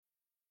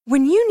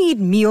When you need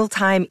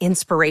mealtime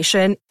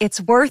inspiration,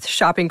 it's worth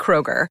shopping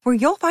Kroger, where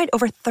you'll find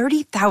over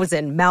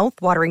 30,000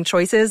 mouth-watering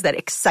choices that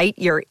excite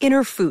your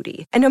inner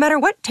foodie. And no matter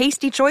what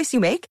tasty choice you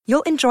make,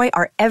 you'll enjoy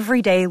our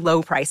everyday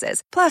low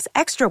prices, plus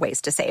extra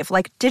ways to save,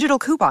 like digital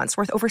coupons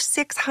worth over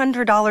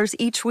 $600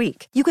 each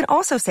week. You can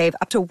also save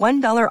up to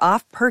 $1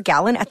 off per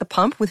gallon at the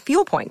pump with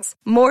fuel points.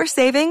 More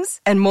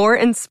savings and more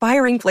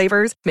inspiring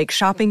flavors make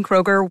shopping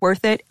Kroger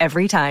worth it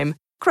every time.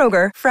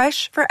 Kroger,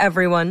 fresh for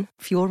everyone.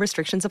 Fuel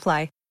restrictions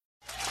apply.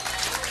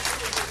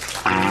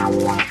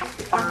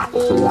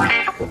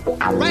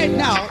 Right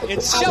now,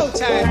 it's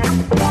showtime.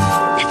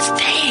 It's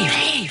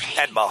Dave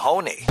and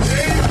Mahoney.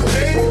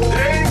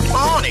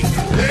 Mahoney.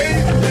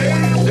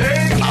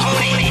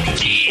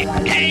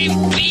 Dave.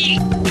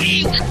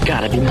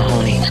 Gotta be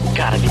Mahoney.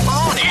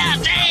 Yeah,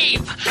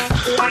 Dave.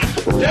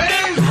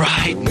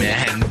 Right,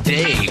 man.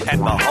 Dave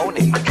and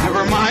Mahoney.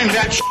 Never mind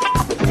that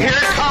Here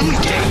comes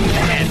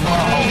Dave and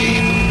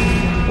Mahoney.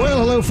 Well,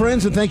 hello,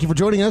 friends, and thank you for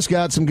joining us.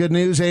 Got some good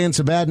news and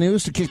some bad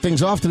news to kick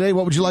things off today.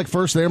 What would you like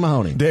first there,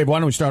 Mahoney? Dave, why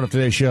don't we start off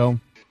today's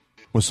show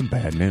with some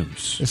bad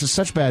news? This is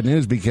such bad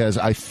news because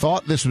I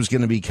thought this was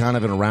going to be kind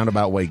of in a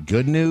roundabout way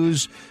good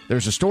news.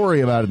 There's a story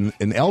about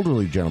an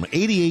elderly gentleman,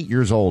 88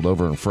 years old,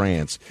 over in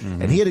France,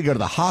 and he had to go to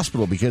the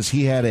hospital because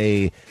he had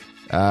a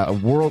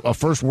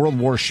First World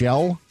War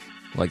shell,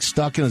 like,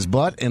 stuck in his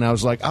butt. And I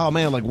was like, oh,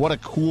 man, like, what a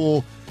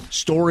cool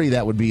story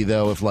that would be,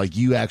 though, if, like,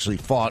 you actually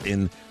fought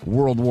in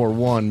World War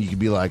One. You could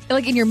be like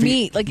in your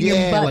meat, like in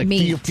your butt like,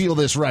 meat. You feel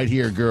this right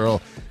here,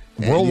 girl.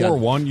 World War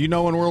One. You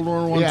know when World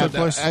War One took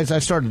place? I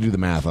started to do the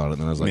math on it,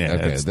 and I was like,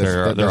 okay,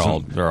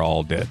 they're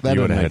all dead.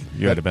 You would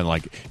have been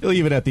like,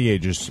 even at the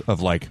ages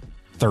of like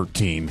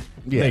 13.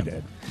 Yeah.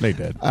 They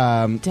did.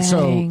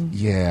 So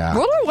yeah,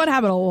 World War One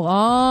happened a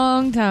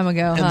long time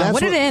ago. Huh?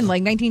 When did it end?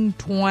 Like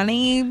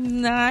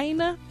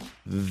 1929.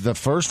 The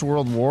First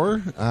World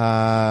War,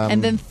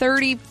 and then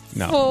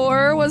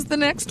 34 was the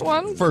next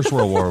one. First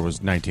World War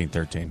was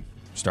 1913.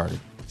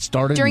 Started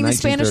during the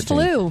Spanish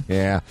flu.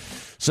 Yeah.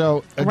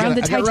 So around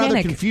the I got rather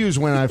Titanic. confused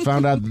when I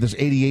found out that this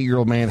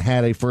 88-year-old man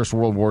had a First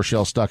World War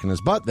shell stuck in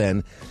his butt.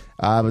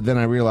 But then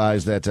I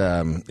realized that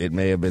it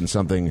may have been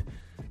something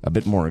a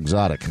bit more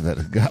exotic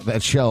that got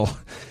that shell.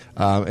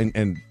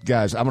 And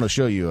guys, I'm going to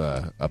show you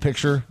a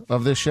picture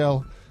of this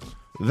shell.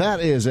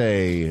 That is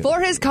for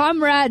his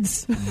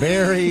comrades.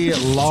 Very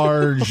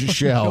large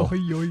shell.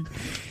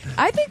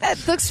 I think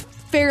that looks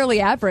fairly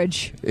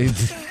average.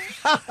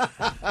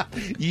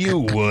 You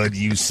would,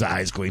 you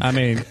size queen. I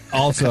mean,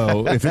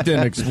 also, if it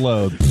didn't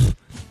explode,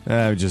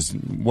 just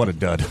what a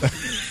dud.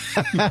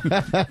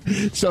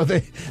 So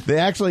they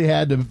actually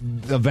had to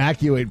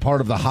evacuate part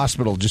of the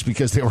hospital just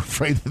because they were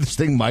afraid that this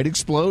thing might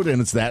explode, and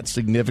it's that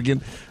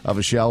significant of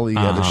a shell.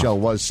 The shell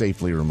was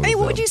safely removed. Hey,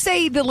 what would you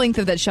say the length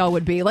of that shell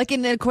would be? Like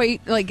in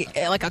equate, like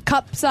a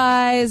cup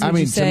size? I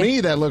mean, to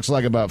me, that looks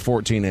like about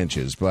 14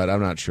 inches, but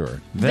I'm not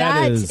sure.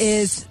 That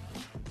is.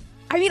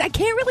 I mean, I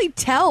can't really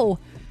tell.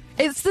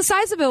 It's the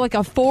size of like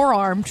a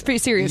forearm.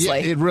 Seriously, yeah,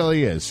 it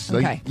really is.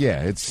 Okay. Like,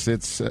 yeah, it's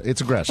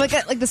aggressive.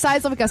 Like the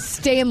size of like a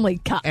Stanley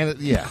Cup. And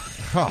you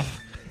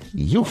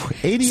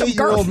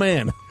 88-year-old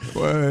man.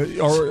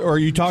 Or are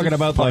you talking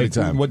about like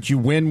what you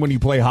win when you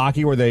play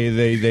hockey, where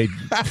they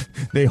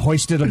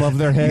hoist it above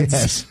their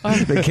heads?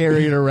 Yes. They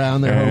carry it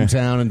around their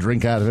hometown and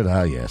drink out of it.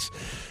 Ah, yes.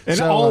 And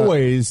so,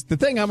 always the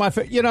thing on my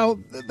face, they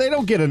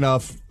don't get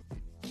enough.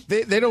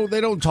 They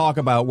don't talk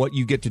about what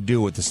you get to do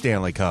with the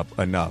Stanley Cup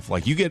enough.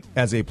 Like, you get,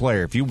 as a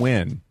player, if you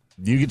win,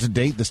 you get to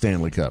date the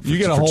Stanley Cup. You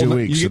get a for whole 2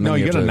 weeks. You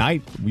get a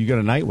night. You get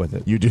a night with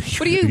it. You do.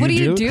 What do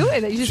you do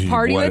with it? You just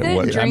party with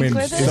it, drink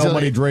with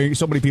it.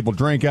 So many people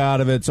drink out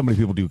of it. So many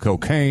people do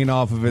cocaine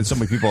off of it. So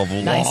many people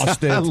have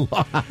lost it.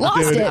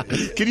 Lost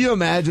it. Can you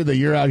imagine that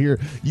you're out here?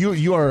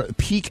 You are a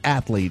peak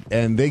athlete,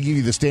 and they give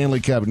you the Stanley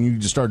Cup, and you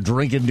just start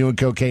drinking, doing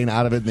cocaine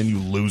out of it, and then you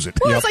lose it.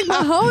 Well, it's like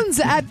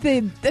Mahomes at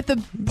the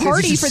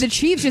party for the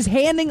Chiefs, just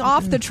handing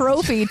off the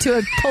trophy to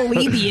a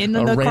plebeian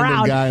in the crowd. A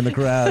random guy in the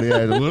crowd.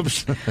 Yeah.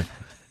 Whoops.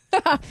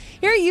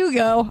 Here you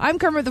go. I'm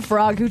Kermit the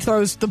Frog, who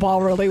throws the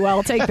ball really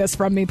well. Take this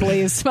from me,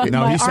 please.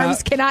 My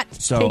arms cannot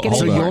take it.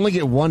 So you only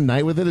get one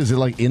night with it? Is it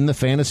like in the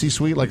fantasy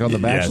suite, like on The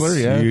Bachelor?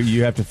 Yes. Yeah.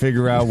 You have to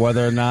figure out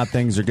whether or not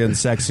things are getting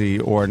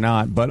sexy or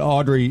not. But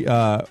Audrey,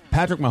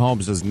 Patrick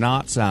Mahomes does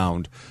not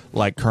sound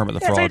like Kermit the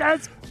Frog. Yes, he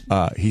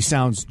does. He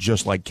sounds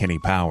just like Kenny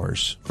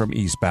Powers from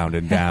Eastbound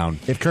and Down.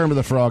 If Kermit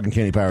the Frog and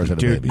Kenny Powers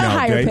had a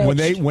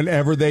baby.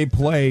 Whenever they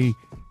play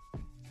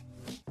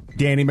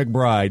Danny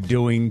McBride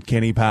doing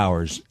Kenny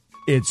Powers,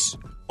 it's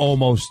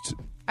almost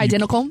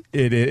identical.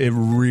 It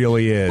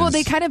really is. Well,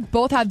 they kind of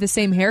both have the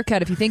same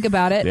haircut if you think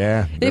about it.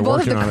 Yeah, they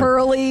both have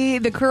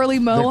the curly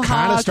mohawk, they're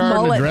kind of starting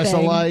mullet to dress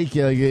thing. alike.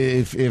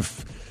 If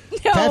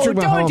No, Patrick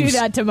Mahomes, don't do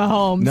that to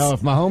Mahomes. No,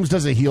 if Mahomes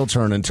does a heel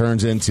turn and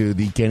turns into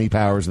the Kenny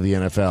Powers of the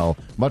NFL,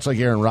 much like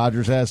Aaron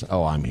Rodgers has,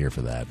 I'm here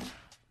for that.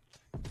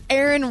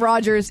 Aaron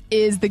Rodgers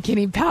is the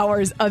Kenny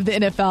Powers of the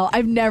NFL.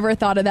 I've never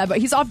thought of that, but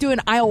he's off doing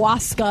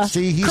ayahuasca.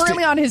 See, he's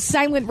currently on his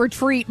silent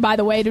retreat, by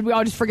the way. Did we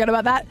all just forget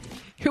about that?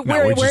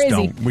 Where is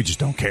he? We just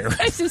don't care.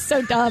 It's just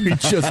so dumb. We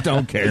just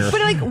don't care.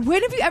 But like,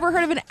 when have you ever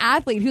heard of an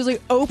athlete who's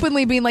like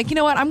openly being like, you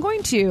know what, I'm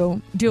going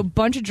to do a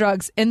bunch of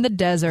drugs in the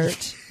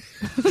desert.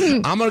 I'm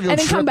going to go and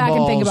then come back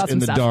and think about in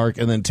the stuff. dark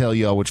and then tell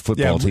y'all which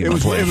football team it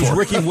was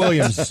Ricky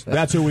Williams.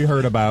 That's who we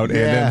heard about. And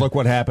then look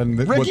what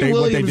happened, what they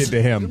did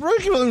to him.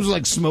 Ricky Williams was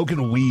like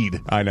smoking weed.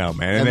 I know,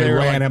 man. And they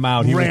ran him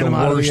out. He was the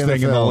worst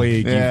thing in the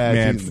league. Yeah,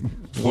 man.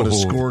 What a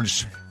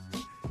scourge.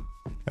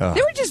 They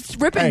were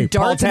just ripping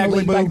darts in the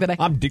league back then.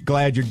 I'm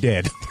glad you're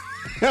dead.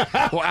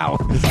 Wow.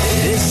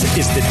 This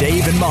is the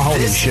Dave and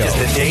Mahoney Show. This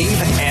is the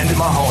Dave and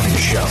Mahoney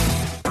Show.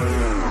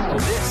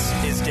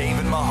 This is Dave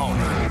and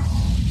Mahoney.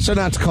 So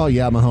not to call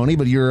you out, Mahoney,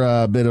 but you're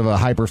a bit of a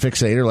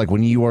hyper-fixator. Like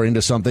when you are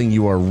into something,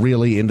 you are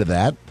really into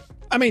that.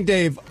 I mean,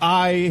 Dave,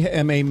 I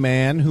am a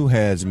man who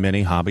has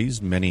many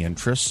hobbies, many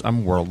interests.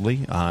 I'm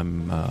worldly.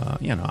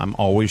 I'm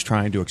always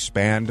trying to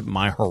expand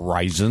my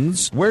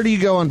horizons. Where do you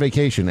go on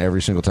vacation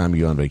every single time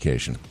you go on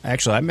vacation?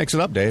 Actually, I mix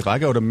it up, Dave. I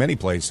go to many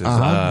places.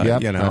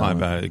 Yep.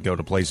 I go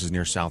to places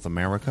near South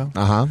America.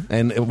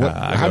 And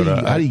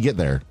how do you get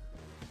there?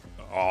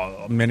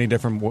 Many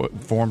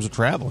different forms of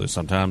travel.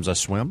 Sometimes I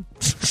swim.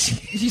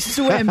 You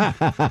swim.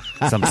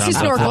 Sometimes he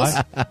snorkels.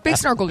 I fly. Big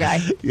snorkel guy.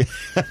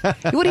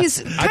 What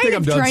he's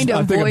trying to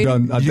avoid.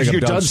 I think I'm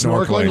done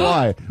snorkeling.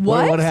 Why?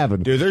 What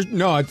happened?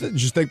 Dude, I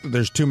just think that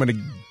there's too many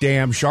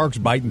damn sharks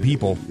biting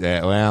people.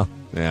 Yeah, well,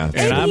 yeah.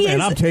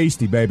 And I'm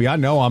tasty, baby. I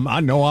know I'm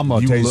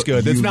gonna taste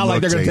good. It's not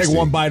like they're gonna take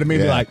one bite of me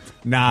and be like,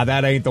 nah,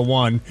 that ain't the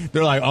one.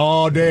 They're like,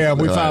 oh damn,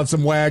 we found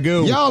some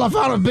Wagyu. Y'all, I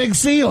found a big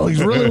seal.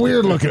 He's really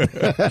weird looking.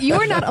 You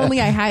are not only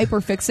a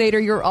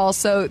hyper-fixator, you're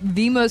also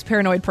the most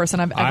paranoid person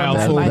I've ever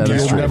met in my life.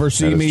 You'll never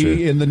see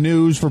me in the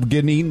news for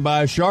getting eaten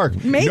by a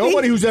shark. Maybe.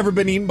 Nobody who's ever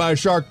been eaten by a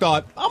shark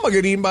thought, I'm going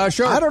to get eaten by a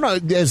shark. I don't know.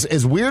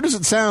 As weird as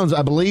it sounds,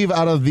 I believe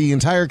out of the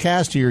entire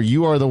cast here,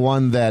 you are the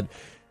one that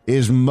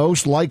is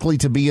most likely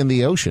to be in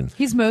the ocean.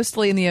 He's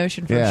mostly in the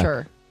ocean for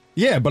sure.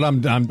 Yeah, but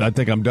I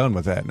think I'm done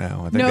with that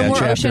now. I think no that more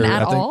chapter, ocean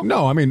at all?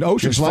 No, I mean,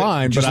 ocean's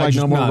fine. Just but like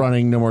no more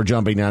running, no more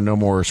jumping, now no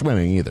more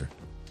swimming either.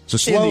 So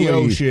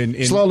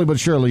slowly but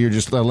surely, you're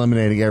just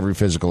eliminating every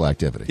physical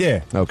activity.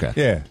 Yeah. Okay.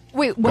 Yeah.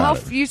 Wait, well,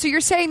 so you're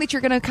saying that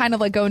you're going to kind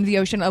of like go into the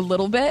ocean a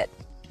little bit?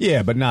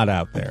 Yeah, but not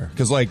out there.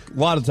 Because, like, a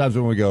lot of times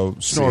when we go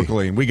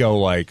snorkeling, we go,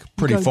 like,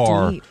 pretty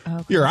far. Okay.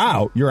 You're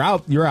out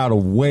a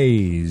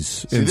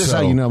ways. See, this is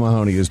how you know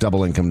Mahoney is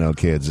double income, no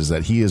kids, is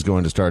that he is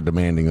going to start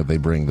demanding that they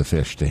bring the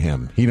fish to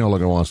him. He no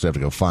longer wants to have to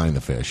go find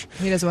the fish.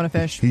 He doesn't want to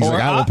fish. He's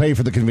like, I will pay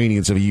for the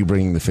convenience of you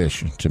bringing the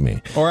fish to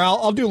me. Or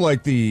I'll do,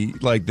 like the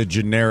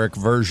generic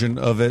version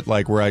of it,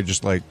 like, where I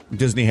just, like,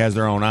 Disney has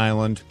their own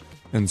island.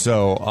 And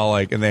so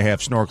and they have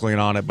snorkeling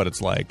on it, but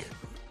it's like...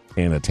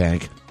 In a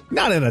tank.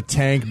 Not in a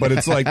tank, but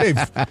it's like they've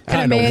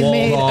kind of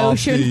man-made walled off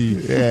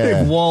ocean.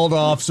 They've walled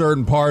off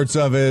certain parts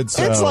of it.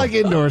 So. It's like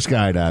indoor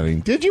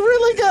skydiving. Did you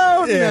really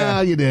go? Yeah.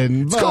 No, you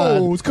didn't. It's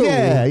cool. It's cool.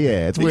 Yeah,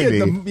 it's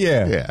windy.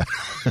 Yeah.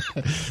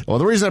 Well,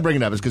 the reason I bring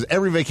it up is because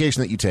every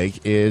vacation that you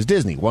take is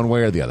Disney, one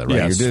way or the other, right?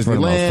 Yes, you're for the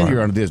most Disneyland, part.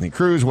 you're on a Disney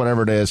cruise,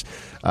 whatever it is.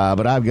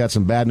 But I've got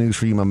some bad news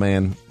for you, my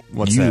man.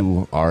 What's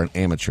you are an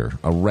amateur,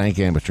 a rank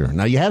amateur.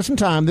 Now, you have some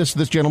time. This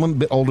gentleman, a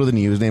bit older than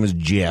you, his name is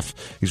Jeff.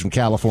 He's from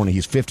California.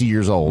 He's 50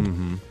 years old.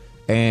 Mm-hmm.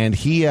 And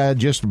he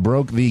just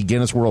broke the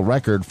Guinness World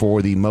Record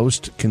for the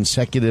most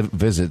consecutive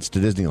visits to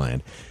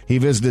Disneyland. He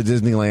visited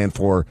Disneyland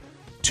for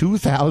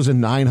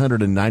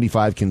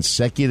 2,995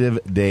 consecutive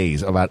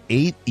days, about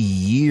 8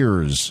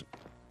 years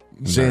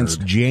since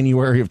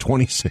January of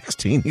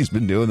 2016. He's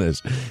been doing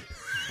this.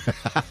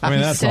 I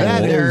mean,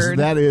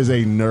 that is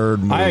a nerd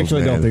move. I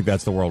actually man. don't think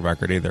that's the world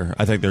record either.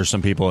 I think there's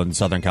some people in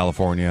Southern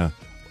California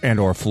and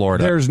or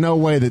Florida. There's no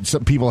way that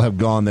some people have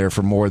gone there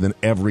for more than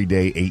every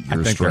day 8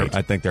 years straight.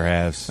 I think there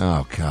has.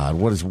 Oh, God.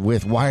 What is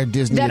with? Why are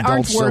Disney that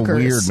adults so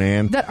weird,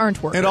 man? That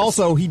aren't workers. And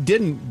also, he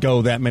didn't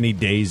go that many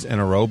days in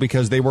a row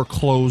because they were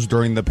closed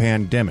during the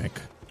pandemic.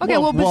 Okay,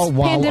 well,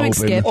 pandemic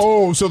skipped.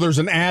 Oh, so there's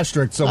an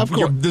asterisk. So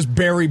this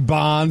Barry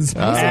Bonds.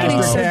 Why is it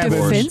getting so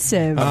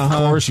defensive? Of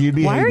course, you'd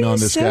be hating on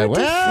this guy. Well,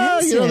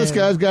 defensive? This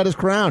guy's got his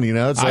crown.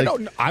 It's like,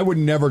 I would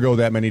never go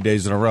that many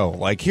days in a row.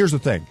 Like, here's the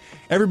thing.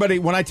 Everybody,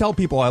 when I tell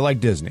people I like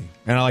Disney,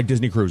 and I like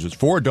Disney cruises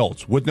for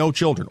adults with no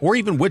children, or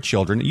even with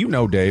children,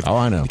 Dave. Oh,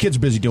 I know. The kid's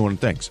busy doing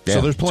things. Yeah,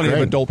 so there's plenty of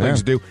adult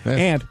things to do. Yeah.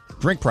 And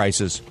drink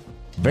prices.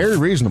 Very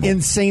reasonable.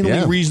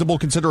 Insanely reasonable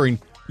considering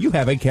you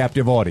have a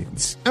captive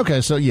audience. Okay,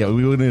 so we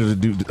need to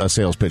do a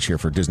sales pitch here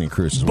for Disney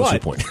Cruises. What's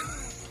your point?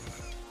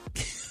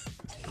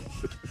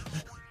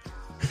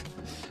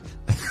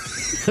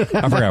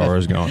 I forgot where I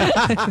was going.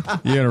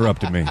 You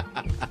interrupted me.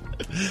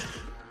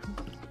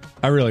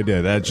 I really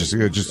did. I just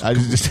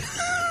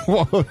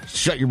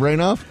shut your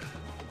brain off.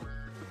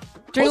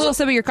 Drink a little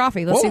sip of your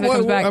coffee. Let's see if it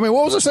comes back. I mean,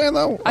 what was I saying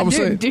though?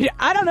 Dude,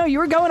 I don't know. You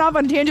were going off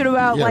on a tangent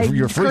about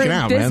you're freaking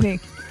out, Disney. man.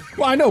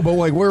 Well, I know, but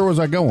where was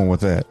I going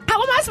with that?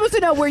 How am I supposed to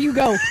know where you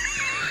go?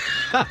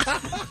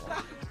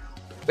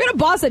 We don't a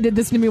boss that did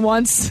this to me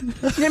once.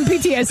 In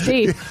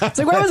PTSD. It's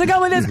like, where was I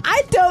going with this?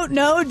 I don't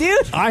know,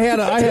 dude. I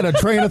had a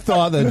train of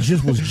thought that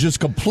was just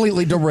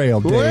completely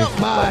derailed, Dave. Well,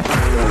 bye.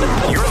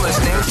 You're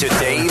listening to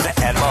Dave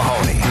and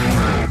Mahoney.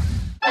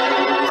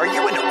 Are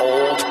you an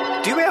old?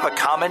 Do you have a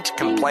comment,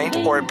 complaint,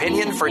 or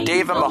opinion for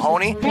Dave and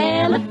Mahoney?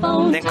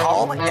 Then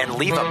call and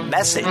leave a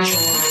message.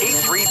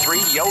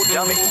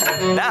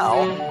 833-YO-DUMMY.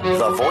 Now,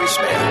 the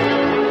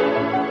voicemail.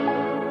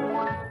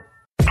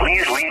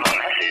 Please leave a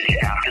message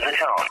after the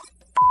tone.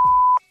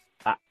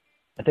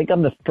 I think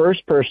I'm the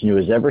first person who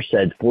has ever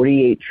said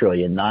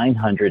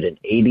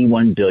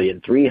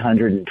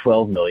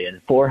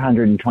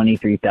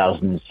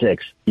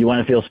 48,981,312,423,006. You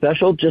want to feel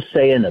special? Just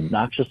say an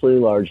obnoxiously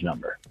large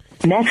number.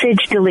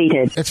 Message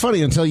deleted. It's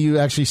funny, until you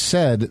actually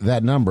said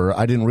that number,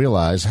 I didn't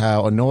realize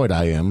how annoyed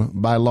I am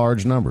by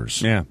large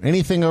numbers. Yeah.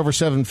 Anything over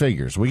 7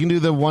 figures. We can do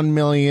the 1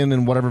 million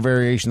and whatever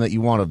variation that you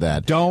want of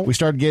that. We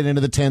start getting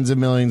into the tens of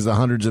millions, the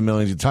hundreds of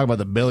millions. You talk about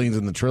the billions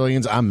and the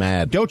trillions, I'm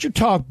mad. Don't you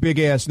talk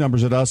big-ass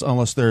numbers at us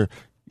unless you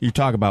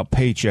talk about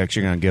paychecks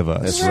you're going to give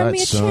us. That's Write right,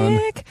 me a son.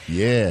 check.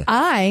 Yeah.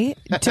 I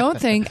don't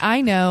think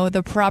I know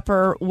the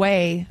proper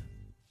way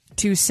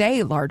to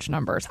say large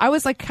numbers. I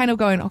was like kind of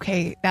going,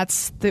 okay,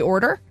 that's the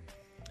order.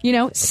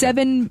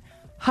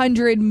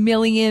 700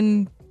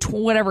 million,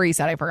 whatever he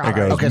said. I forgot.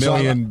 It goes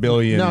million,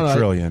 billion,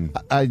 trillion.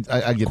 I get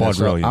that. So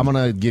quadrillion. I'm going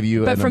to give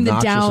you But an from the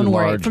down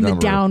way, large number.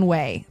 down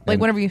way.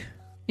 Like whenever you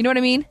know what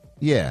I mean?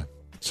 Yeah.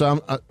 So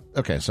I'm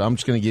so I'm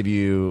just going to give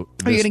you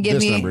this, Are you going to give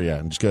this me number. Yeah.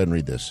 Just go ahead and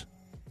read this.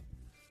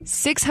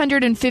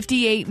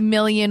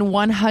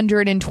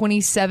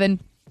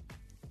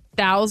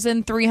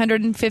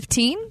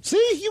 658,127,315.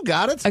 See, you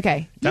got it.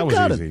 Okay. That was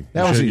got easy. it.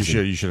 That was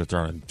easy. You should have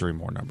thrown in 3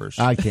 more numbers.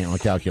 I can't. My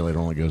calculator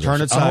only goes Turn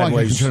up. it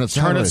sideways. Turn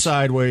it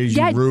sideways.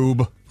 Yeah. you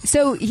rube.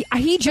 So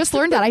he just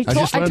learned that. I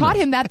taught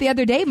him that the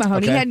other day,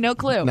 Mahoney. Okay. He had no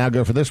clue. Now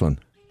go for this one.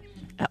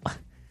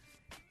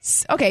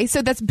 Okay,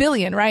 so that's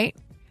billion, right?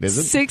 Is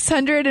it?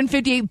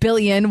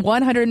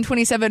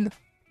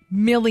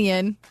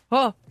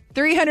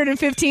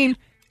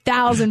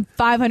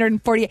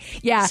 315,548.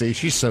 Yeah. See,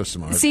 she's so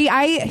smart. See,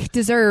 I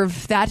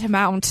deserve that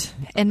amount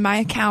in my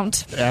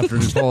account. After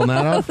just pulling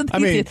that off? I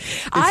mean,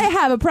 I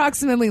have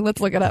approximately, let's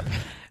look it up,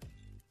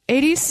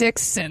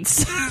 86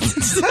 cents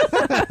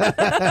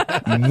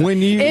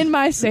in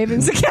my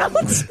savings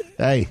account.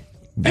 Hey,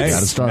 you got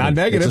to start. Not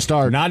negative. It's a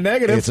start. Not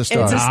negative. It's a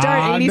start. It's a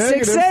start, 86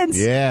 negative. cents.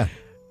 Yeah.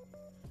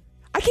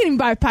 I can't even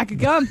buy a pack of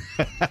gum.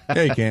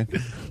 Yeah, you can.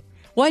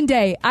 One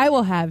day, I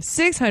will have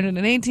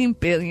 618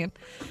 billion.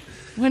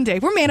 One day.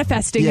 We're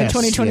manifesting in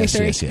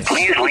 2023. Yes.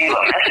 Please leave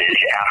a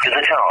message after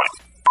the tone.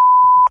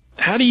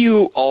 How do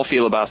you all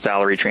feel about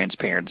salary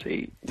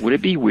transparency? Would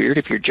it be weird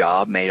if your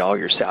job made all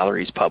your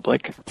salaries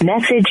public?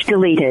 Message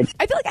deleted.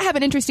 I feel like I have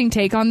an interesting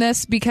take on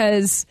this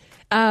because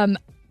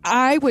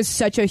I was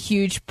such a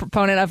huge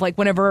proponent of like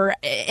whenever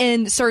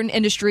in certain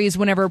industries,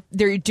 whenever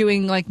they're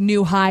doing like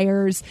new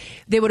hires,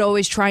 they would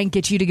always try and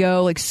get you to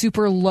go like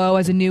super low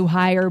as a new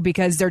hire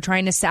because they're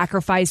trying to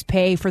sacrifice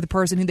pay for the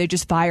person who they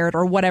just fired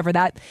or whatever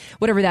that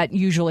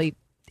usually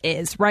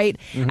is, right?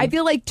 Mm-hmm. I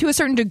feel like to a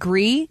certain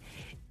degree,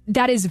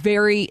 that is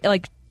very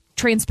like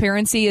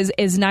transparency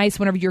is nice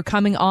whenever you're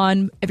coming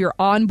on, if you're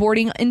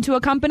onboarding into a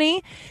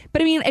company.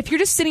 But I mean, if you're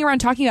just sitting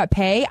around talking about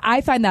pay,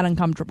 I find that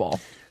uncomfortable.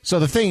 So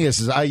the thing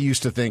is I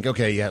used to think,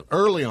 okay, yeah,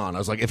 early on, I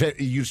was like,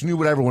 if you just knew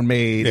what everyone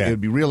made, it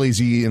would be real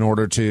easy in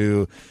order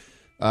to,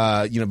 be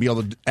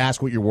able to ask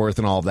what you're worth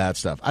and all of that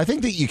stuff. I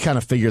think that you kind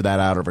of figure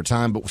that out over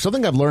time. But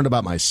something I've learned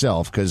about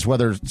myself, because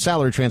whether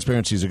salary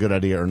transparency is a good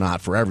idea or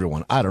not for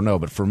everyone, I don't know.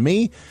 But for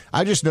me,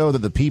 I just know that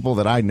the people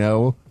that I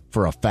know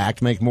for a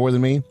fact make more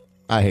than me,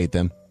 I hate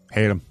them.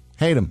 Hate them.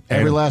 Hate them.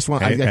 Every last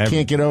one. I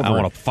can't get over it. I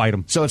want to fight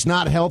them. So it's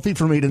not healthy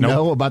for me to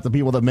know about the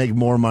people that make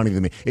more money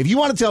than me. If you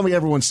want to tell me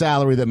everyone's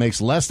salary that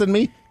makes less than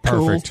me,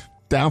 perfect. Cool.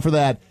 Down for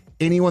that.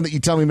 Anyone that you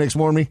tell me makes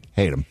more than me,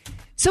 hate them.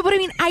 So, but I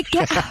mean, I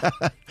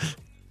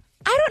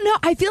don't know.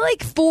 I feel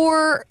like if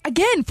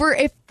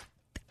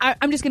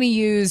I'm just going to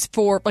use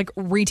for like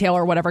retail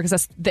or whatever, because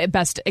that's the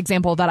best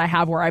example that I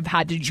have where I've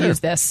had to use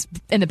this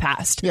in the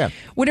past. Yeah.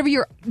 Whenever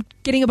you're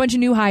getting a bunch of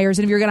new hires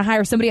and if you're going to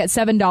hire somebody at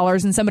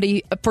 $7 and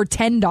somebody for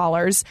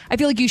 $10, I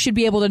feel like you should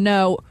be able to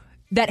know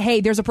that,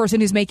 hey, there's a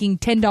person who's making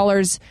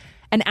 $10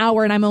 an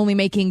hour and I'm only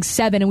making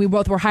 $7 and we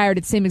both were hired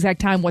at the same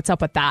exact time. What's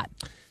up with that?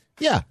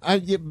 Yeah, I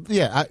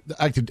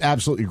could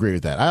absolutely agree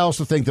with that. I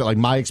also think that like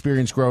my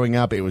experience growing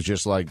up, it was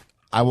just like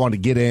I wanted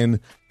to get in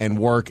and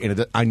work,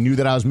 and I knew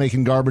that I was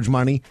making garbage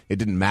money. It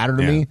didn't matter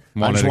to me.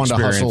 I just wanted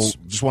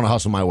to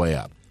hustle my way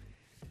up.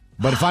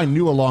 But if I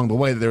knew along the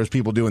way that there was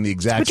people doing the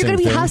exact same thing,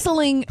 but you're going to be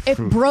hustling if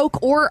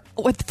broke or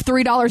with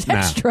 $3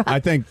 extra.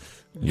 I think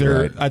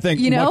right. I think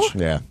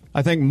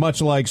I think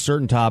much like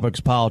certain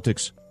topics,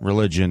 politics,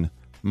 religion,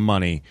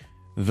 money,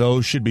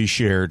 those should be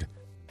shared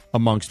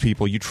amongst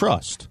people you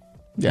trust.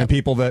 Yeah. And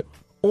people that,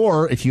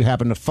 or if you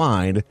happen to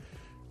find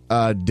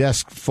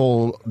desk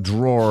full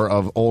drawer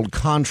of old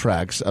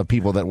contracts of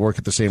people that work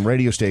at the same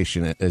radio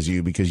station as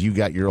you because you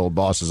got your old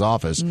boss's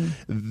office,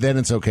 then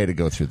it's okay to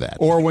go through that.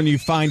 Or when you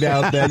find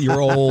out that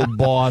your old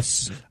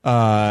boss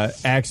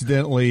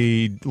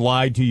accidentally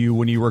lied to you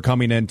when you were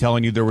coming in,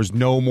 telling you there was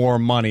no more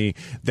money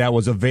that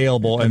was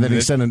available. And then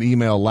he sent an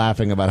email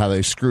laughing about how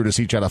they screwed us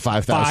each out of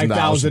 $5,000.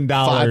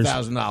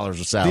 $5,000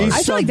 of salary.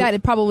 I feel like that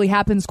it probably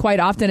happens quite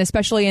often,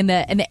 especially in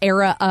the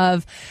era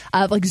of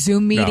like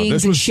Zoom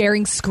meetings and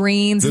sharing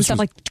screens and stuff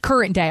like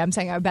current day. I'm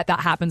saying I bet that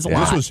happens a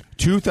lot. This was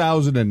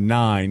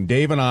 2009.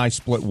 Dave and I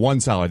split one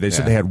salary. They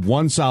said they had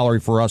one salary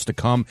for us to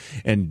come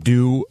and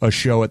do a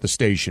show at the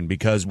station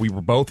because we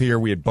were both here.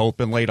 We had both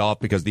been laid off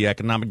because of the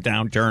economic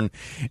downturn.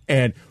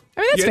 And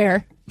I mean, that's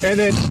fair. And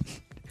then...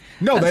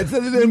 No,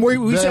 then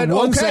we said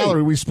one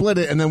salary. We split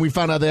it, and then we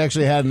found out they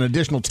actually had an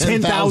additional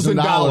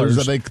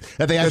 $10,000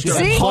 that they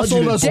actually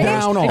hustled us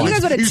down on. If you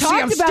guys would have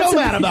talked about still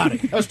mad about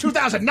it. It was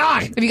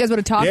 2009. If you guys would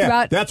have talked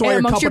about that's why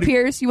amongst your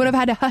peers, you would have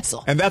had to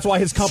hustle. And that's why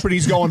his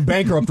company's going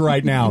bankrupt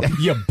right now.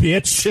 You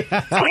bitch. Please leave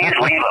a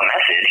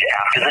message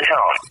after the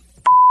tone.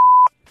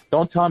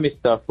 Don't tell me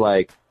stuff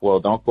like, well,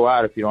 don't go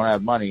out if you don't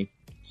have money.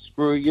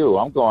 Screw you.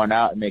 I'm going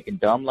out and making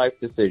dumb life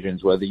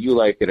decisions, whether you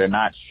like it or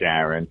not,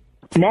 Sharon.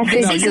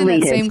 This isn't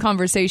the same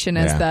conversation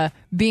as the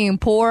being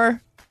poor,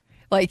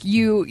 like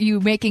you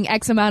making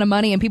X amount of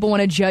money and people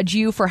want to judge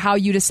you for how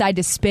you decide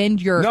to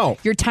spend your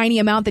tiny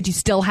amount that you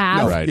still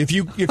have. No, right. If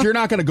you're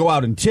not going to go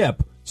out and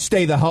tip,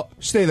 stay the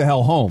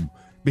hell home.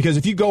 Because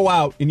if you go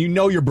out and you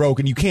know you're broke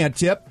and you can't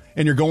tip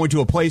and you're going to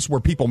a place where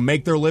people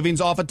make their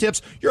livings off of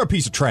tips, you're a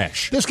piece of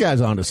trash. This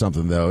guy's onto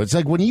something, though. It's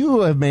like when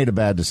you have made a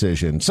bad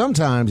decision,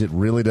 sometimes it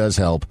really does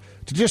help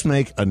to just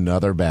make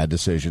another bad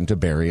decision to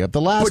bury up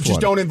the last one. But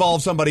just don't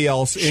involve somebody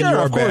else in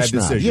your bad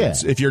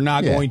decisions if you're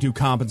not going to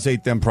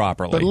compensate them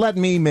properly. But let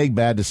me make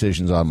bad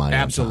decisions on my own.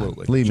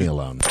 Absolutely. Leave me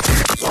alone.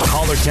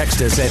 Call or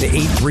text us at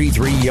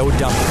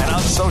 833-YO-DUMP and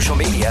on social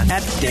media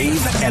at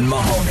Dave and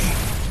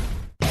Mahoney.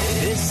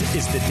 This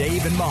is the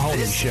Dave and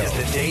Mahoney Show. This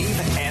is the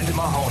Dave and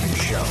Mahoney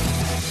Show.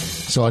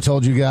 So I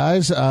told you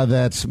guys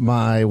that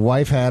my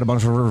wife had a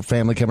bunch of her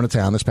family coming to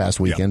town this past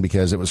weekend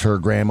because it was her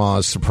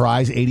grandma's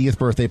surprise 80th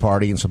birthday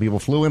party, and so people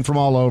flew in from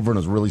all over, and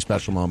it was a really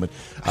special moment.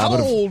 How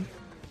old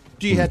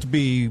do you have to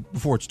be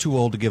before it's too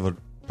old to give a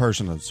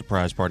person a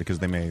surprise party because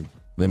they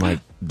might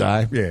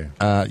die? Yeah.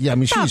 I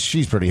mean,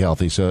 she's pretty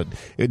healthy, so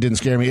it didn't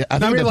scare me. I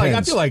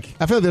feel like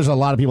there's a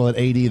lot of people at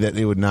 80 that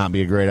it would not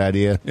be a great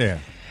idea. Yeah.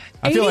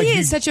 80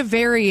 is such a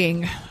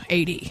varying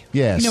 80.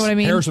 Yes. You know what I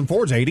mean? Harrison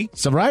Ford's 80.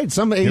 So, right.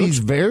 Some 80s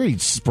very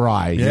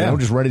spry, you know,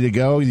 just ready to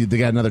go. They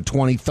got another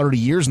 20, 30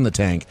 years in the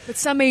tank. But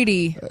some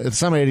 80.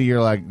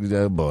 You're like,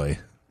 oh, boy.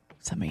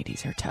 Some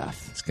 80s are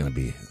tough. It's going to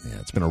be,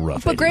 it's been a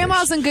rough But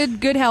grandma's years. in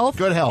good health.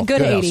 Good health.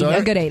 Good 80. So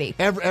a good 80.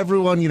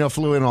 Everyone,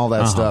 flew in all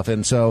that stuff.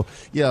 And so,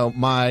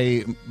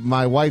 my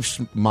wife's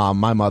mom,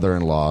 my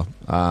mother-in-law,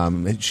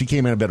 she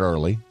came in a bit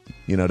early.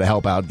 To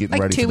help out, getting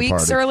ready for the party. Like 2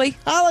 weeks early?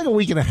 Like a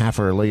week and a half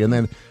early. And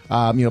then,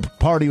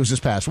 party was this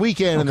past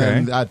weekend. Okay.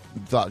 And then I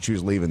thought she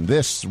was leaving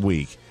this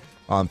week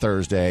on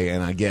Thursday.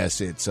 And I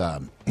guess it's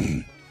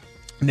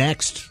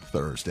next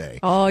Thursday.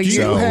 Oh,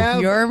 you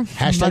have your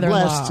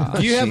mother-in-law.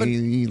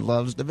 She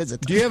loves to visit.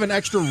 Do you have an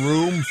extra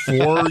room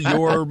for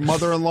your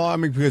mother-in-law? I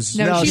mean, because she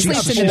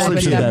sleeps in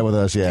the bed with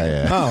us.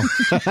 Yeah.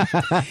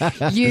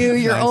 Oh,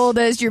 your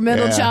oldest, your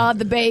middle child,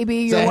 the baby,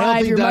 your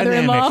wife, your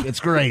mother-in-law. It's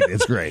great.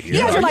 It's great.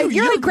 Yeah,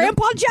 you're like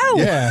Grandpa Joe.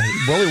 Yeah,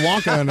 Willy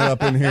Wonka ended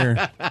up in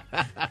here.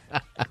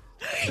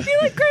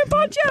 You're like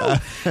Grandpa Joe.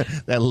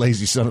 That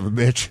lazy son of a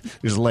bitch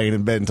just laying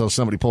in bed until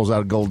somebody pulls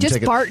out a golden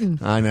ticket. Just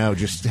farting. I know.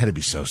 Just had to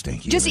be so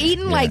stinky. Just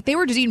eating like they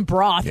were just eating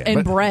broth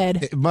and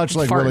bread. Much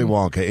like Willy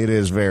Wonka, it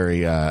is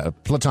very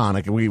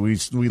platonic. We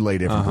lay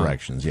different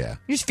directions. Yeah.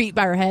 Your feet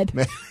by her head.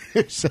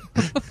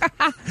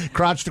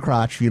 Crotch to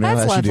crotch.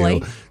 That's lovely. You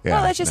do. Yeah,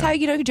 well, that's just how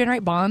you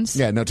generate bonds.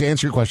 Yeah. No. To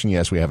answer your question,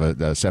 yes, we have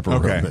a separate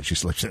room that she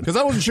sleeps in. Because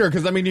I wasn't sure.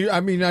 Because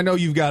I know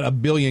you've got a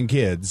billion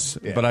kids,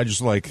 but I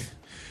just like.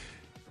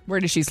 Where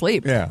does she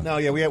sleep? Yeah.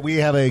 No, we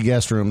have a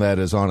guest room that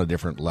is on a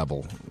different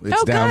level.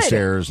 It's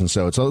downstairs, and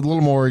so it's a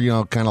little more,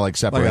 kind of like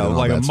separated.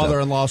 Like a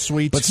mother-in-law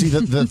suite. But see,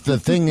 the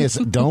thing is,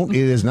 it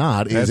is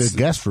not. It's a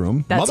guest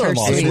room. That's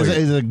mother-in-law her suite. It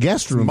is a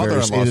guest room.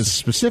 Mother-in-law. It is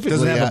specifically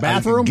Does it have a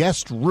bathroom?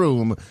 Guest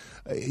room.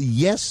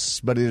 Yes,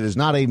 but it is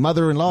not a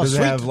mother-in-law suite. Does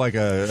it have like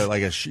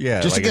a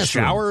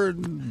shower,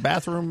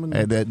 bathroom?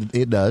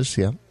 It does,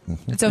 yeah.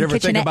 Its own you ever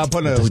kitchenette. think about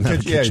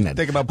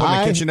putting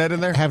a kitchenette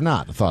in there? I have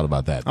not thought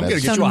about that. I'm going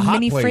to get you a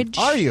hot plate. Fridge.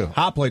 Are you?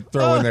 Hot plate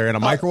throw in there in a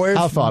microwave?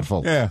 How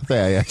thoughtful. Yeah.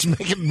 It's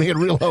making me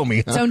real homey.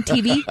 Its own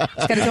TV.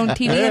 It's got its own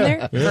TV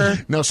in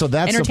there. No, so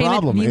that's the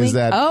problem is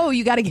that... Oh,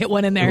 you got to get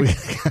one in there. We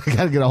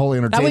got to get a whole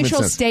entertainment That way she'll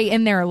center. stay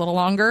in there a little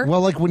longer.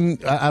 Well, like when...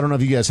 I don't know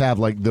if you guys have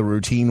like the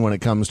routine when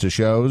it comes to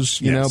shows,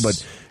 you know,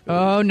 but...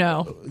 Oh,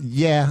 no.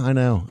 Yeah, I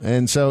know.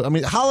 And so, I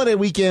mean, holiday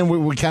weekend,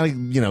 we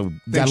kind of,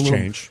 got a little...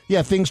 change.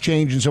 Yeah, things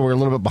change, and so we're a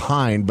little bit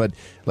behind, but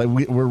like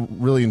we're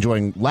really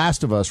enjoying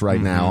Last of Us right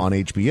now on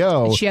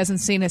HBO. She hasn't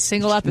seen a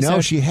single episode.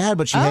 No, she had,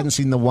 but she hadn't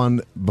seen the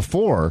one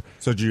before.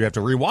 So do you have to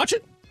rewatch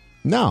it?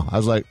 No, I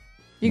was like,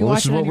 You can well, watch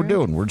this is it what on we're your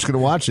own. doing. We're just going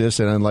to watch this,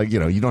 and I'm like, you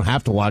don't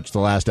have to watch the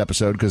last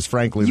episode because,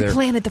 frankly, You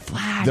planted the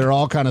flag. they're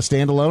all kind of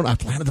standalone. I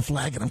planted the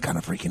flag, and I'm kind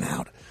of freaking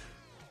out.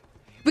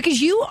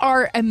 Because you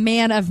are a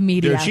man of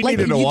media. Dude,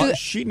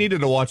 she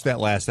needed to watch that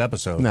last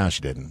episode. No,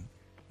 she didn't.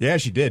 Yeah,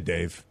 she did,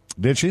 Dave.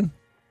 Did she?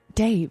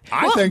 Dave.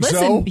 I think listen,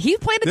 so. He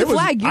planted the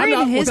flag. You're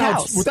in his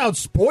house. Without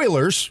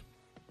spoilers.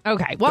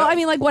 Okay. Well, I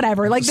mean, like,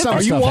 whatever. Like,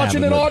 Are you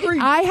watching it, Audrey?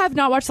 I have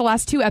not watched the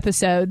last 2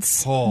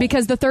 episodes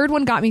because the third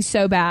one got me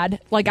so bad.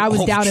 Like, I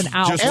was down and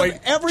out. Just wait,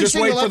 every just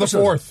wait single for the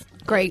episode. 4th.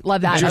 Great.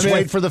 Love that. Just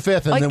wait for the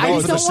 5th, and Like, then I wait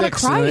just for the don't want 6th.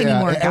 to cry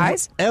anymore,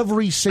 guys.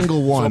 Every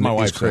single one my is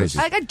wife crazy.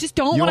 says. I just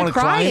don't You want to wanna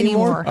cry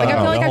anymore. Like, I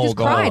feel like I just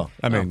cried.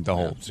 I mean, the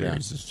whole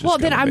series is just Well,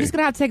 then gonna I'm be- just going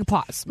to have to take a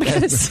pause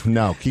because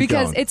No, keep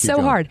because going. it's Keep so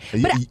going. hard.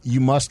 But You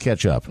must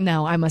catch up.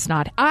 no, I must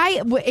not.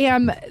 I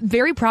am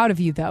very proud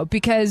of you, though,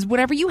 because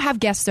whenever you have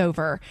guests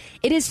over,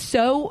 it is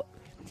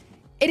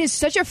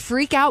such a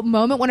freak out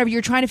moment whenever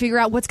you're trying to figure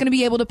out what's going to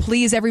be able to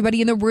please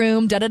everybody in the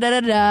room. Da da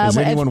da da da. Is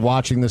anyone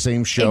watching the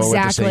same show at the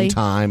Exactly. same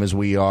time as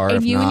we are? And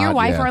If you and your not,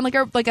 wife yeah. are on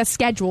like a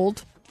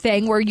scheduled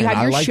thing where you And have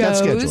I your like shows.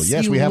 that schedule.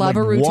 Yes, you we have love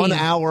like a routine. 1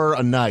 hour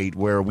a night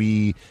where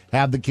we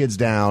have the kids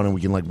down and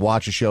we can like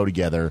watch a show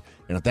together.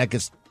 And if that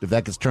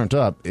gets turned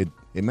up, it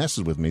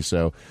messes with me.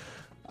 So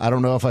I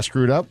don't know if I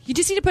screwed up. You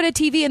just need to put a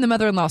TV in the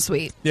mother-in-law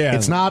suite. Yeah,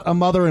 It's not a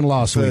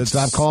mother-in-law suite. It's-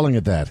 Stop calling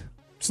it that.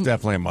 It's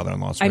definitely a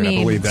mother-in-law suite. I mean-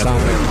 believe that.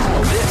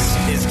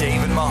 This is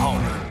Dave and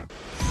Mahoney.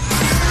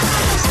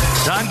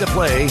 Time to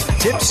play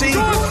Tipsy or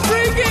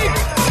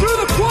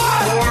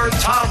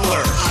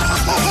Toddler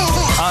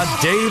on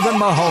Dave and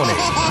Mahoney.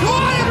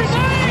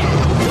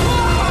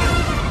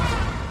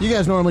 You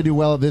guys normally do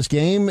well at this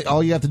game.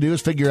 All you have to do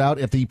is figure out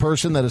if the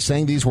person that is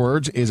saying these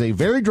words is a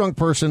very drunk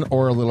person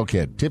or a little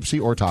kid,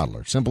 tipsy or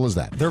toddler. Simple as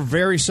that. They're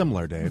very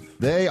similar, Dave.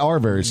 They are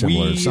very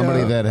similar.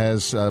 Somebody that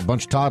has a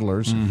bunch of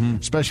toddlers,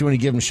 especially when you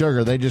give them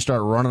sugar, they just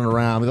start running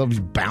around. They'll be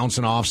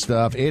bouncing off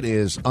stuff. It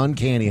is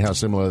uncanny how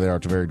similar they are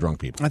to very drunk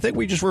people. I think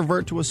we just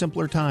revert to a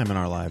simpler time in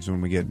our lives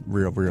when we get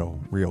real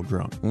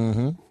drunk.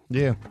 Mm-hmm.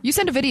 Yeah. You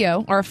sent a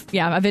video,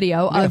 a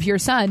video of your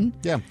son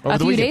Over a the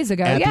few weekend. days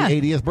ago. At Yeah. the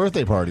 80th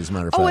birthday party, as a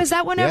matter of fact. Oh, is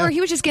that whenever he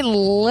was just getting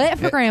lit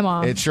for Grandma?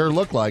 It sure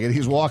looked like it. He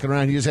was walking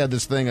around. He just had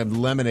this thing of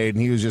lemonade,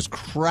 and he was just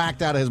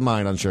cracked out of his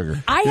mind on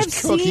sugar. I have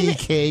Just cookie, seen-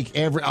 cake,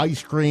 every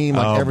ice cream,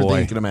 like everything boy.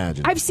 you can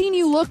imagine. I've seen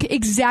you look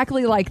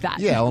exactly like that.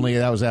 Yeah, only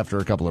that was after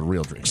a couple of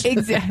real drinks.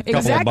 Exactly.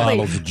 Couple of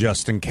bottles of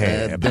Justin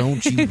Cab.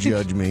 Don't you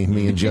judge me.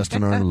 Me and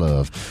Justin are in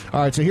love.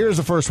 All right, so here's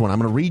the first one. I'm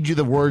going to read you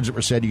the words that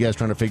were said. You guys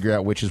trying to figure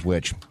out which is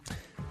which.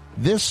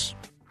 This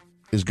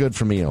is good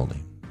for me only.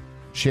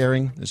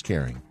 Sharing is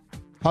caring.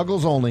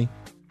 Huggles only.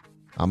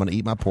 I'm going to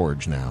eat my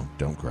porridge now.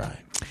 Don't cry.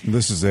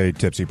 This is a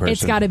tipsy person.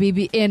 It's got to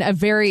be in a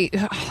very,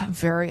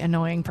 very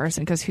annoying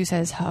person because who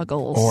says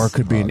Huggles? Or it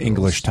could be an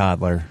English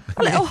toddler.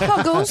 Hello,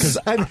 Huggles.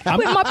 With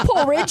my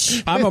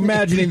porridge. I'm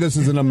imagining this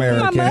is an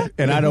American, Mama.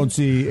 and I don't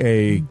see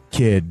a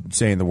kid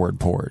saying the word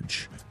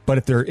porridge. But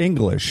if they're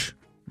English,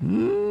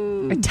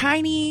 A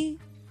tiny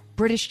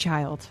British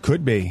child.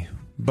 could be.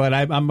 But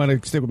I'm going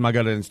to stick with my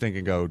gut instinct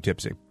and go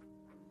tipsy.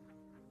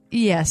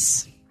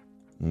 Yes.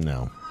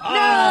 No.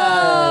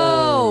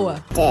 No!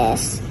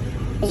 This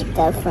is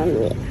good for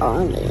me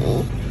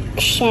only.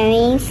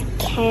 Sharing,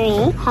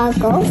 caring,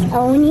 huggles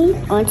only.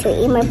 I want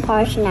to eat my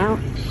porridge now.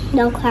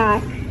 Don't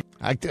cry.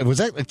 Was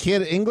that a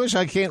kid English?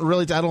 I can't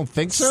really. I don't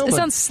think so. It but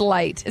sounds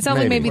slight. It sounds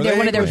like maybe Maybe. they're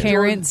one of their English.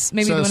 parents.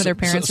 Maybe one of their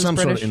parents some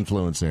was sort British. of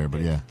influence there,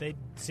 but yeah. They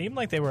seemed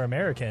like they were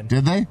American.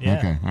 Did they? Yeah.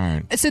 Okay, all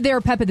right. So they're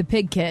a Peppa the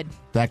Pig kid.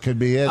 That could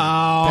be it.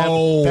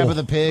 Oh, Peppa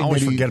the Pig. I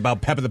always maybe- forget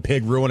about Peppa the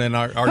Pig ruining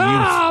our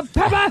Ah,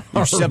 Peppa!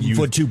 youth. You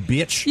 7'2"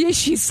 bitch. Yeah,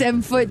 she's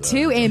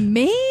 7'2" and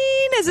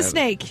mean as a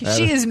snake.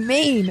 She is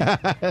mean.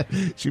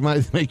 She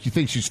might make you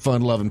think she's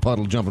fun-loving,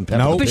 puddle-jumping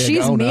Peppa Nope. the But Pig.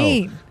 she's oh,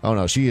 mean. No. Oh,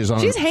 no, she is on...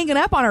 She's hanging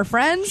up on her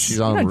friends. She's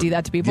You on don't do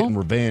that to people. Getting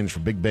revenge for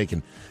Big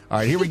Bacon. All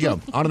right, here we go.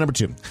 On to number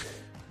 2.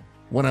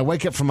 When I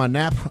wake up from my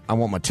nap, I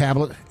want my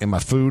tablet and my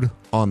food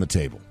on the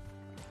table.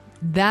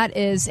 That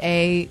is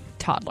a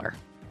toddler.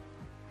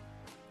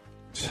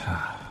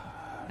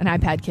 An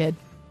iPad kid.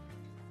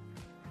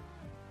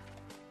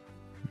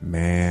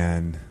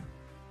 Man,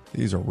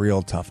 these are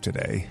real tough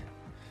today.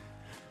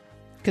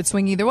 Could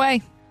swing either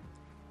way.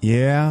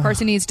 Yeah.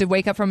 Person needs to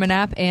wake up from a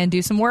nap and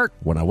do some work.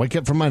 When I wake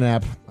up from my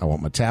nap, I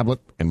want my tablet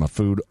and my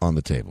food on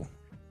the table.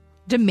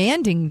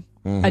 Demanding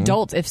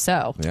adult, if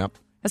so. Yep.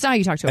 That's not how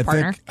you talk to a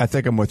partner. I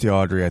think I'm with you,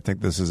 Audrey. I think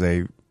this is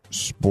a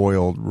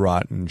spoiled,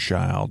 rotten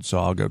child, so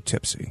I'll go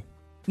tipsy.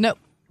 No.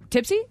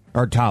 Tipsy?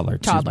 Or toddler.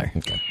 excuse Toddler. me.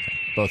 Okay.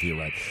 Both of you are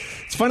right.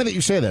 It's funny that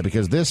you say that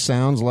because this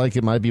sounds like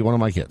it might be one of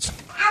my kids.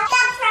 I wake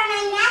up from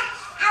my nap.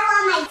 I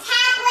want my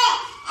tablet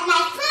and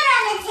my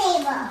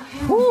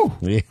food on the table.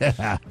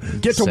 Yeah.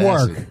 Get to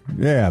Sassy. work.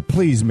 Yeah,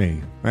 please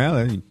me.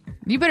 Well,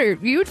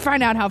 You would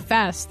find out how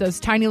fast those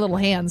tiny little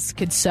hands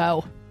could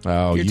sew.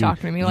 Oh, You're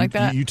talking to me like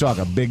that? You talk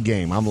a big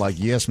game. I'm like,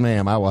 yes,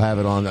 ma'am. I will have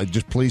it on.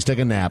 Just please take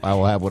a nap. I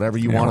will have whatever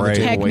you want on the right.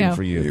 table Heck waiting no.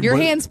 for you. Your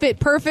What- hands fit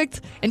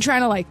perfect and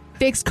trying to like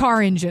fix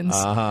car engines.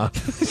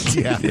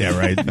 Yeah,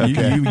 right.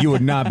 You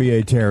would not be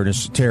a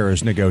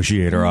terrorist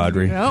negotiator,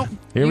 Audrey. Nope.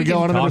 Here we go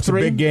on to number Talks a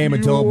 3. big game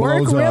until it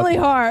Work blows really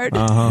up.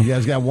 hard. You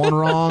guys got one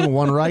wrong,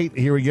 one right.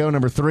 Here we go,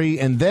 number 3.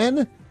 And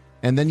then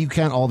you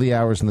count all the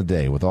hours in the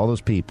day with all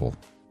those people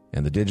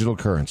and the digital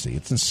currency.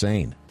 It's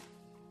insane.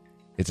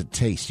 It's a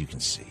taste you can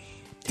see.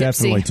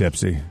 Definitely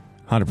tipsy.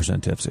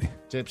 100% tipsy.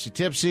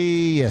 Tipsy,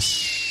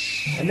 yes.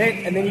 And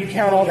then you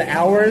count all the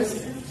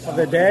hours of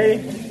the day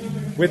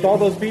with all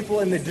those people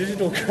in the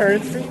digital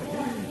currency.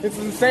 It's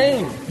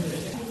insane.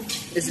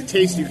 It's a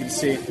taste you can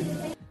see. I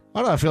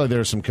don't know. I feel like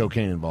there's some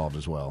cocaine involved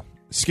as well.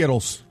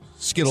 Skittles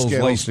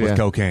laced with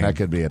cocaine. That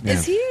could be it.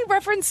 Is he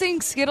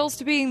referencing Skittles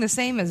to being the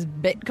same as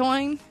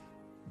Bitcoin?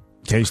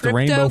 Taste the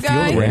Crypto rainbow,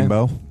 guy? feel the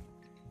rainbow.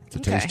 It's a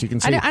taste you can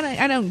see.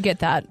 I don't get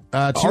that. 2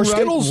 Are right,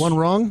 Skittles 1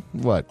 wrong?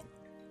 What?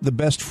 The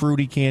best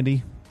fruity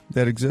candy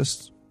that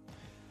exists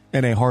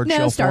in a hard No,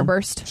 shell form?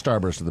 Starburst.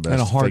 Starburst are the best.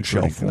 And a hard fake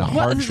shell fruity- form. and a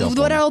hard shell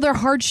What form. other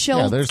hard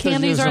shell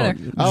candies are there?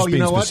 Oh, Just you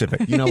know being what?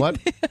 specific. You know what?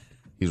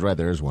 He's right.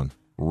 There is one.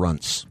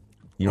 Runts.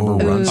 You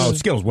remember Runts? Oh,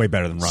 Skittles way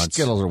better than Runts.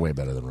 Skittles are way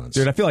better than Runts.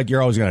 Dude, I feel like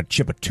you're always going to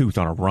chip a tooth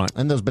on a Runt.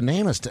 And those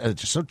bananas,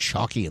 just so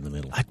chalky in the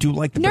middle. I do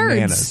like the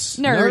bananas.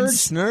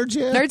 Nerds,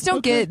 yeah. Nerds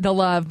don't get the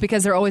love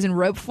because they're always in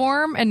rope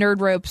form, and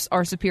nerd ropes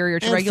are superior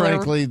to And regular.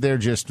 frankly, they're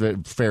just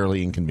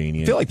fairly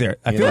inconvenient. I feel like they're.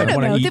 I You feel know? like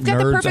when I eat They've got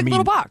the nerds, perfect I mean,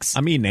 little box.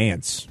 I'm eating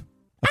ants.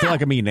 I feel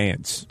like I'm eating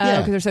ants.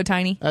 Because they're so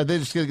tiny.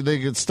 They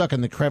get stuck in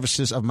the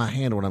crevices of my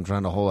hand when I'm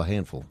trying to hold a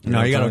handful.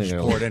 No, you got to just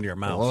pour it into your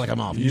mouth. Well, like I'm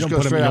off. You don't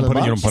just put go them. straight out of the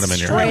box? You don't put them in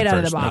your Straight mouth out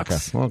of the first.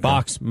 box. Okay.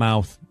 Box,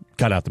 mouth,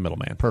 cut out the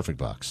middleman. Perfect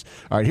box.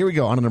 All right, here we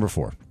go. On to number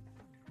 4.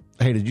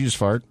 Hey, did you just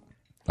fart?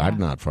 I did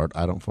not fart.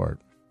 I don't fart.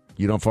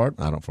 You don't fart?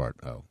 I don't fart.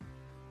 Oh.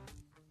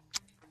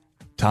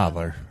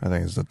 Toddler. I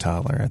think it's a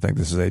toddler. I think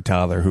this is a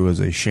toddler who is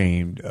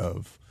ashamed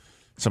of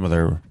some of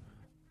their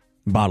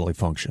bodily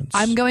functions.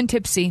 I'm going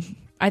tipsy.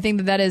 I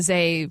think that is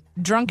a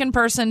drunken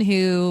person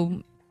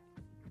who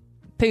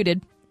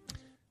pooted.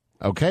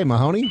 Okay,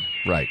 Mahoney.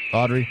 Right.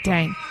 Audrey.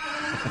 Dang.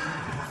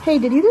 Hey,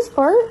 did you just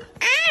fart?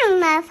 I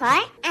don't know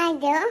fart. I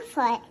don't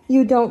fart.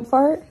 You don't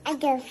fart? I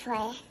don't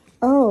fart.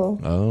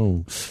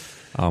 Oh.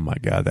 Oh my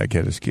God, that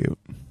kid is cute.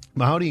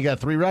 Mahoney, you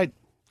got 3 right.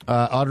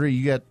 Audrey,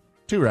 you got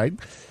 2 right.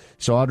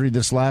 So, Audrey,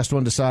 this last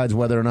one decides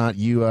whether or not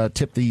you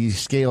tip the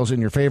scales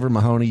in your favor.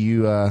 Mahoney,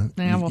 you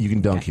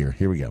can dunk here.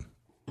 Here we go.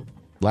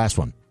 Last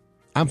one.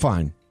 I'm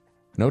fine.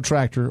 No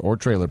tractor or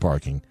trailer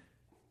parking,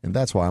 and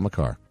that's why I'm a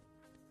car.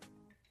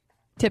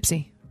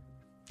 Tipsy.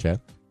 Okay.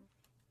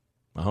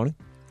 Mahoney?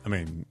 I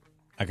mean,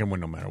 I can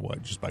win no matter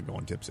what just by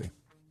going tipsy.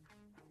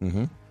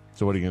 Mm-hmm.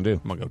 So what are you going to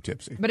do? I'm going to go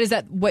tipsy. But is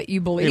that what you He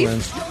believe?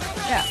 wins.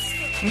 Yeah.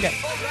 Okay.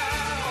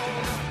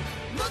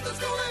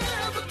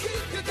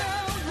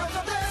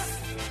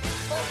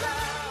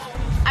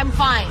 I'm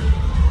fine.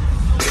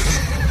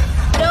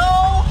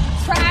 No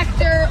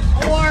tractor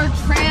or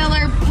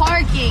trailer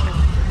parking.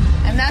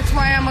 And that's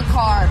why I'm a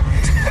car.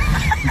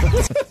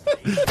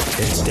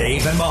 It's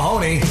Dave and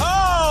Mahoney.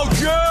 Oh,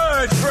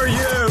 good for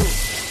you.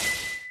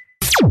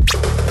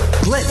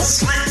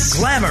 Glitz,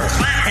 glamour,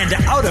 and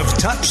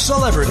out-of-touch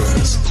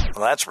celebrities.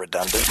 Well, that's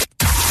redundant.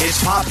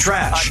 It's Pop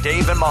Trash on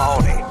Dave and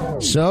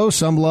Mahoney. So,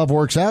 some love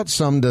works out,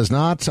 some does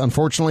not.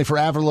 Unfortunately for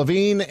Avril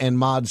Lavigne and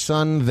Mod's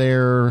son,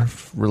 their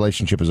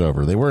relationship is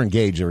over. They were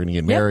engaged. They were going to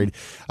get married.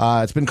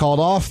 It's been called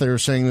off. They're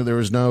saying that there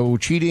was no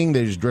cheating.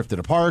 They just drifted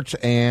apart.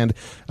 And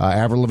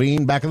Avril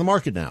Lavigne back in the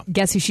market now.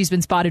 Guess who she's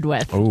been spotted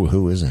with? Oh,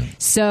 who is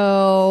it?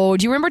 So,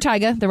 do you remember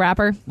Tyga, the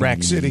rapper?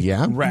 Rack City.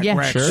 Yeah. Rack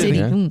sure, City.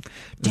 yeah. Mm.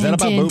 Is that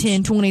about 10, boobs?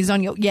 10, 20s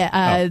on you.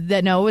 Yeah.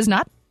 No, it was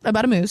not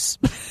about a moose.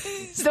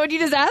 So what you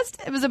just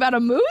asked? It was about a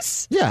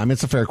moose? Yeah, I mean,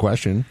 it's a fair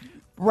question.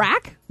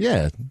 Rack?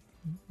 Yeah.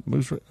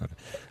 Moose. Okay.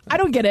 I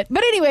don't get it.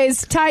 But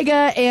anyways,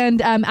 Tyga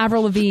and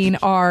Avril Lavigne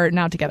are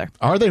now together.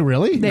 Are they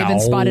really? They've been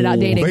spotted out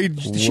dating.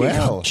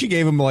 She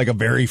gave him like a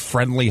very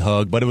friendly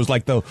hug, but it was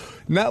like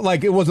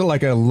it wasn't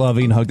like a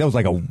loving hug. That was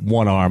like a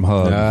one-arm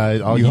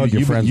hug. You hug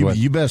your friends with.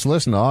 You best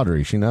listen to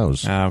Audrey. She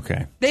knows.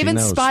 Okay. They've been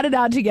spotted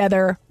out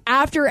together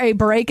after a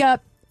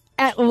breakup.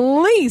 At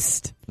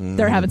least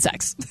they're having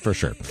sex. For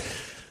sure.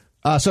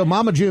 So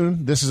Mama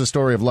June, this is a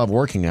story of love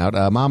working out.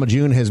 Mama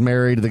June has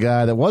married the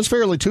guy that was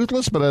fairly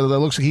toothless, but it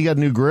looks like he got a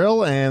new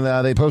grill,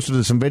 and they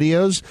posted some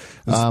videos.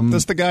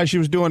 This the guy she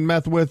was doing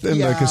meth with in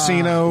the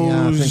casinos?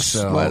 Yeah, I think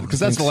so. Because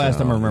that's the last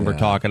time I remember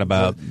talking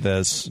about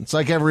this. It's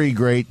like every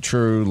great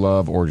true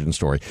love origin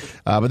story.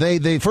 But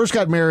they first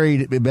got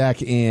married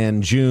back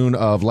in June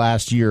of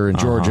last year in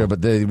Georgia,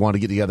 but they wanted to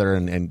get together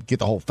and get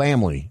the whole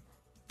family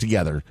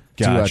together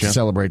to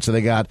celebrate. So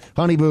they got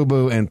Honey Boo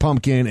Boo and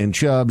Pumpkin and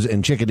Chubbs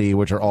and Chickadee,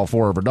 which are all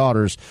 4 of her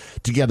daughters,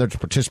 together to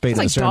participate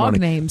in the ceremony. Dog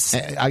names.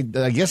 I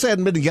guess they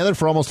hadn't been together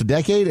for almost a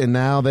decade, and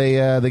now they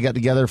got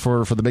together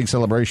for the big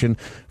celebration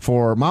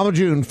for Mama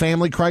June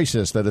Family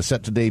Crisis that is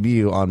set to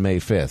debut on May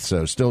 5th.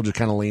 So still just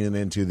kind of leaning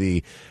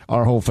into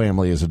our whole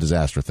family is a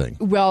disaster thing.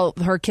 Well,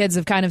 her kids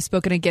have kind of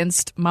spoken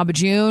against Mama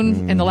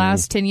June in the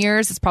last 10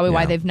 years. It's probably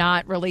why they've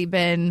not really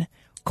been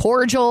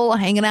cordial,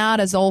 hanging out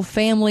as old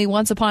family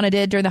once upon a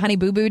did during the Honey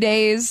Boo Boo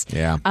days.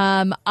 Yeah.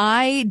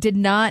 I did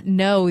not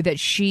know that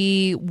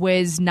she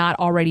was not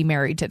already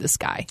married to this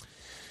guy.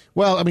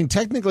 Well, I mean,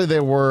 technically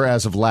they were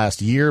as of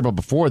last year, but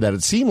before that,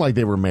 it seemed like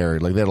they were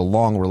married, like they had a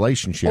long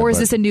relationship. Or is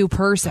this a new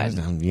person?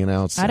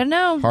 I don't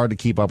know. Hard to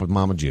keep up with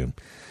Mama June.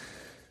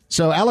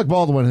 So Alec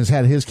Baldwin has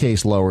had his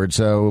case lowered.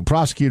 So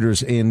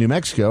prosecutors in New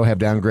Mexico have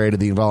downgraded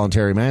the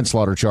involuntary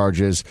manslaughter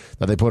charges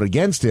that they put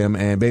against him,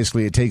 and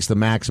basically it takes the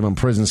maximum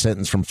prison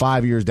sentence from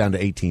 5 years down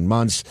to 18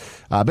 months.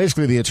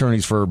 Basically, the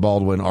attorneys for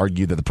Baldwin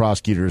argued that the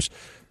prosecutors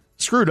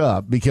screwed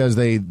up because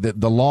the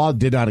law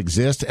did not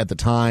exist at the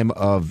time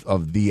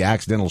of the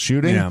accidental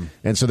shooting,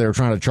 and so they were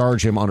trying to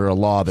charge him under a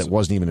law that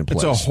wasn't even in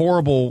place. It's a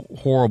horrible,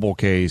 horrible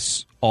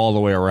case all the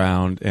way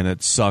around, and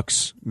it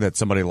sucks that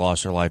somebody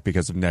lost their life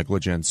because of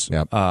negligence.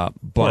 Yep. But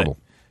Horrible.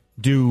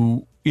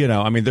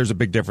 There's a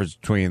big difference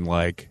between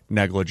like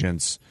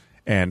negligence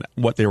and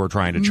what they were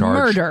trying to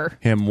charge Murder.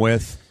 him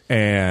with.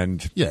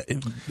 And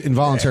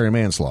involuntary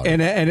manslaughter.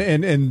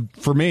 And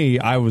for me,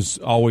 I was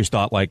always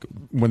thought, like,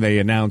 when they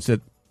announced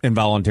it,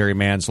 involuntary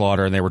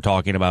manslaughter, and they were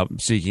talking about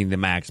seeking the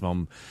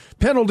maximum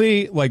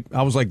penalty, like,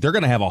 I was like, they're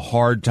going to have a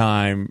hard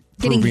time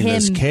proving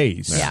this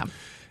case. Yeah.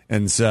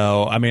 And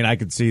so, I mean, I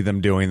could see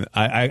them doing.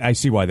 I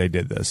see why they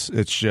did this.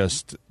 It's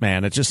just,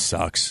 man, it just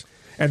sucks.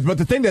 But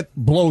the thing that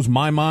blows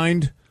my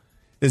mind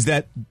is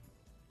that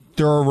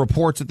there are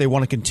reports that they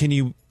want to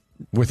continue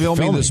with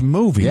filming this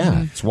movie.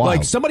 Yeah, it's wild.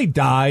 Like, somebody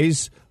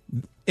dies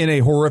in a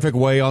horrific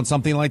way on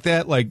something like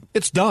that. Like,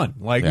 it's done.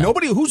 Like,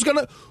 nobody who's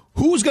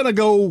gonna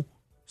go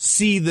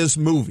see this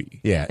movie.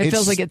 Yeah, it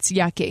feels like it's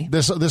yucky.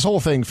 This whole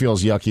thing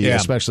feels yucky,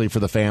 especially for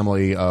the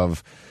family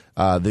of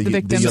the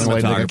young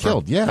lady that got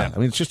killed. Yeah, I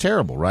mean, it's just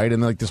terrible, right?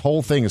 And like this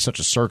whole thing is such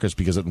a circus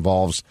because it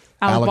involves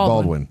Alec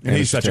Baldwin. And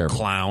he's such terrible. a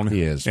clown.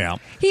 He is. Yeah,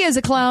 he is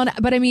a clown.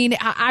 But I mean,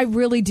 I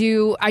really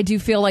do. I do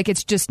feel like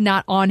it's just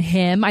not on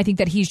him. I think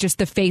that he's just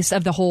the face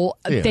of the whole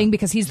thing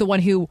because he's the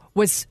one who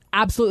was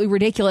absolutely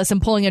ridiculous in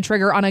pulling a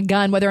trigger on a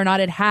gun, whether or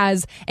not it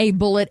has a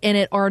bullet in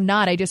it or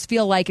not. I just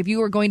feel like if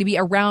you are going to be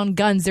around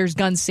guns, there's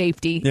gun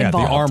safety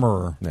involved. The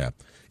armorer.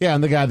 Yeah,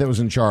 and the guy that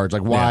was in charge,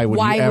 like, why would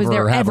Why you was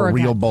there ever have ever a a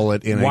real gun?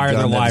 bullet in Why a are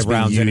there gun that's live being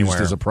rounds used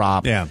anywhere? as a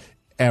prop? Yeah.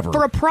 Ever.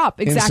 For a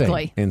prop,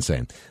 exactly.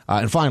 Insane.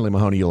 And finally,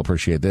 Mahoney, you'll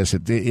appreciate this.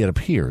 It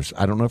appears,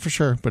 I don't know for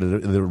sure, but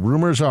the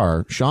rumors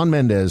are Shawn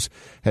Mendes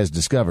has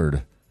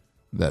discovered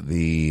that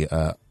the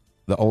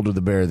older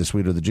the bear, the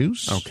sweeter the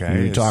juice.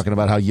 Okay. You're talking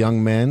about how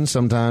young men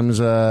sometimes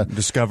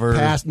discover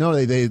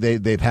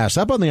they pass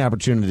up on the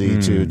opportunity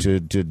to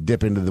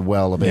dip into the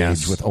well of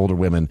age with older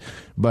women.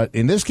 But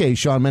in this case,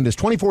 Shawn Mendes,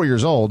 24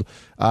 years old,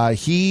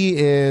 he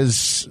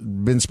is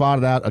been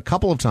spotted out a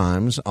couple of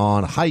times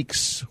on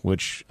hikes,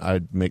 which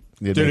Dude,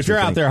 if you're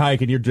out there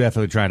hiking, you're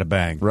definitely trying to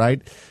bang,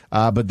 right?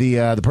 But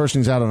the person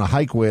he's out on a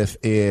hike with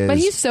is. But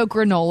he's so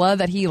granola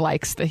that he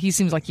likes that. He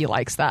seems like he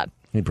likes that.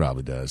 He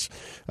probably does.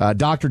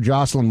 Dr.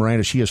 Jocelyn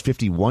Miranda, she is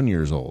 51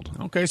 years old.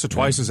 Okay, so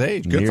twice his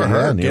age. Good for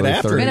her. Get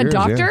after it. And a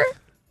doctor?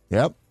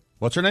 Yep.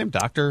 What's her name?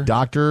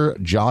 Dr.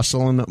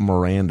 Jocelyn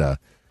Miranda.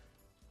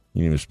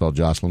 You need to spell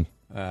Jocelyn?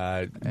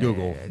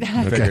 Google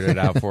figured it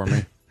out for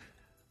me.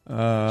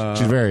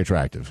 She's very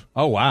attractive.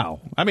 Oh, wow.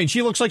 I mean,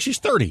 she looks like she's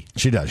 30.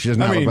 She does. She does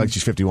not look like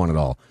she's 51 at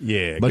all.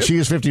 Yeah. But she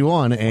is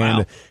 51, and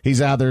Wow.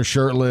 he's out there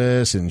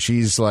shirtless, and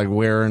she's like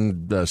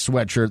wearing a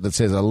sweatshirt that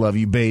says, "I love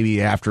you,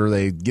 baby," after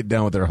they get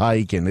done with their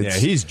hike. And it's,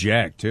 he's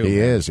jacked, too. He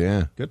is,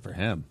 yeah. Good for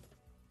him.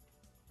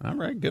 All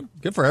right. Good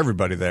for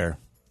everybody there.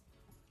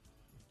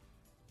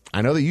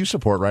 I know that you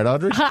support, right,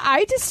 Audrey?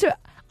 I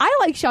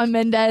like Shawn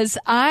Mendes.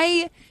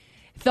 I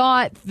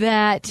thought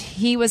that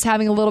he was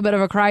having a little bit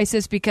of a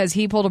crisis because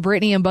he pulled a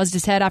Britney and buzzed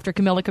his head after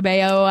Camila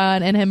Cabello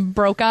and him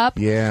broke up.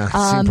 Yeah,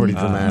 seemed pretty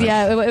dramatic.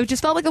 Yeah, it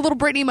just felt like a little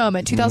Britney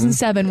moment.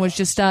 2007 was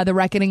just the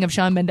reckoning of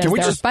Shawn Mendes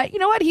there. But you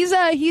know what?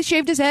 He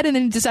shaved his head and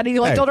then decided he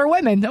liked older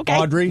women. Okay,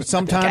 Audrey,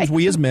 sometimes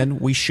we as men,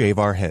 we shave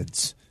our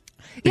heads.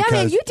 Yeah, I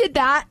mean, you did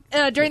that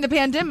during the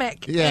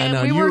pandemic. Yeah, and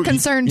no, we were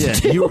concerned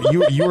too. You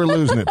were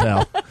losing it,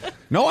 pal.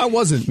 No, I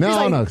wasn't. No.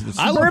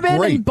 I look Bourbon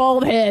great. and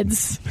bald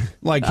heads.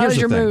 Like, here's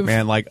the thing,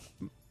 man. Like,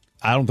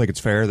 I don't think it's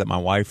fair that my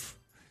wife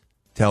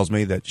tells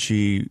me that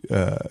she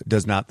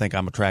does not think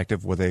I'm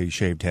attractive with a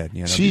shaved head.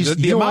 You know,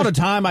 the amount of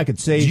time I could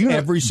save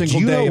every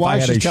single day if I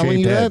had a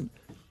shaved head.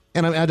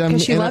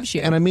 And she loves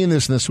you. And I mean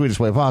this in the sweetest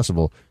way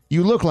possible.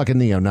 You look like a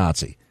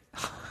neo-Nazi.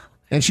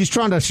 And she's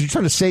trying to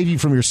save you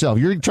from yourself.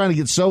 You're trying to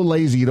get so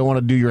lazy you don't want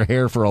to do your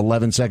hair for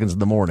 11 seconds in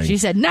the morning. She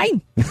said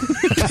 9.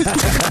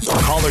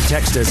 Call or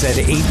text us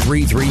at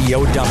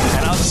 833-YO-DUMP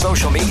and on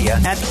social media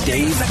at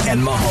Dave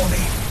and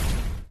Mahoney.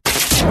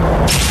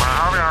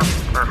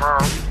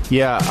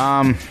 Yeah,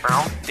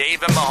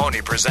 Dave and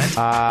Mahoney present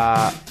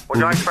Would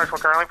you like special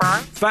curly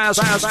fries? Fast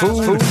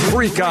Food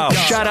Freakouts.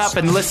 shut up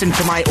and listen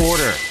to my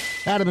order.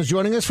 Adam is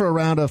joining us for a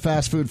round of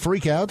fast food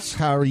freakouts.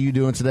 How are you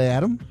doing today,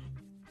 Adam?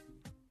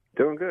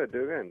 Doing good.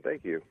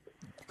 Thank you.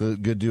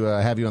 Good to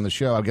have you on the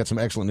show. I've got some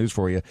excellent news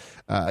for you.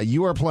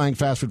 You are playing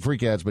Fast Food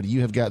Freakouts, but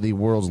you have got the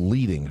world's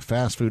leading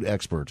fast food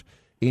expert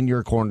in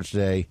your corner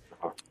today.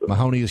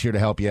 Mahoney is here to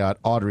help you out.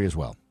 Audrey as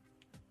well.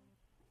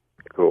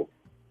 Cool.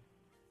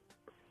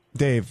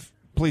 Dave,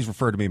 please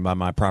refer to me by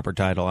my proper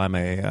title. I'm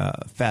a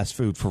fast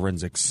food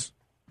forensics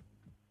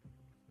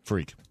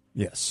freak.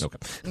 Yes. Okay.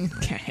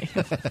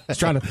 I was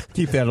trying to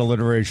keep that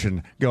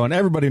alliteration going.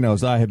 Everybody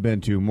knows I have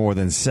been to more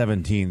than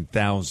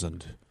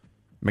 17,000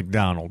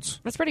 McDonald's.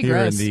 That's pretty here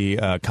gross. in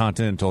the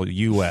continental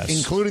U.S.,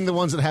 Including the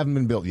ones that haven't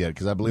been built yet,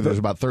 because I believe there's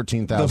about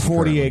 13,000. the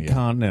 48 currently, yeah.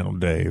 continental,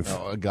 Dave.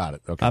 Oh, got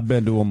it. Okay. I've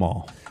been to them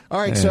all. All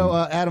right, so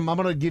Adam, I'm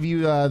going to give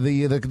you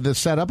the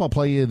setup. I'll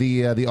play you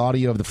the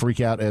audio of the freak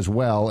out as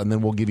well, and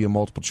then we'll give you a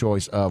multiple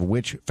choice of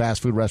which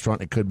fast food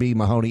restaurant it could be.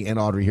 Mahoney and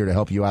Audrey here to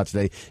help you out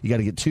today. You got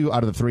to get 2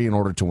 out of the 3 in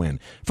order to win.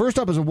 First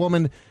up is a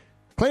woman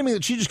claiming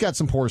that she just got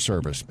some poor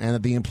service and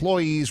that the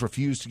employees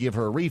refused to give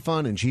her a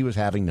refund, and she was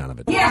having none of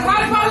it. Yeah,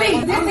 right,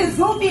 police. This is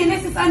goofy and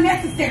this is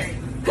unnecessary.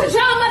 Cause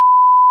y'all mother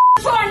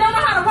sure don't know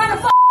how to run a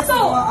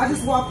store. I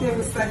just walked in with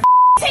respect.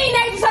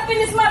 Teenagers up in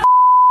this mother.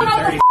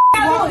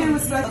 Walked in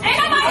with respect. Ain't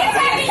nobody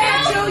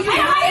attacking you. Ain't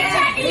nobody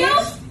attacking you.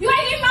 You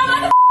ain't getting my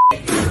money.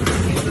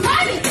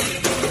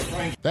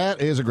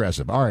 That is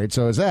aggressive. All right,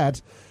 so is that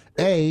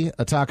A,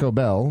 a Taco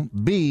Bell,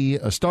 B,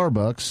 a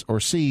Starbucks, or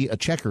C, a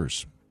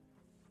Checkers?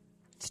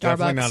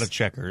 Definitely not a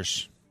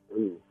Checkers.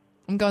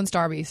 I'm going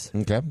Starbucks.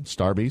 Okay,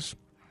 Starbucks.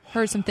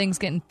 Heard some things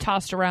getting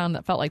tossed around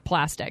that felt like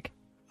plastic.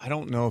 I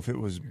don't know if it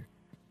was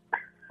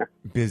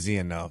busy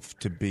enough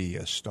to be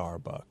a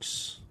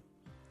Starbucks.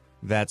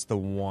 That's the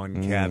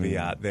one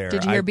caveat there.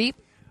 Did you hear beep?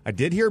 I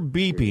did hear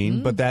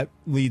beeping, but that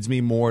leads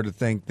me more to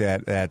think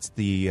that that's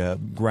the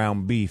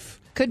ground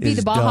beef. Could be is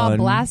the Baja done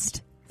Blast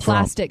from-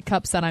 plastic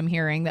cups that I'm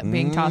hearing that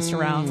being tossed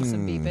around with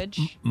some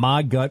beepage.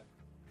 My gut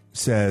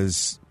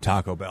says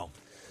Taco Bell.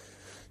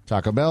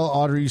 Taco Bell.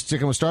 Audrey, you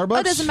sticking with Starbucks? Oh,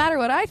 it doesn't matter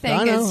what I think.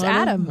 I know, It's I know.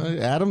 Adam.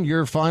 Adam,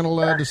 your final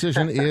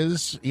decision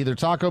is either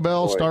Taco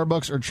Bell, Boy.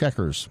 Starbucks, or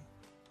Checkers.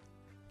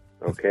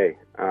 Okay.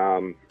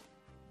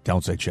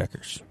 Don't say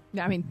Checkers.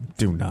 I mean,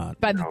 Do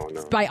not.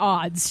 by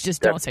odds,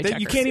 just don't say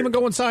Checkers. You can't even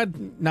go inside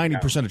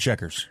 90% of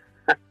Checkers.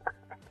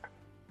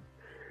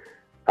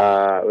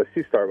 Let's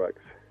do Starbucks.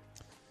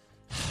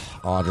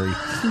 Audrey,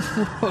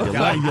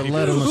 you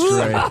led him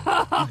astray.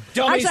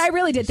 Actually, I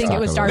really did think it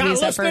was Taco Bell.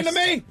 Starbucks at first. to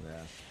me.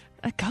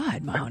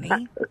 God, Mahoney.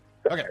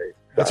 Okay.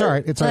 That's all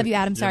right. It's all Love right. you,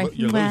 Adam. Sorry.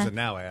 You're Mwah. losing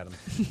now, Adam.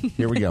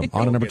 Here we go.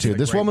 On to number Get 2. the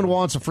This great woman one.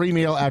 wants a free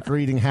meal after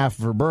eating half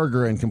of her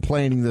burger and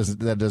complaining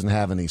that doesn't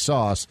have any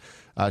sauce.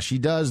 She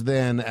does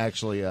then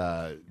actually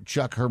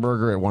chuck her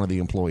burger at one of the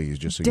employees,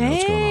 just so you know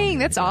what's going on. Dang,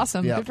 that's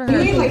awesome. Yeah. Good for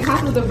her. Like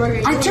half of the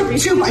burger. I took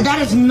 2 bites.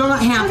 That is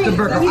not half the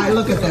burger. I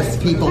look at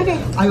this, people.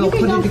 I will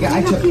put it together.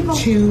 I took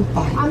 2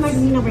 bites. I'm like,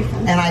 no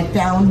refund. And I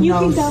found You no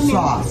can go now.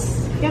 sauce.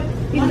 Yep.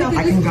 You can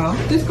I can go.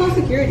 Just call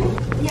security.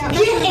 Yeah.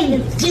 You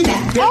can't do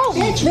that. Oh,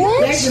 There's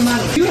bitch. your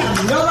money. You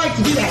have no right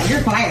to do that.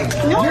 You're fired.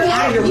 No, You're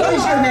out of here. What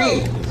is your no.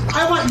 name?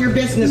 I want your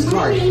business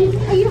card. You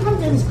don't have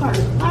business card.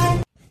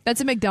 Bye.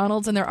 That's at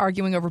McDonald's, and they're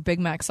arguing over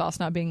Big Mac sauce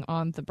not being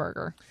on the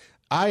burger.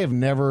 I have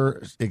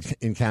never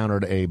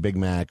encountered a Big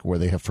Mac where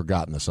they have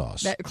forgotten the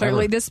sauce.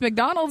 Clearly, Ever. this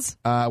McDonald's.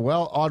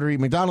 Well, Audrey,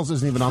 McDonald's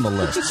isn't even on the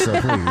list,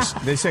 so please.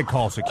 They said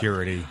call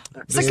security.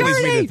 This Security!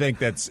 leads me to think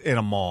that's in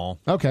a mall.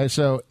 Okay,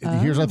 so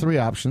here's our 3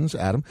 options,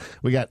 Adam.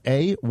 We got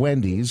A,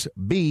 Wendy's,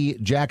 B,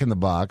 Jack in the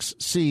Box,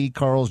 C,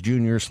 Carl's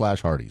Jr. /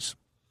 Hardee's.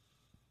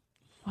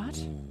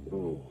 What?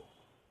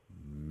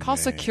 Call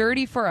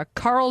security for a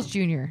Carl's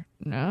Jr.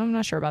 No, I'm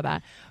not sure about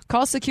that.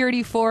 Call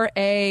security for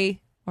a...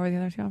 What are the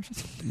other 2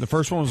 options? The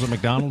first one was a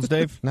McDonald's,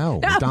 Dave? No,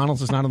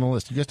 McDonald's is not on the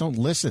list. You just don't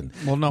listen.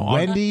 Well, no.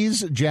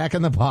 Wendy's, Jack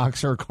in the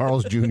Box, or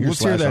Carl's Jr. Let's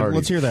 / hear that. Hardee's.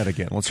 Let's hear that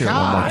again. Let's hear it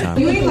one more time.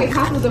 You ate like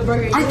half of the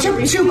burger. I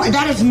took 2 bites.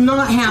 That is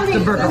not half the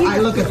burger. I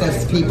look at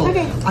this, people.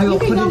 I will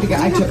put it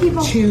together. I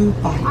took 2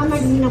 bites. I'm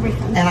like, no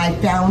refund. And I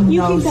found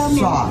You no can go now.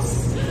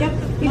 sauce. Yep.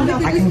 You can go.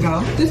 I can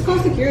go. Just call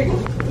security.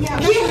 Yeah.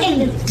 You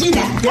can't do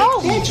that.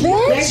 Oh, There's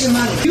bitch. your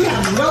money. You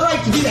have no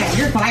right to do that.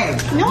 You're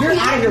fired. No, You're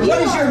out of here. you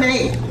What is are. your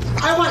name?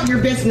 I want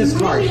your business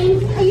card.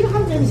 You don't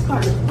have business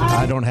card. Bye.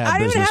 I don't have I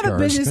don't business have a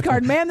cards. business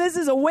card, ma'am. This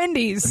is a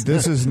Wendy's.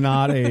 This is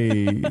not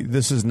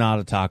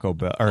a Taco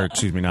Bell, or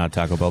excuse me, not a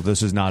Taco Bell.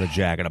 This is not a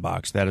Jack in a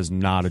Box. That is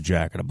not a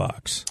Jack in a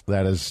Box.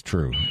 That is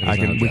true. It is not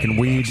a We Jack can in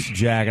the weed Box.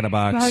 Jack in a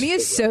Box. Mahoney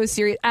is so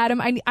serious. Adam,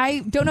 I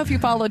don't know if you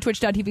follow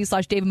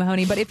twitch.tv/Dave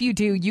Mahoney, but if you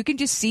do, you can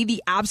just see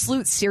the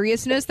absolute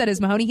seriousness that is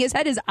Mahoney. He has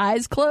had his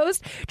eyes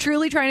closed,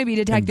 truly trying to be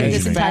detective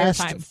this entire fast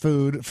time.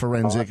 food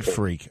forensic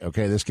freak.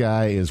 Okay, this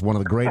guy is one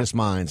of the greatest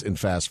minds in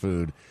fast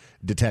food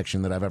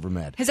detection that I've ever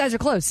met. His eyes are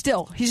closed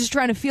still. He's just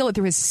trying to feel it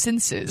through his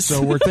senses.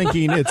 So we're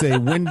thinking it's a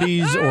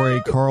Wendy's or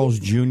a Carl's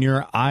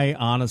Jr. I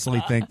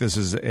honestly think this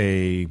is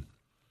a...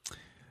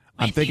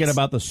 I'm thinking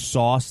about the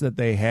sauce that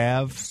they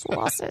have.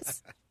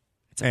 Sauces.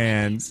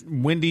 And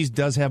Wendy's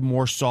does have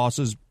more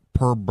sauces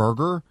per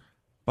burger,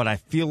 but I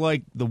feel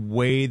like the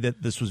way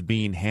that this was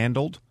being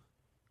handled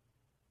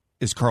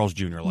is Carl's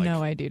Jr. like.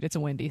 No way, dude. It's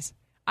a Wendy's.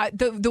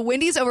 The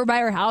Wendy's over by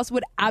our house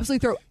would absolutely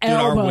throw Dude,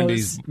 elbows. our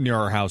Wendy's near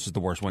our house is the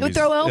worst Wendy's.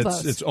 throw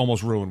elbows. It's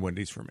almost ruined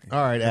Wendy's for me.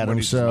 All right, Adam.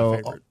 Wendy's is my So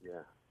favorite.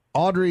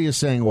 Audrey is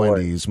saying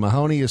Wendy's.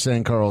 Mahoney is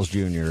saying Carl's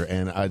Jr.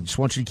 And I just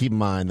want you to keep in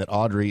mind that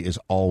Audrey is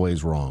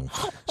always wrong.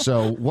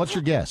 So what's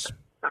your guess?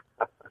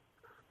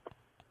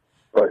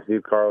 Let's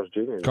do Carl's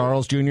Jr.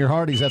 Carl's Jr.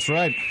 Hardee's. That's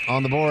right.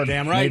 On the board.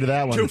 Damn right. Made to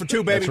that one. 2 for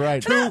 2, baby. That's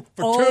right. 2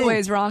 for 2.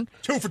 Always wrong.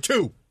 2 for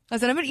 2. I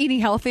said, I've been eating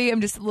healthy.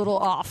 I'm just a little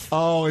off.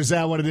 Oh, is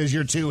that what it is?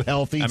 You're too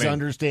healthy to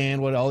understand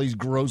what all these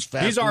gross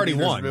fast He's food already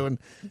eaters won. are doing.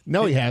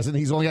 No, he hasn't.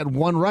 He's only got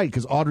one right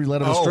because Audrey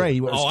led him astray.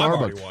 He went to I've Starbucks.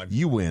 already won.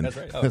 You win. That's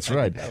right. Oh, That's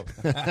right. All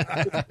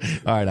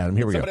right, Adam,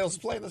 here we go. Somebody else is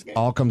playing this game.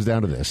 All comes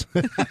down to this.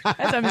 That's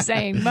what I'm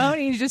saying.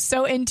 Mahoney's just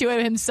so into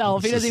it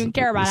himself. He doesn't even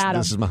care about Adam.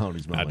 This is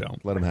Mahoney's moment. I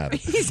don't. Let him have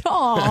it. He's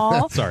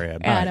all. Sorry,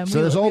 Adam. Adam.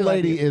 So this old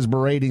lady is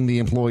berating the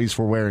employees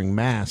for wearing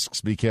masks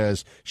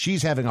because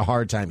she's having a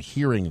hard time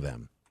hearing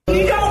them.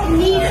 You don't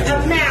need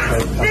a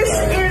mask. This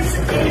is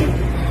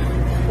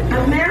an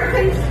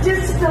American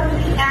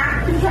Disability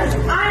Act because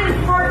I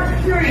am hard of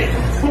hearing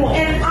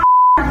and I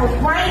have a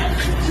right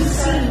to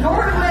see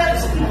your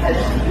lips because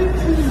you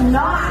do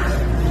not,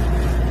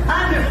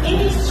 under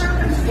any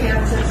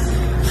circumstances,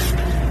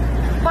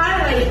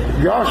 violate.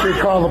 Y'all should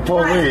call the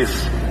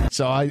police.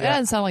 So That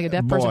doesn't sound like a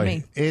deaf person to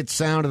me. It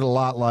sounded a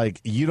lot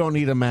like you don't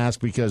need a mask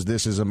because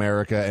this is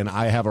America and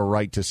I have a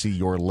right to see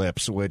your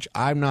lips, which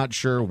I'm not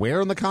sure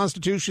where in the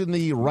Constitution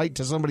the right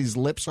to somebody's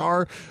lips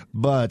are,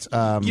 but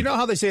you know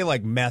how they say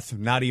like meth,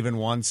 not even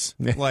once?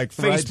 Like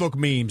Right. Facebook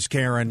memes,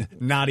 Karen,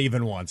 not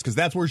even once, because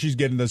that's where she's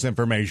getting this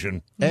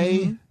information.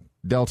 A,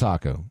 Del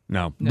Taco.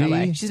 No. No B,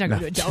 way. She's not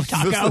going to do a Del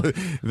Taco.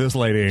 This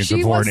lady ain't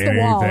She wants supporting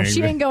the wall. anything.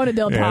 She ain't going to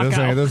Del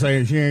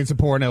Taco. She ain't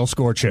supporting El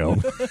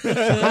Scorcho.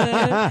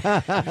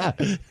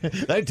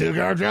 They took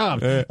our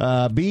job.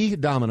 B,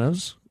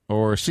 Domino's,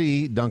 or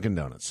C, Dunkin'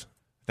 Donuts.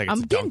 I think I'm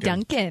it's getting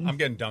Dunkin'. I'm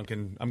getting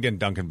Dunkin'. I'm getting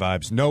Dunkin'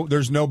 vibes. No,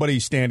 there's nobody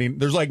standing.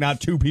 There's like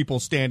not two people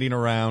standing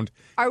around.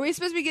 Are we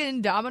supposed to be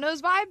getting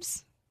Domino's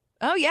vibes?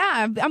 Oh,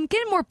 yeah. I'm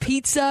getting more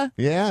pizza.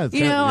 Yeah.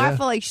 You know, I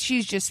feel like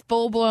she's just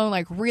full blown,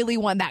 like really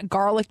want that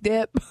garlic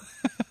dip.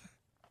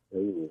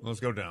 Let's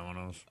go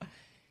Domino's.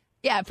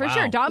 Yeah, for Wow.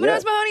 sure.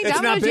 Domino's, Mahoney? It's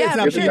not Domino's, big. yeah, It's for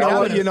not, sure. you know what?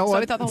 Domino's. You know So what?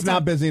 we thought the It's whole not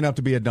time. busy enough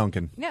to be a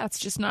Dunkin'. Yeah, it's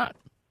just not.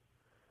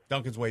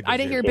 Dunkin's way busy. I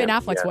didn't hear Ben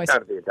Affleck's voice. It's got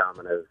to be a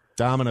Domino's.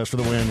 Domino's for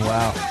the win.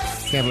 Wow.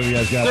 Can't believe you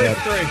guys got 3 that.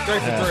 for 3. 3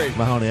 for 3.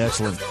 Mahoney,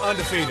 excellent.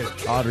 Undefeated.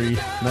 Audrey,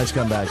 nice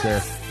comeback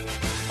there.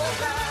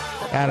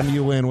 Adam,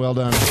 you win. Well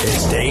done.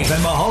 It's Dave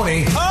and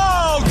Mahoney.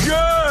 Oh,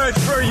 good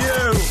for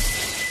you.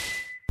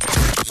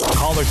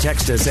 Call or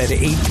text us at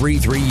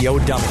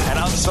 833-YO-DUMP and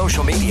on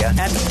social media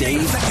at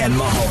Dave and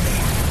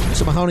Mahoney.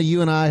 So, Mahoney,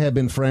 you and I have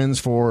been friends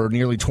for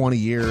nearly 20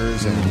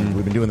 years, and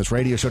we've been doing this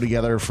radio show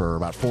together for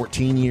about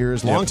 14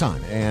 years. Long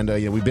time. And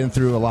we've been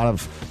through a lot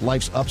of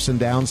life's ups and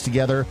downs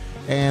together.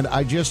 And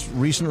I just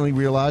recently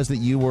realized that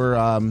you were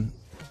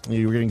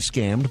getting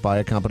scammed by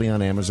a company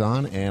on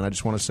Amazon, and I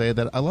just want to say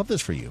that I love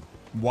this for you.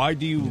 Why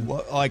do you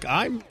like?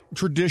 I'm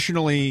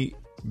traditionally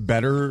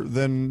better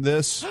than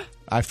this.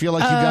 I feel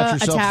like you got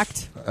yourself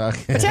attacked.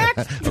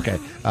 Attacked. Okay,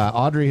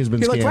 Audrey has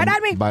been He looked scammed right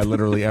at me. by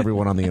literally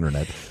everyone on the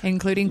internet.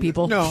 Including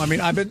people. No, I mean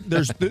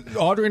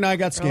Audrey and I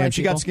got scammed. like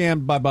She got people.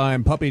 scammed by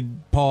buying puppy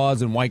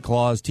paws and White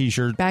Claws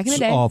T-shirts Back in the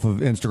day. off of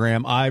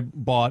Instagram. I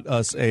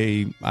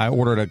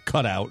ordered a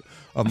cutout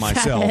of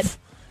myself.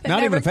 That Not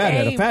even a never fat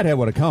head. A came. fat head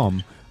would have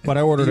come, but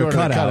I ordered You a ordered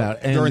a cutout cutout,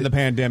 and during the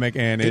pandemic,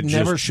 and It it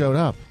never just, showed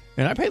up.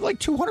 and I paid like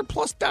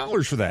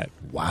 $200+ for that.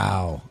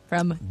 Wow.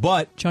 From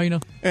But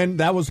China. and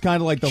that was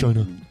kind of like the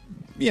China.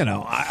 You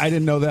know, I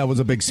didn't know that was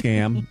a big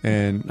scam,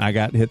 and I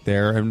got hit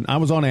there. And I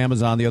was on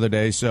Amazon the other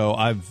day, so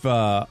I've,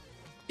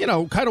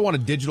 kind of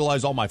want to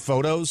digitalize all my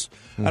photos.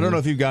 I don't know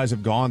if you guys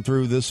have gone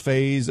through this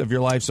phase of your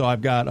life, so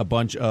I've got a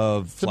bunch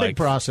of It's a big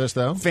process,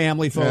 though.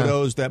 family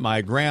photos that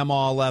my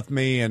grandma left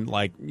me, and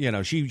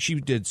she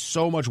did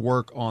so much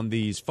work on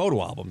these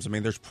photo albums. I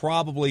mean, there's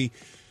probably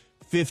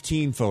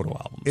 15 photo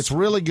albums. It's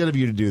really good of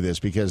you to do this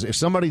because if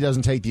somebody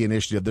doesn't take the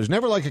initiative, there's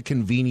never like a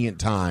convenient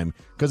time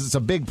because it's a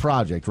big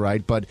project,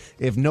 right? But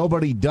if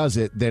nobody does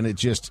it, then it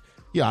just,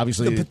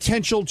 obviously. The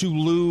potential to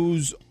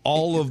lose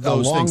all of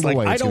those Along things. the Like,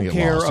 way, I it's gonna don't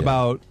get care lost, yeah.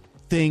 about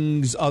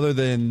things other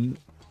than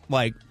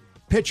like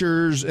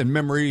pictures and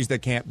memories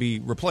that can't be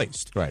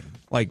replaced. Right.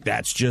 Like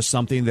that's just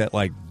something that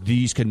like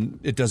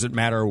it doesn't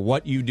matter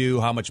what you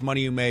do, how much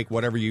money you make,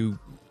 whatever you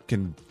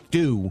can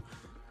do,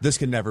 this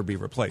can never be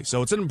replaced.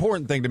 So it's an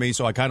important thing to me,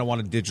 so I kind of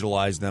want to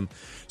digitalize them.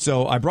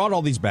 So I brought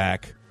all these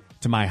back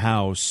to my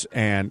house,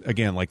 and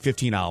again, like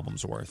 15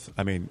 albums worth.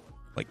 I mean,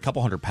 like a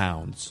couple 100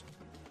 pounds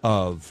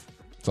of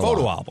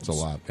photo albums. It's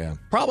a lot, yeah.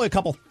 Probably a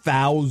couple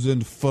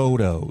thousand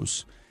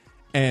photos.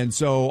 And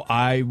so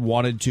I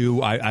wanted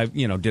to, I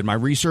did my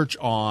research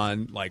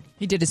on like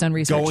He did his own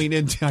research. going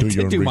into. I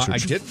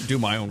did do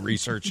my own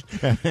research.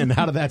 And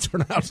how did that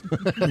turn out?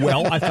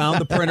 Well, I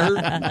found the printer,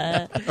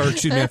 or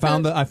excuse me, I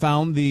found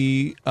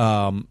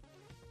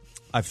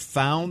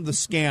the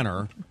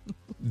scanner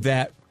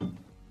that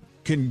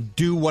can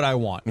do what I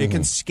want. It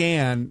can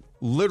scan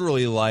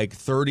literally like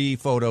 30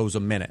 photos a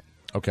minute.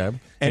 Okay.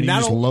 And you not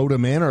just o- load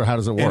them in, or how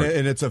does it work?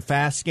 And it's a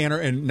fast scanner,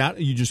 and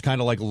you just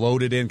kind of like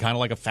load it in, kind of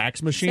like a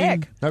fax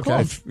machine. Sick. Okay.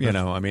 If,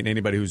 I mean,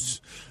 anybody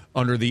who's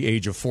under the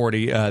age of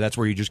 40. That's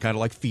where you just kind of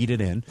like feed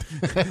it in.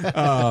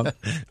 A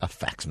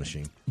fax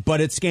machine.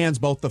 But it scans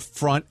both the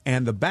front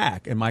and the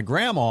back. And my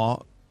grandma,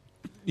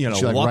 She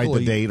like luckily write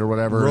the date or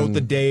whatever. wrote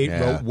the date,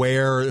 wrote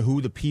where,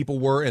 who the people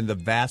were, and the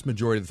vast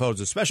majority of the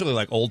photos, especially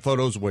like old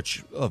photos,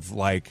 which of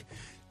like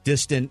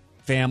distant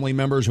family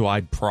members who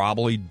I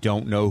probably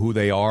don't know who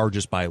they are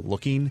just by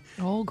looking.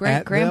 Oh,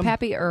 at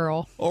Grandpappy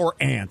Earl. or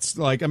aunts.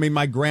 Like, I mean,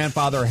 my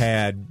grandfather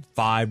had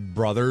 5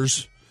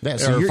 brothers. Yeah,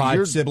 so or you're, 5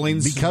 you're-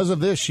 siblings. Because of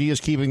this, she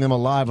is keeping them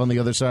alive on the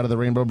other side of the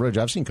Rainbow Bridge.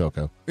 I've seen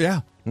Coco.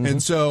 Yeah. Mhm.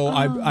 And so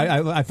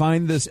I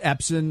find this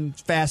Epson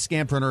fast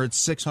scan printer. It's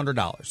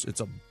 $600.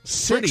 It's a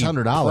pretty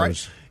 $600?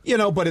 But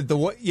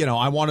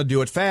I want to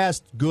do it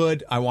fast,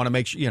 good. I want to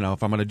make sure,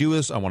 if I'm going to do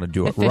this, I want to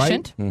do it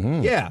Efficient? right.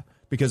 Mhm. Yeah,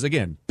 because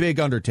again, big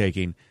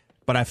undertaking.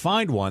 But I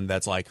find one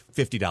that's like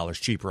 $50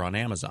 cheaper on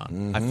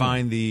Amazon. I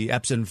find the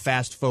Epson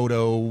Fast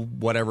Photo,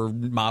 whatever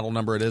model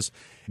number it is.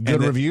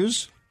 Good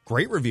reviews?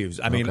 Great reviews.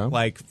 I mean,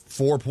 like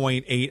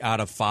 4.8 out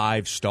of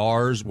 5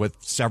 stars with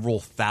several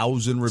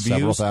thousand reviews.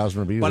 Several thousand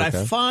reviews, But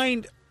okay. I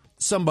find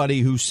somebody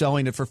who's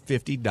selling it for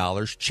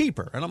 $50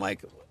 cheaper. And I'm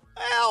like,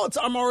 well,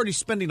 I'm already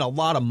spending a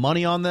lot of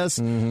money on this.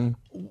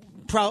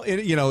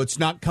 It's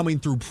not coming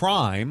through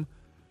Prime,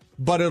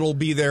 but it'll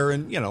be there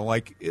and,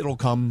 it'll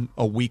come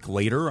a week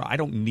later. I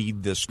don't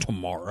need this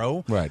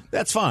tomorrow. Right.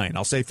 That's fine.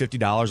 I'll say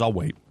 $50. I'll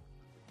wait.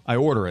 I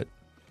order it.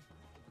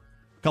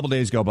 A couple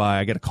days go by,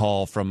 I get a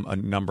call from a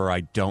number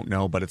I don't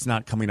know, but it's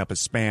not coming up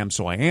as spam,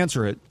 so I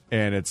answer it,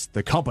 and it's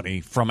the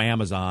company from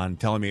Amazon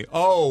telling me,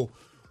 oh,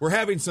 we're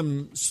having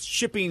some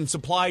shipping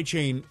supply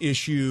chain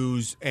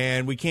issues,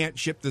 and we can't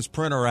ship this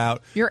printer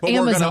out. You're but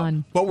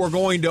Amazon. We're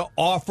going to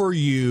offer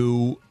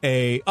you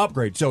a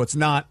upgrade, so it's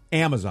not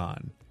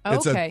Amazon.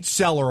 It's Okay. a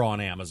seller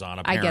on Amazon,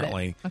 apparently. I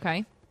get it.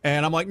 Okay.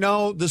 And I'm like,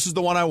 no, this is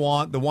the one I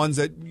want. The ones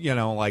that,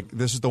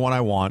 this is the one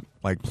I want.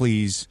 Like,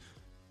 please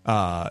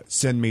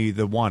send me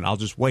the one. I'll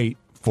just wait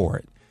for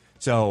it.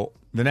 So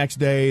the next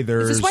day,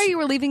 there's... Is this why you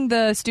were leaving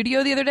the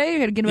studio the other day? You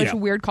had to get a bunch of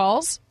weird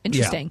calls?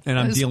 Interesting. Yeah. And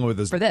I'm This- dealing with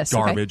this, for this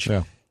garbage. Okay.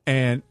 Yeah.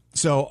 And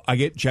so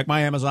I check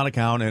my Amazon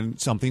account, and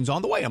something's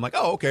on the way. I'm like,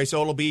 oh, okay, so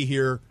it'll be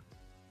here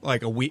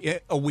like a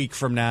week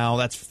from now.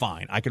 That's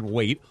fine. I can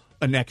wait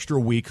an extra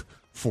week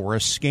for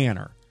a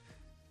scanner.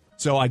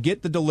 So I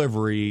get the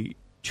delivery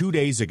 2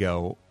 days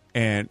ago,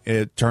 and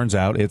it turns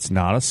out it's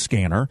not a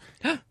scanner.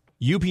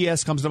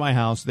 UPS comes to my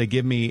house. They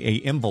give me a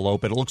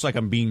envelope. It looks like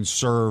I'm being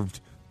served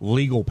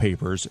legal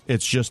papers.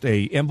 It's just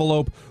a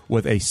envelope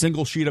with a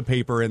single sheet of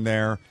paper in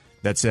there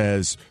that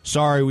says,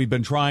 sorry, we've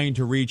been trying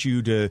to reach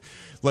you to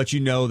let you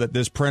know that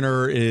this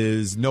printer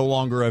is no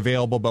longer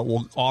available, but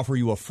we'll offer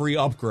you a free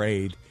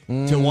upgrade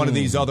to one of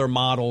these other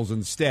models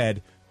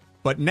instead.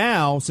 But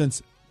now,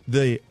 since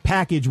the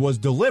package was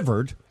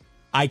delivered,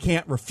 I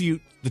can't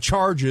refute the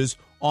charges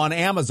on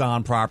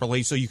Amazon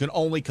properly, so you can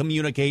only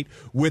communicate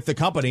with the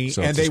company,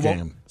 So and it's a they scam.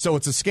 won't. So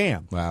it's a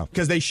scam. Wow.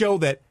 Because they show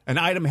that an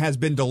item has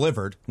been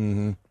delivered.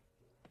 Mm-hmm.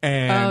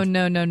 And Oh,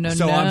 no.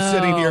 so I'm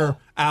sitting here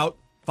out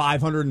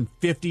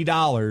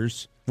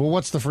 $550. Well,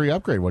 what's the free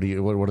upgrade? What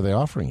are they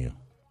offering you?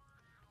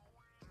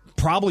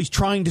 Probably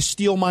trying to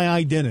steal my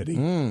identity.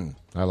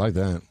 I like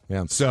that.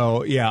 Yeah.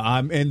 So yeah,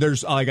 I've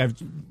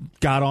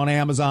got on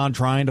Amazon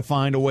trying to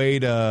find a way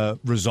to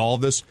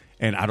resolve this,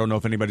 and I don't know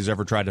if anybody's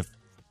ever tried to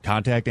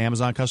contact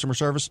Amazon customer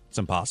service. It's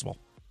impossible.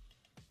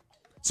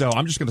 So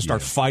I'm just going to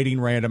start fighting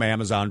random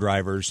Amazon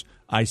drivers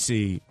I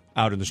see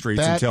out in the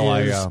streets That until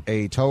is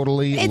a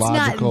totally It's not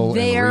logical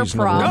their and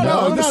reasonable. problem.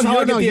 No, this is how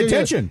I get the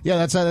attention. Yeah,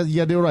 that's how you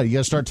got to do it right. You got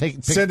to start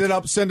send it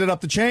up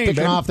the chain, picking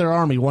baby. off their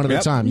army one at a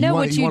Yep. time. No,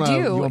 want what you do-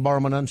 You want to borrow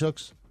my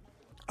nunchucks?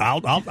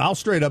 I'll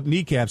straight up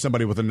kneecap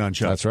somebody with a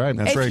nunchuck. That's right.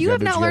 That's If right. you have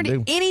Gotta do not what you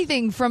learned gotta do.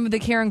 anything from the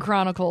Karen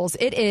Chronicles,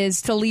 it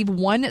is to leave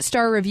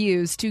 1-star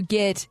reviews to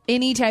get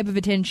any type of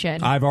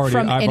attention. I've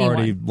from anyone.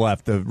 already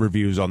left the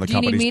reviews on the Do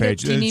you need company's me to-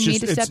 page. do you need me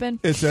It's to step in?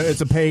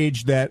 It's a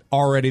page that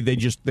already they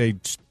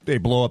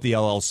blow up the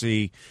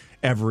LLC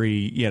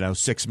every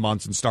 6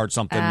 months and start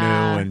something new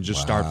and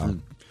just start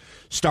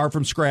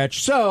from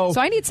scratch. So So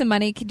I need some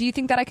money. Do you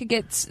think that I could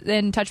get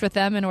in touch with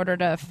them in order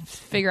to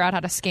figure out how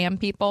to scam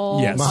people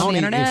Yes. on the Mahoney,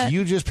 internet? if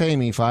you just pay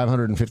me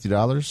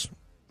 $550,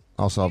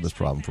 I'll solve this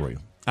problem for you.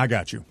 I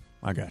got you.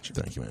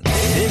 Thank you, man.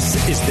 This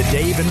is the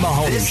Dave and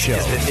Mahoney Show.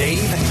 This is the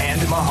Dave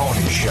and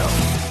Mahoney Show.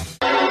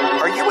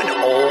 Are you an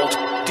old?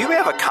 Do you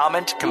have a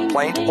comment,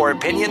 complaint, or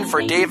opinion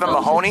for Dave and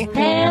Mahoney?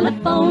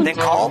 Then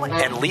call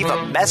and leave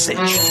a message.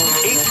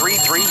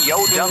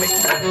 833-YO-DUMMY.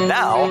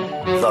 Now,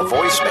 the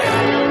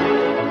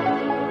voicemail.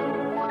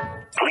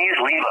 Please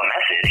leave a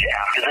message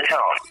after the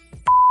tone.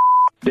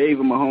 Dave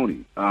and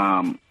Mahoney,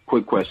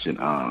 quick question.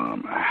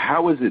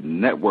 How is it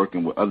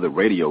networking with other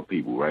radio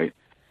people, right?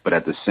 But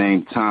at the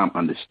same time,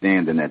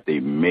 understanding that they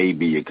may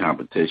be a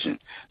competition.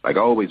 Like, I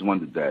always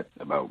wondered that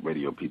about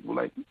radio people.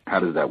 Like,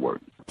 how does that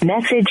work?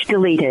 Message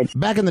deleted.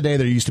 Back in the day,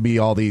 there used to be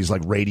all these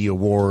like radio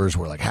wars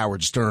where like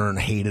Howard Stern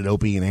hated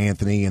Opie and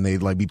Anthony, and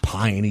they'd like be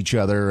pieing each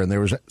other. And there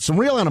was some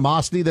real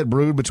animosity that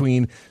brewed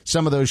between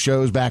some of those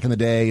shows back in the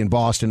day in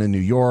Boston and New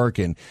York,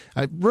 and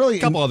really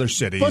a couple other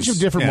cities, a bunch of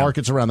different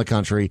markets around the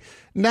country.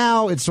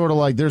 Now it's sort of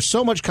like there's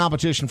so much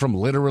competition from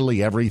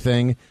literally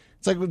everything.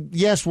 It's like,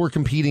 yes, we're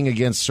competing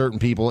against certain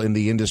people in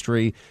the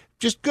industry.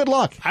 Just good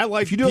luck.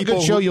 If you do a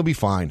good show, you'll be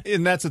fine.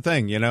 And that's the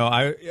thing,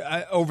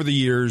 I over the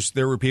years,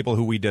 there were people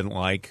who we didn't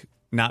like,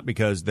 not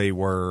because they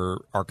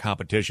were our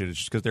competition. It's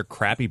just because they're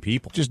crappy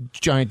people. Just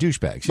giant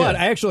douchebags. But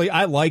actually,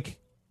 I like,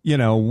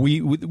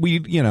 we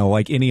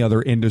like any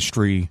other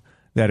industry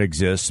that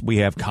exists, we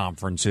have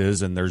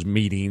conferences and there's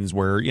meetings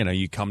where,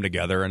 you come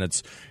together and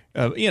it's,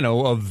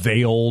 a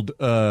veiled,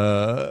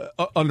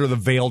 under the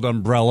veiled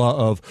umbrella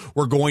of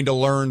we're going to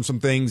learn some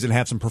things and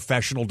have some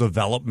professional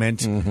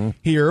development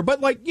here.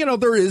 But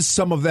there is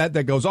some of that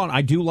goes on.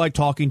 I do like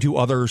talking to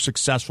other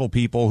successful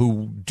people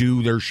who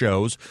do their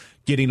shows,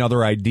 getting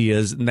other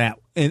ideas in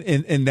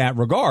that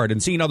regard,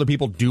 and seeing other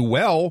people do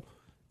well.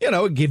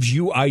 It gives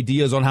you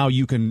ideas on how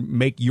you can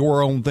make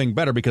your own thing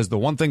better, because the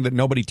one thing that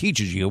nobody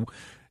teaches you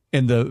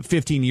in the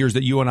 15 years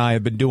that you and I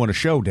have been doing a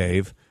show,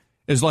 Dave,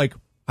 is like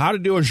how to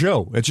do a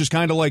show. It's just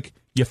kind of like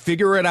you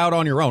figure it out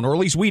on your own, or at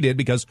least we did,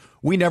 because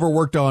we never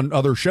worked on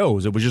other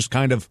shows. It was just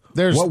kind of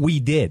what we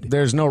did.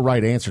 There's no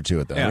right answer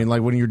to it, though. Yeah. I mean,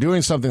 like when you're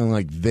doing something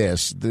like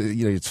this,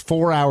 it's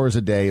 4 hours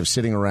a day of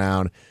sitting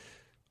around,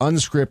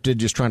 unscripted,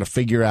 just trying to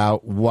figure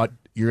out what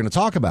you're going to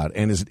talk about.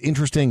 And is it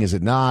interesting? Is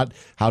it not?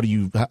 How do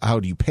you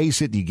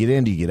pace it? Do you get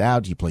in? Do you get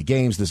out? Do you play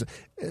games?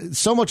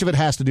 So much of it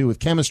has to do with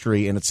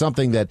chemistry, and it's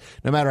something that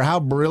no matter how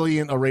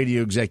brilliant a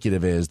radio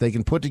executive is, they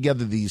can put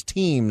together these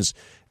teams,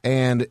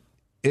 and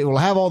it will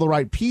have all the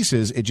right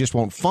pieces. It just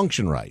won't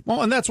function right.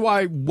 Well, and that's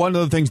why one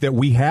of the things that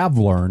we have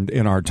learned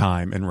in our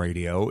time in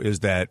radio is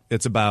that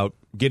it's about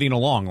getting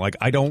along. Like,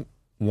 I don't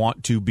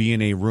want to be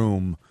in a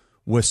room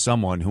with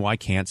someone who I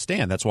can't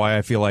stand. That's why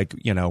I feel like,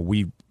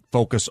 we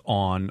focus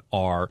on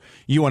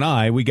you and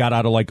I, we got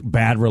out of like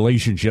bad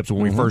relationships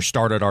when we first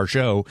started our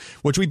show,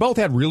 which we both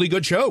had really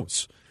good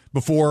shows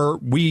before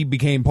we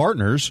became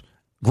partners.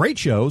 Great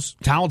shows,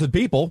 talented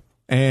people,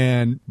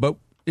 but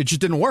it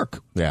just didn't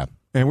work. Yeah.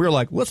 And we were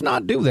like, let's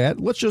not do that.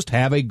 Let's just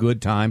have a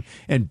good time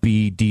and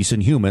be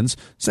decent humans.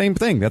 Same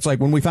thing. That's like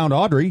when we found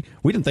Audrey,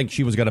 we didn't think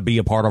she was going to be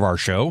a part of our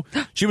show.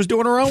 She was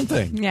doing her own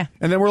thing. Yeah.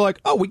 And then we're like,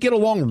 oh, we get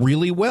along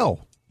really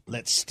well.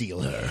 Let's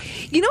steal her.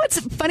 What's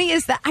funny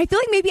is that I feel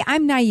like maybe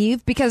I'm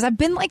naive, because I've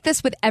been like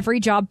this with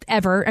every job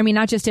ever. I mean,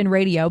 not just in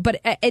radio,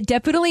 but it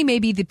definitely may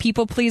be the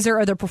people pleaser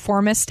or the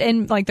performist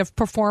and like the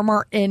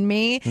performer in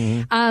me,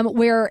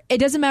 where it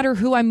doesn't matter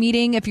who I'm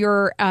meeting. If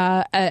you're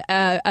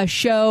a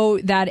show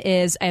that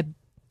is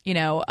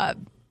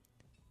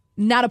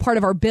not a part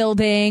of our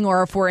building,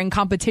 or if we're in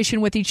competition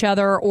with each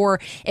other,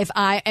 or if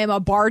I am a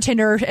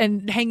bartender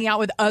and hanging out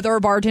with other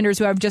bartenders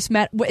who I've just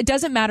met, it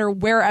doesn't matter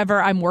wherever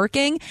I'm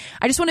working.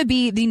 I just want to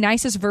be the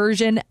nicest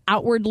version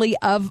outwardly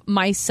of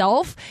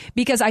myself,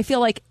 because I feel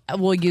like,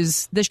 we'll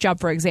use this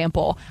job for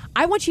example,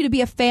 I want you to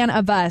be a fan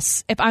of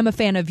us if I'm a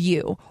fan of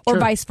you, or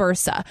vice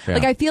versa. Yeah.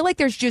 Like, I feel like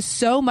there's just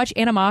so much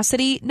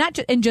animosity, not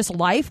in just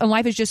life, and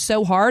life is just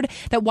so hard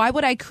that why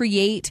would I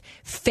create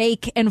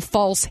fake and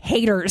false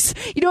haters?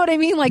 You know what I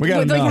mean? Like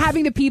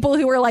having the people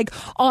who are like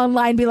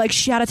online be like,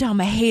 shout out to all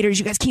my haters,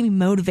 you guys keep me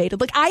motivated.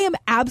 Like, I am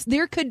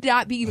there could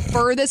not be the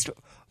furthest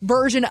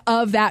version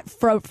of that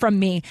from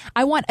me.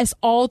 I want us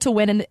all to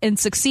win and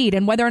succeed,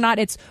 and whether or not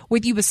it's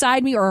with you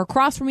beside me or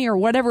across from me or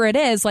whatever it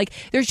is, like,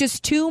 there's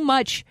just too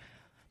much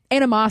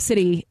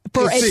animosity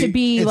for it to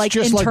be like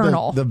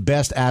internal. Like the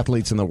best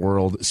athletes in the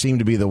world seem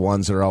to be the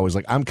ones that are always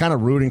like, I'm kind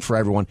of rooting for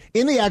everyone.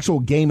 In the actual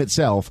game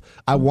itself,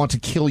 I want to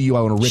kill you.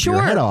 I want to rip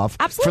your head off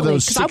for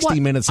those 60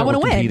 minutes that we're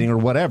competing or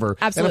whatever.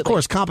 Absolutely. And of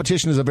course,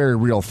 competition is a very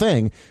real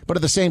thing. But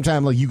at the same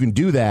time, like, you can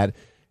do that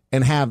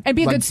and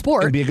be a good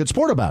sport. And be a good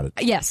sport about it.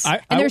 Yes.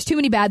 And there's too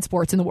many bad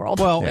sports in the world.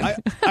 Well,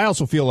 I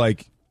also feel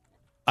like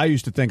I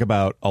used to think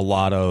about a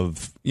lot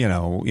of,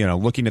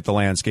 looking at the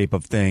landscape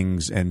of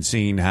things and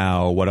seeing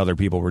what other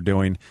people were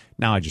doing.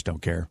 Now I just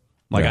don't care.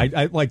 Like,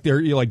 I like,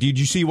 you're like, did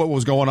you see what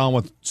was going on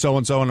with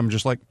so-and-so? And I'm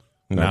just like,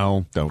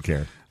 no, don't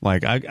care.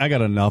 Like, I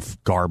got enough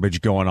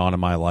garbage going on in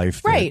my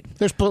life. Right.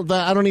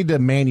 I don't need to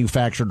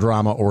manufacture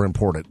drama or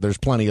import it. There's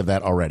plenty of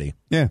that already.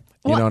 Yeah.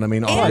 You know what I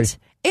mean?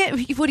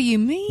 What do you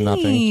mean?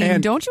 Nothing.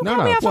 And don't you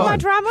call me out for my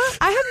drama?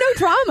 I have no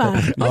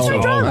drama. What's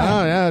my drama?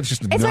 Oh, yeah, it's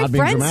just it's not my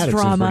being friend's dramatic.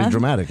 Drama. It's pretty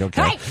dramatic.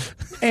 Okay.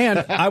 Hey. And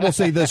I will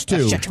say this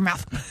too. Shut your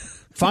mouth.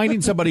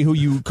 Finding somebody who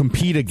you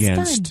compete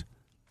against,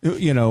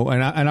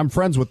 and I'm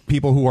friends with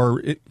people who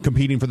are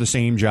competing for the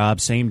same job,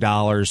 same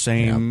dollars,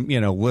 same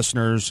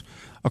listeners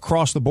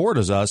across the board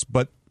as us,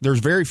 but there's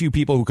very few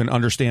people who can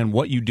understand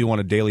what you do on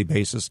a daily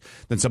basis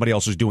than somebody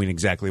else is doing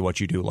exactly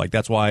what you do. Like,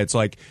 that's why it's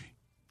like,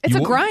 it's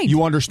a grind.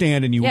 You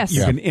understand and you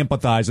can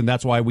empathize, and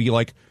that's why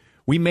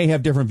we may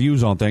have different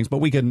views on things, but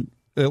we can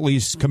at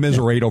least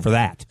commiserate over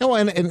that. No,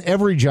 and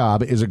every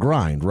job is a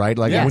grind, right?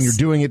 Like Yes. when you're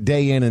doing it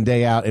day in and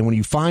day out, and when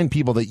you find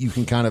people that you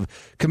can kind of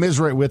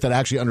commiserate with that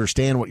actually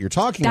understand what you're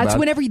talking about. That's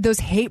whenever those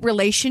hate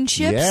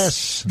relationships.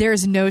 Yes.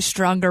 There's no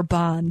stronger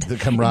bond. The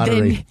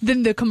camaraderie.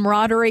 Than the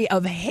camaraderie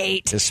of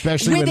hate.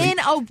 Especially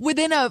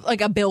within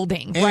a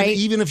building, and right?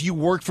 even if you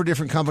work for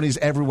different companies,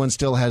 everyone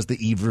still has the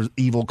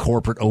evil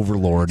corporate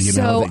overlord, you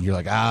know, that you're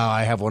like,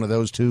 I have one of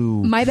those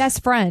too. My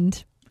best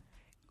friend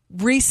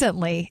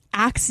recently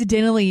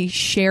accidentally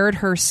shared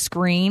her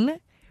screen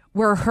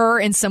where her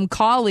and some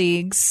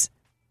colleagues,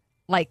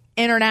 like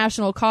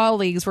international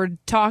colleagues, were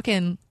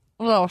talking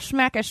a little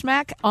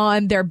smack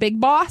on their big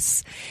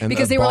boss, And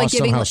because the they were like boss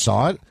giving. somehow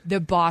saw it? The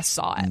boss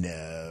saw it.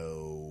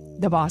 No.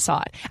 The boss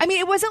saw it. I mean,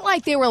 it wasn't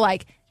like they were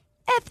like,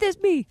 F this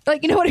me.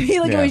 Like, you know what I mean?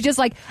 Like, Yeah. it was just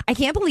like, I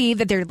can't believe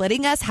that they're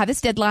letting us have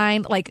this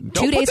deadline like Don't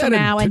 2 put days that from in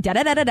now and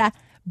da-da-da-da-da.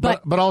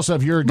 But also,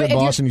 if you're a but good if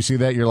boss you're- and you see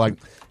that, you're like,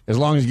 as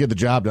long as you get the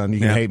job done, you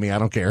can hate me. I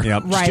don't care.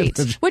 Right.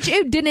 Which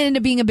it didn't end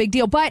up being a big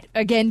deal. But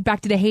again,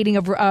 back to the hating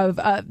of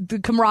the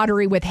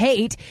camaraderie with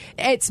hate,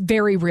 it's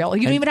very real.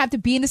 You don't even have to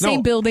be in the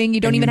same building.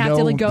 You don't and even you have to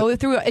know like go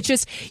through it. It's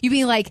just you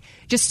being like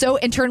just so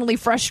internally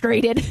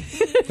frustrated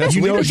that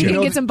you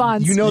can get some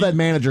bonds. You know that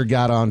manager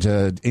got onto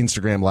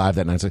Instagram Live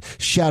that night and said,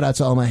 shout out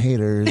to all my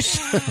haters.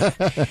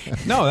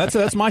 No,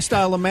 that's my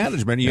style of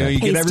management. You know, you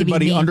Pays get to be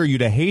everybody mean. under you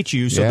to hate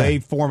you, so Yeah. they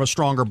form a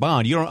stronger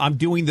bond. You don't. I'm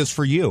doing this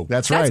for you.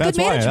 That's right. That's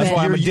why. That's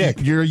why I'm a dick.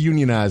 You're a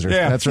unionizer.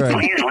 Yeah. That's right.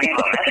 Please leave a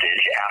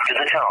message after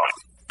the tone.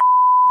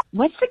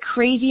 What's the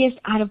craziest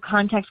out of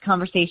context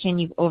conversation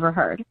you've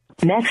overheard?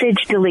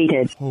 Message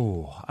deleted.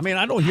 Oh, I mean,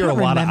 I don't hear I don't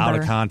a lot of out of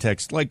remember.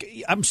 context. Like,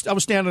 I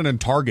was standing in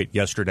Target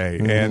yesterday,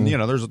 and you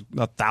know, there's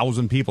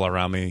 1,000 people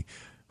around me.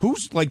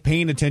 Who's like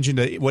paying attention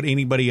to what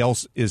anybody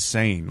else is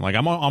saying? Like,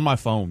 I'm on my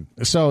phone.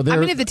 So I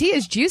mean, if the tea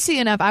is juicy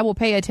enough, I will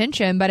pay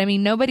attention. But I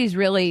mean, nobody's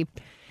really.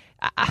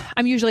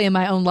 I'm usually in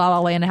my own la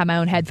la land and have my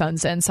own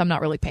headphones in, so I'm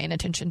not really paying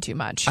attention too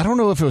much. I don't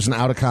know if it was an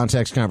out of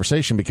context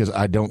conversation because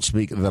I don't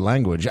speak the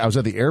language. I was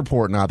at the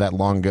airport not that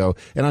long ago,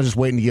 and I was just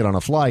waiting to get on a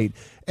flight,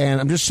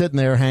 and I'm just sitting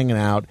there hanging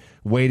out,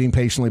 waiting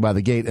patiently by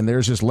the gate, and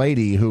there's this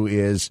lady who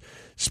is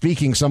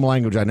speaking some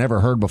language I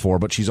never heard before,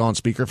 but she's on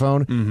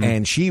speakerphone,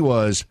 and she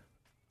was,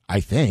 I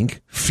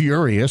think,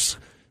 furious.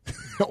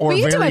 Or Well,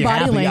 you very do my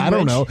body happy. I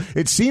don't know. language.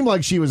 It seemed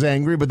like she was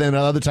angry, but then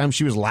other times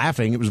she was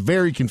laughing. It was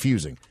very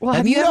confusing. Well, I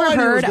have had you no ever idea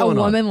what heard was a going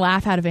on. woman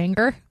laugh out of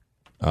anger?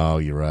 Oh,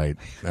 you're right.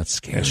 That's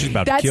scary. She's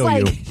about That's to kill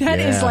like you. that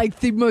is like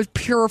the most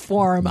pure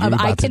form of You're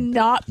I about to-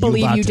 cannot you're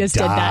believe about you to just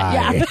did that.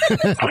 die. Yeah. Please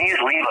leave a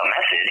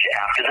message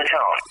after the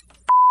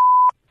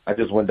tone. I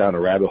just went down a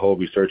rabbit hole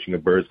researching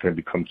if birds can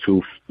become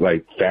too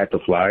fat to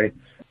fly,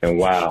 and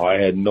wow,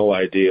 I had no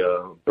idea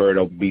bird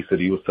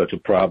obesity was such a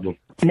problem.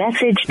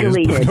 Message Is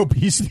deleted. bird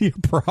obesity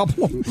a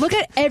problem? Look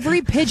at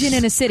every pigeon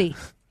in a city.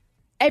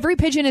 Every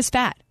pigeon is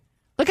fat.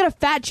 Look at a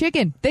fat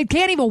chicken. They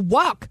can't even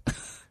walk.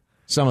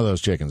 Some of those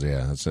chickens,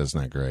 yeah, that's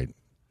not great.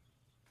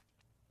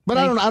 But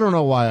I don't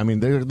know why. I mean,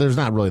 there's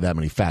not really that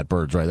many fat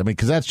birds, right? I mean,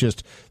 because that's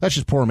just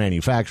poor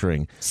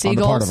manufacturing on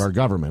the part of Seagulls, our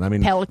government. I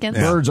mean, pelicans.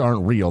 birds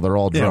aren't real; they're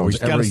all Yeah, we drones.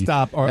 gotta every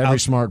stop our every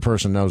out- smart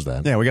person knows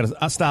that. Yeah, we got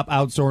to stop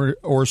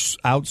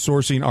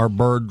outsourcing our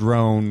bird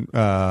drone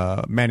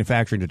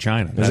manufacturing to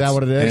China. Is that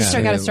what it is? We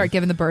just got to start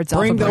giving the birds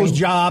Bring off. a those break.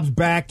 jobs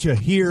back to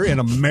here in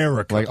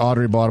America. Like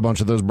Audrey bought a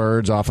bunch of those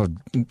birds off of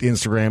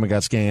Instagram and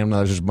got scammed. Now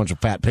there's just a bunch of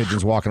fat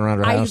pigeons walking around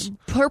her I house.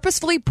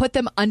 purposefully put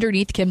them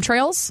underneath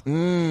chemtrails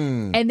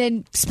and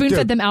then spoon-fed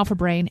Dude. them Alpha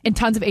Brain and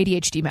tons of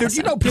ADHD medicine. Dude,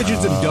 you know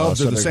pigeons and doves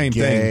so are the they're same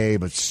gay,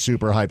 but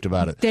super hyped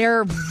about it.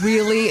 They're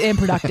really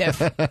unproductive.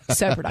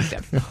 So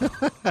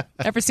productive.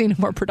 Never seen a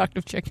more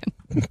productive chicken.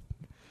 thing.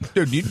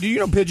 Dude, do you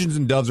know pigeons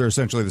and doves are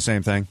essentially the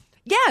same thing?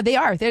 Yeah, they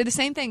are. They're the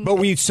same thing. But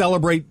we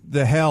celebrate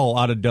the hell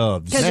out of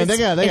doves. 'Cause Man, they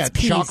got it's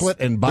peace. chocolate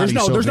and body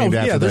soap there's named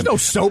after there's them. no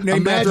soap named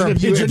Imagine after a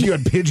if pigeon. you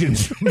had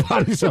pigeons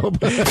body soap.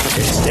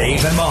 It's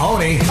Dave and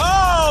Mahoney.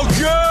 Oh,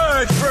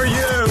 good for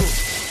you.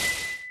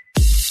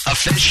 A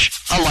fish,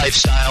 a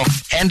lifestyle,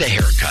 and a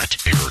haircut.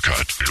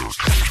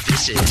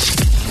 This is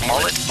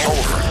Mullet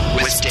Over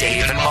with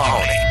Dave and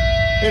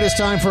Mahoney. It is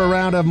time for a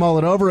round of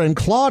Mullet Over, and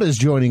Claude is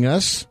joining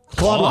us.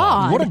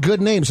 Claude. What a good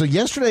name. So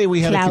yesterday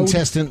we had a Cloud.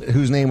 contestant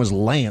whose name was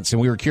Lance,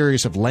 and we were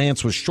curious if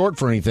Lance was short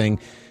for anything.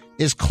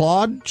 Is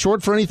Claude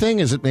short for anything?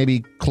 Is it maybe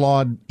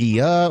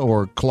Claudia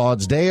or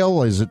Claudsdale?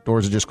 Or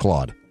is it just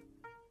Claude?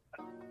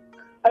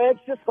 It's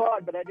just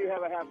Claude, but I do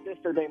have a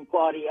half-sister named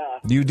Claudia.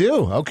 You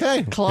do?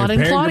 Okay. Claude Your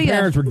and Claudia.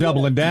 parents were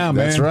doubling down,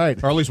 man. That's right.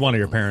 Or at least one of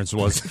your parents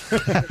was.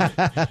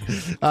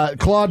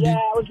 Claude, Yeah,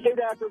 I was named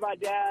after my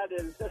dad.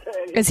 And,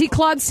 Is he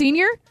Claude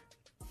Sr.?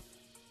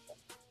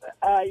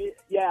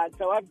 yeah,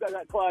 so I've got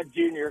Claude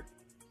Jr.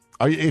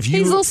 if you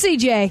He's little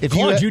CJ. if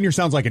Claude you Jr.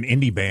 sounds like an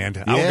indie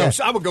band. Yeah.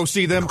 I would go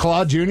see them.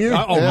 Claude Jr.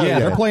 Yeah,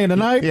 they're playing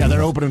tonight. Yeah,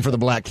 they're opening for the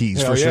Black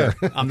Keys Hell for yeah.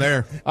 sure. I'm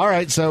there. All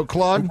right, so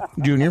Claude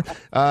Jr.,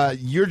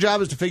 your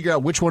job is to figure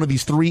out which one of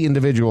these three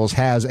individuals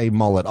has a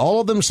mullet. All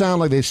of them sound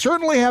like they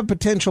certainly have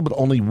potential, but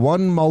only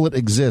one mullet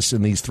exists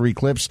in these three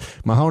clips.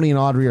 Mahoney and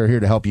Audrey are here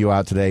to help you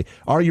out today.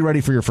 Are you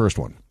ready for your first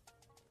one?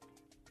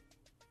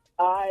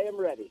 I am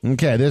ready.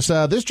 Okay, this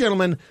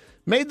gentleman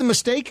made the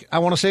mistake, I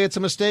want to say it's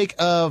a mistake,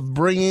 of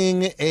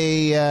bringing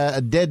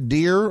a dead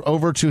deer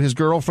over to his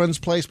girlfriend's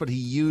place, but he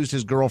used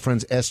his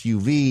girlfriend's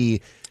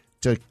SUV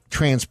to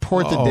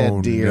transport the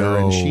dead deer,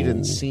 and she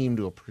didn't seem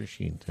to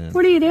appreciate that.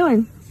 What are you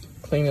doing?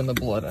 Cleaning the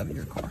blood out of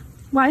your car.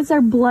 Why is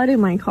there blood in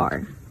my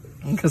car?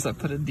 Because I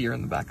put a deer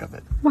in the back of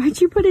it.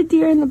 Why'd you put a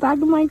deer in the back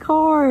of my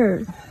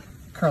car?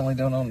 Currently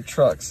don't own a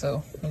truck,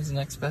 so that was the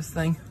next best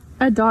thing.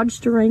 A Dodge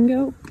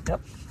Durango?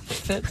 Yep.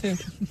 Fit too.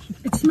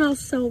 It smells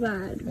so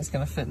bad. It's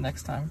gonna fit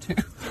next time too.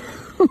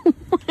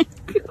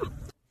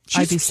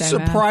 I'd be She's so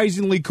mad.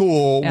 surprisingly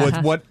cool with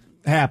Uh-huh. what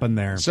happened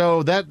there.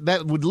 So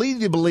that would lead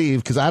you to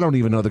believe, because I don't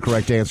even know the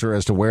correct answer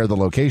as to where the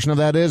location of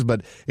that is,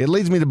 but it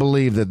leads me to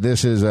believe that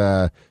this is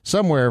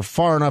somewhere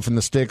far enough in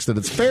the sticks that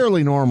it's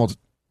fairly normal.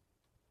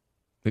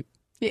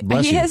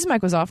 Bless you. His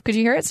mic was off. Could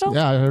you hear it still?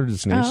 Yeah, I heard it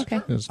sneeze. Oh,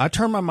 okay. I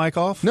turned my mic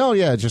off. No,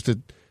 yeah,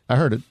 I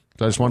heard it.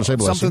 I just want to say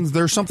bless you.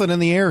 There's something in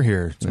the air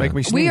here to make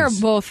me sneeze. We are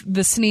both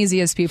the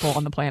sneeziest people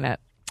on the planet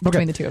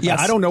between the two of us. Yeah,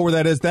 I don't know where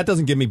that is. That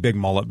doesn't give me big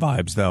mullet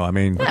vibes, though. I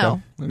mean,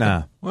 No.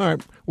 nah. All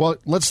right. Well,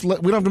 we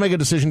don't have to make a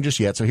decision just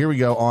yet. So here we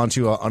go on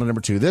to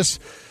number 2. This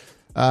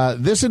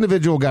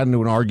individual got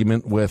into an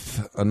argument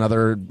with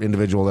another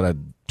individual that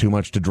had too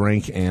much to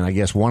drink, and I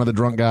guess one of the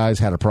drunk guys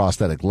had a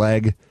prosthetic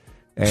leg,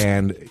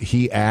 and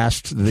he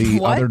asked the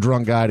other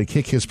drunk guy to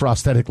kick his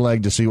prosthetic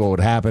leg to see what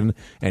would happen,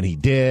 and he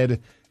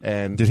did.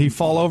 And did he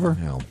fall over?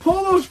 No.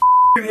 Pull those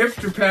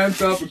hipster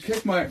pants up and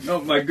kick my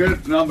good leg.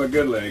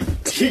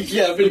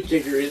 Yeah, I'm gonna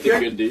kick her in the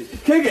good dude.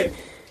 Kick it.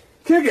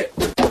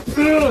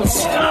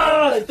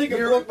 I think I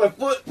broke my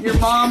foot. Your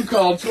mom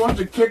called. She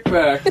wants a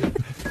kickback.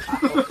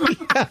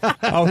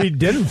 Oh, he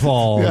didn't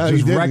fall. Yeah,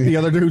 Just he did. wrecked the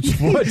other dude's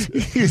foot.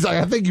 He's like,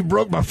 I think you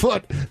broke my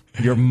foot.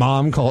 Your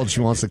mom called. She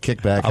wants to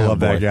kick back. I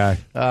love that guy.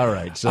 All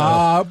right.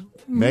 So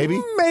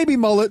maybe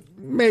mullet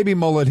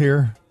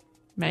here.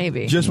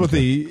 Maybe. Just with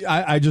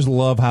I just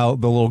love how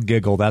the little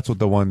giggle. That's what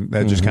the one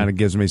that just kind of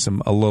gives me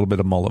a little bit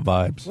of mullet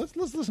vibes. Let's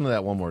listen to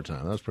that one more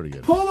time. That was pretty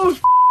good. Pull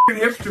those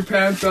hipster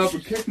pants up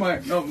and kick my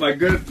good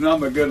leg.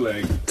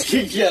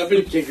 Yeah, I'm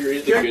gonna kick her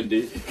in the good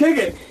dude. Kick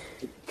it.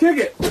 I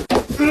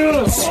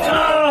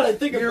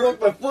think I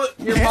broke my foot.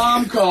 Your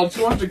mom called.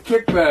 She wants a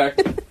kickback.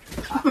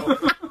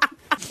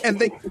 And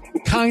they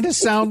kind of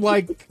sound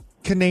like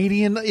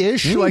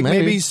Canadian-ish, like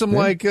maybe some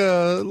like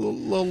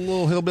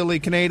little hillbilly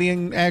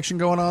Canadian action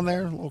going on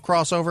there, a little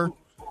crossover.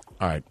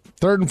 All right,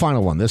 third and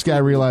final one. This guy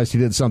realized he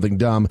did something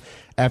dumb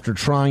after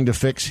trying to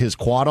fix his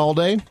quad all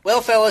day. Well,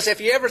 fellas, if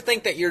you ever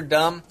think that you're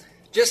dumb,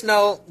 just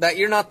know that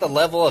you're not the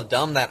level of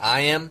dumb that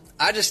I am.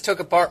 I just took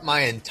apart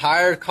my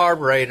entire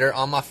carburetor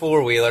on my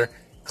four-wheeler,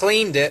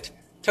 cleaned it,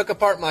 took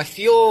apart my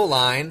fuel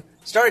line,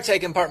 started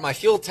taking apart my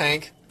fuel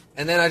tank,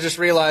 and then I just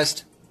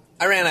realized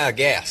I ran out of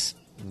gas.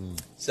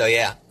 So,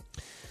 yeah.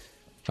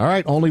 All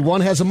right, only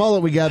one has a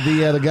mullet. We got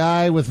the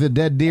guy with the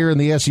dead deer in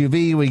the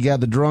SUV. We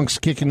got the drunks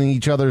kicking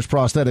each other's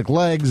prosthetic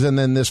legs, and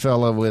then this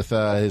fella with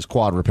his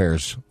quad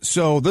repairs.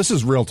 So this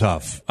is real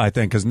tough, I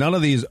think, because none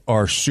of these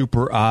are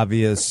super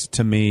obvious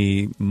to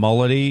me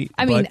mullety.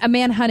 I mean, a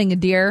man hunting a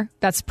deer,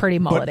 that's pretty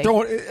mullety.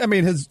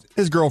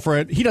 His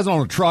girlfriend, he doesn't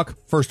own a truck,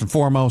 first and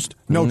foremost.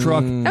 No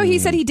truck. Oh, he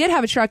said he did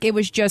have a truck. It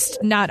was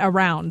just not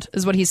around,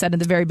 is what he said in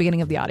the very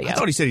beginning of the audio. I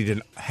thought he said he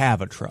didn't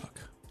have a truck.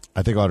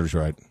 I think Otter's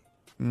right.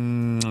 I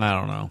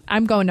don't know.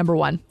 I'm going number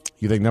 1.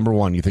 You think number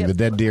 1? You think the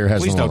dead deer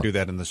has Please no don't mullet? do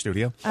that in the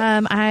studio.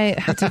 I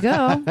had to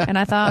go, and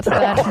I thought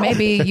that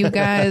maybe you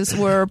guys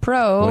were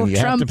pro When you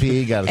Trump. have to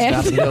pee, you got to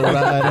stop and go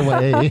right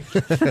away.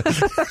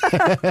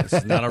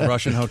 It's not a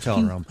Russian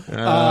hotel room.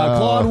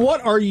 Claude,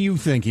 what are you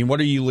thinking? What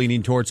are you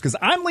leaning towards? Because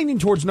I'm leaning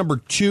towards number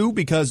 2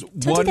 because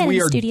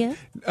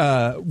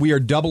we are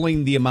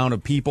doubling the amount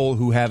of people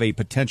who have a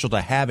potential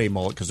to have a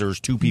mullet because there's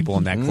 2 people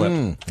in that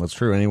clip. That's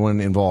true.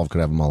 Anyone involved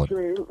could have a mullet.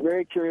 True,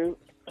 very true.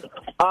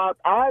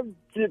 I've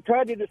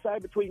tried to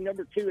decide between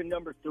number 2 and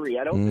number 3.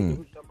 I don't think it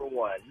was number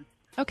 1.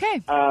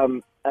 Okay.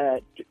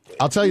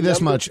 I'll tell you this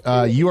much.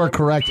 You are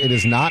correct. It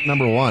is not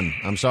number 1.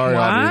 I'm sorry,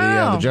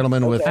 Audrey. The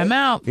gentleman with... I'm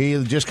out.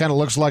 He just kind of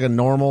looks like a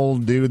normal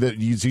dude that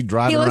you see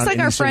driving around. He looks like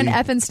our friend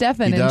F and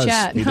Stefan in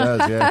chat. He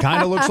does, yeah.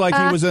 Kind of looks like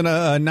he was in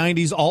a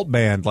 90s alt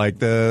band, like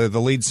the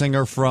lead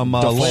singer from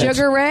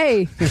Sugar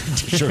Ray.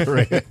 Sugar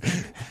Ray.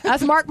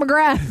 That's Mark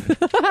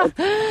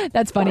McGrath.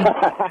 That's funny.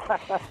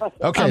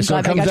 Okay, so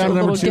it comes down to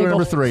number 2 and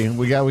number 3.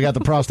 We got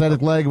the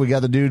prosthetic leg. We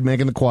got the dude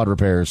making the quad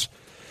repairs.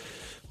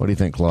 What do you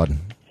think, Claude?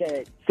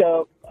 Okay,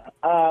 so,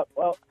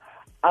 well,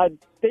 I'm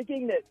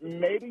thinking that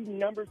maybe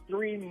number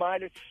 3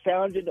 might have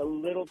sounded a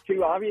little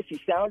too obvious. He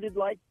sounded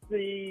like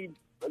the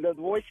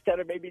voice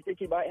kind of made me think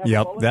he might have a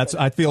mullet.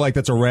 I feel like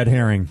that's a red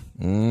herring.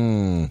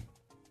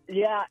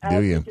 Yeah,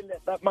 I'm thinking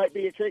that might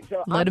be a trick.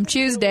 So let him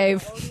choose,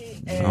 Dave.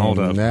 Hold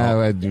up.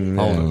 Guys,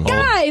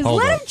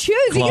 let him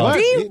choose. He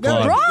can be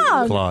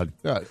wrong. Claude.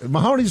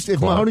 Mahoney's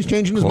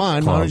changing his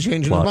mind. Mahoney's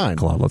changing his mind.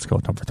 Claude, let's go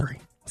with number 3.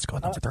 Let's go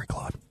with number 3,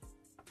 Claude.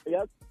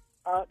 Yep.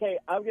 Okay,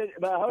 I'm gonna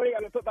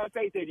put my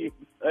faith in you.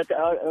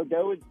 I'll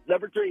go with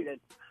number 3 then.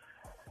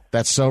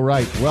 That's so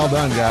right. Well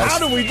done, guys. How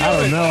do we do I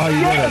don't it? know how you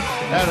did it.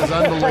 That is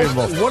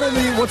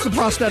unbelievable. What's the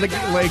prosthetic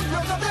leg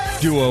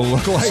duo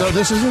look like? So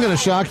this isn't going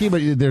to shock you,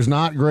 but there's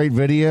not great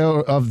video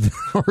of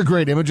or a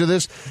great image of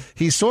this.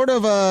 He's sort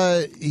of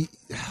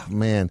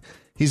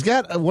he's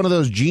got one of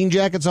those jean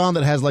jackets on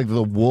that has like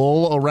the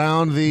wool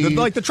around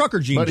like the trucker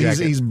jean jacket.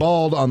 But he's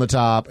bald on the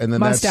top, and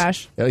then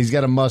mustache. He's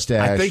got a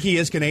mustache. I think he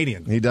is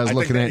Canadian. He does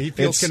look Canadian. He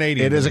feels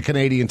Canadian. It is a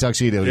Canadian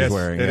tuxedo he's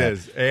wearing. It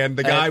is. And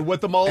the guy with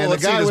the mullet. And the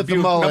guy with the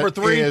mullet number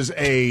 3 is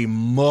a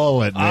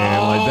mullet,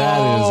 man. Like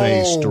that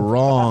is a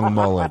strong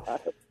mullet.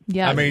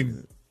 Yeah. I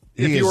mean,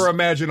 if you were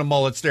imagine a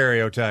mullet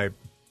stereotype.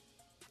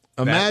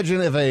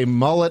 Imagine if a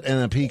mullet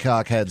and a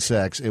peacock had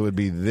sex, it would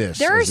be this.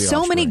 There are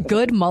so many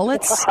good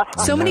mullets.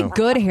 So many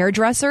good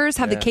hairdressers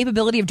have the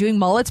capability of doing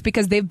mullets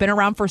because they've been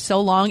around for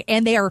so long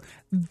and they are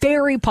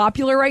very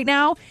popular right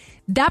now.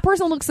 That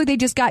person looks like they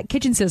just got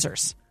kitchen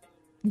scissors.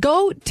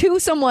 Go to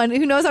someone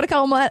who knows how to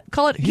call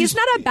it. He's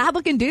not a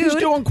bad-looking dude. He's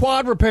doing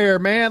quad repair,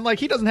 man. Like,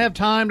 he doesn't have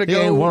time to He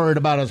go. ain't worried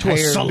about his to a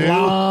hair,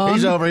 salon. dude.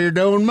 He's over here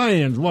doing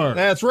man's work.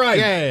 That's right.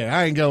 Yeah,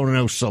 I ain't going to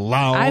no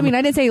salon. I mean,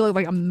 I didn't say he looked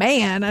like a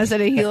man. I said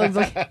he looks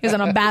like he's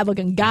not a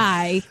bad-looking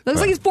guy.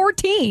 Looks like he's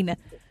 14.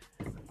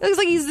 Looks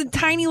like he's a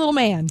tiny little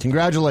man.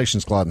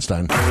 Congratulations,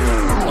 Claudenstein.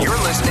 You're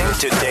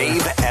listening to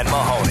Dave and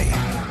Mahoney.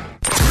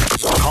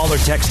 Call or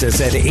text us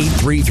at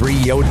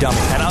 833-YO-DUMP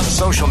and on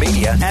social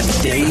media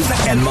at Dave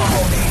and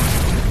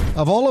Mahoney.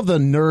 Of all of the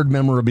nerd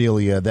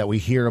memorabilia that we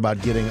hear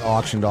about getting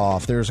auctioned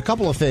off, there's a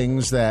couple of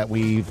things that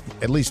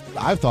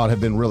I've thought have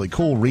been really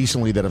cool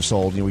recently that have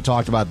sold. We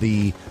talked about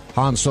the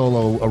Han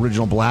Solo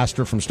original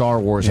blaster from Star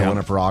Wars that went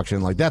up for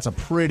auction. Like, that's a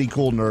pretty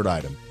cool nerd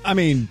item. I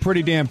mean,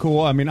 pretty damn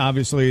cool. I mean,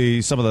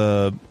 obviously, some of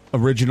the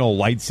original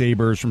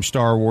lightsabers from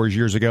Star Wars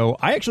years ago.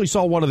 I actually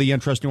saw one of the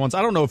interesting ones.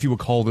 I don't know if you would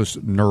call this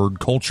nerd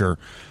culture,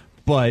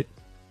 but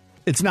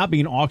it's not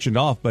being auctioned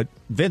off. But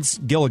Vince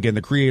Gilligan,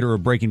 the creator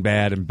of Breaking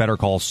Bad and Better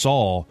Call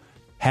Saul,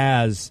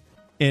 has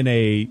in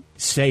a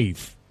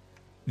safe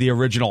the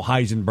original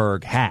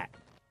Heisenberg hat.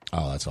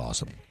 Oh, that's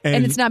awesome.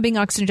 And it's not being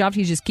auctioned off.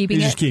 He's just keeping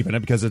it. He's just keeping it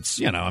because it's,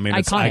 it's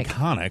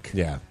iconic.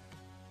 Yeah.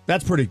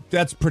 That's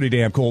pretty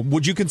damn cool.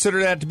 Would you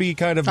consider that to be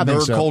kind of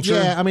nerd culture?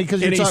 Yeah, I mean,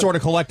 because any sort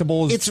of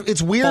collectibles.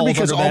 It's weird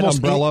because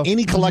almost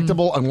any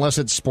collectible, unless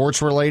it's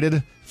sports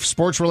related,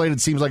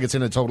 seems like it's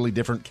in a totally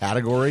different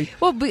category.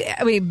 Well,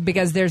 I mean,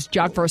 because there's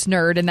jock versus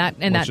nerd in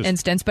that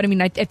instance. But I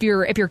mean, if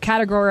you're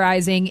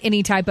categorizing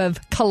any type of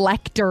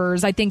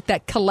collectors, I think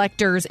that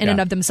collectors in and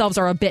of themselves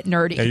are a bit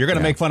nerdy. Yeah, you're going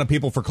to make fun of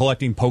people for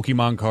collecting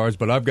Pokemon cards,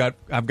 but I've got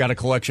a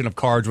collection of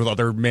cards with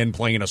other men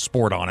playing a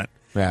sport on it.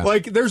 Yeah.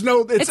 Like, there's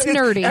no... It's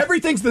nerdy.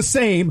 Everything's the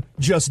same,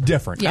 just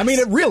different. Yes. I mean,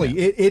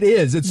 it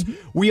is.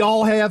 We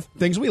all have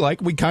things we like.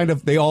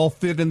 They all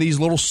fit in these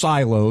little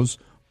silos,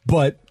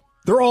 but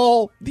they're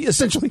all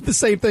essentially the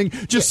same thing,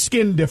 just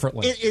skinned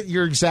differently.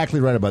 You're exactly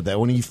right about that.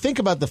 When you think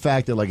about the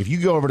fact that, like, if you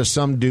go over to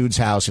some dude's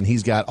house and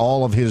he's got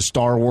all of his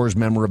Star Wars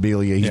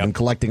memorabilia, he's been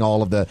collecting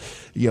all of the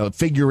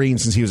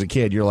figurines since he was a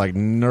kid, you're like,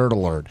 nerd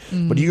alert.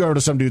 But you go over to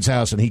some dude's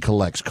house and he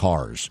collects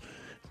cars.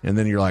 And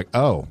then you're like,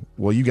 oh,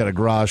 well, you got a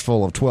garage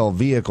full of 12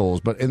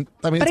 vehicles. But it's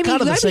kind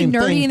of the same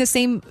nerdy thing. In the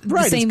same,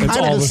 right, the same it's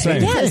all the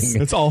same yes.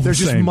 thing. It's all There's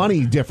the same. just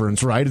money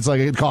difference, right? It's like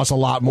it costs a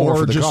lot more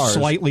for the just cars.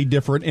 Slightly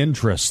different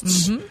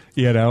interests,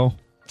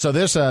 So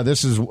this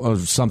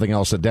is something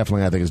else that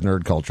definitely I think is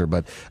nerd culture.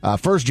 But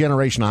first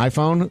generation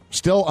iPhone,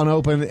 still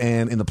unopened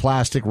and in the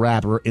plastic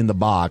wrapper in the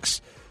box,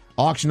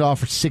 auctioned off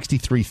for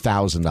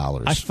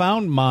 $63,000. I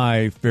found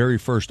my very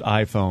first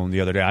iPhone the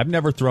other day. I've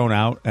never thrown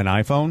out an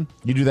iPhone.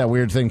 You do that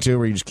weird thing too,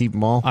 where you just keep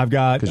them all. I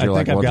think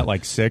I've got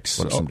like 6.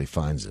 What if somebody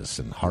finds this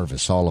and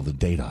harvests all of the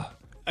data?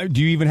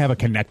 Do you even have a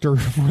connector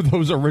for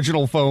those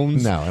original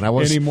phones? No, and I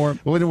was anymore.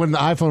 When the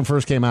iPhone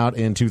first came out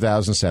in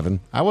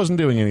 2007, I wasn't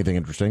doing anything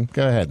interesting.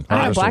 Go ahead.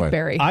 I had a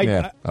BlackBerry.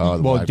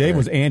 BlackBerry. Dave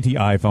was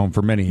anti-iPhone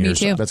for many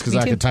years. Me too. That's because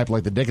I could type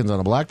like the Dickens on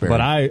a BlackBerry. But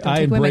I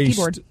embraced.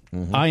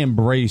 Mm-hmm. I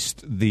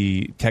embraced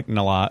the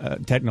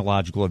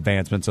technological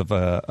advancements of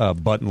a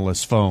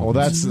buttonless phone. Well,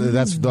 that's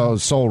the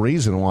sole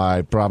reason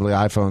why probably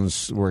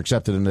iPhones were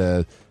accepted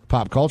into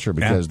pop culture,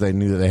 because they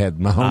knew that they had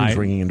Mahoney's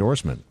ringing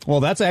endorsement.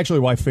 Well, that's actually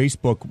why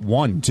Facebook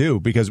won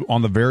too, because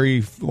on the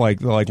very like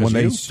when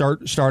they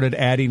started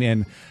adding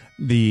in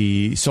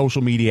the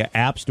social media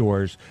app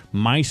stores,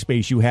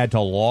 MySpace, you had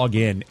to log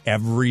in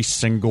every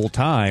single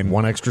time.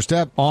 One extra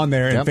step on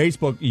there. And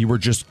Facebook, you were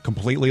just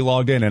completely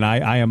logged in. And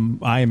I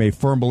am a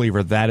firm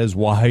believer that is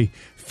why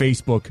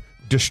Facebook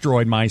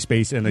destroyed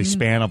MySpace in a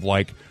span of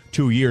like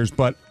 2 years.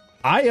 But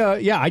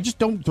I just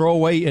don't throw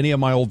away any of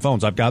my old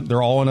phones.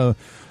 They're all in a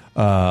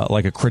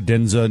like a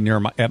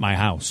credenza at my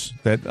house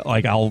that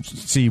like I'll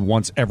see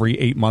once every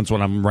 8 months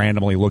when I'm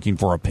randomly looking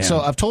for a pen. So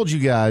I've told you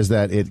guys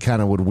that it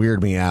kind of would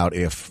weird me out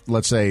if,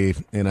 let's say,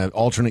 in an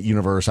alternate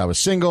universe, I was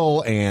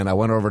single and I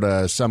went over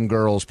to some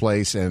girl's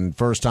place and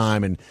first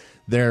time and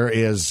there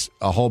is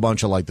a whole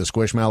bunch of like the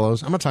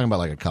Squishmallows. I'm not talking about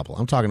like a couple.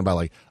 I'm talking about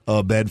like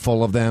a bed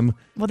full of them.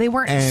 Well, they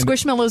weren't And-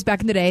 Squishmallows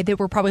back in the day. They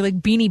were probably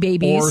like Beanie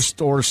Babies.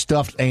 Or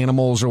stuffed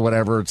animals or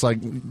whatever. It's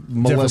like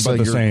Melissa. but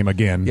the you're- same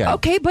again. Yeah.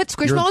 Okay, but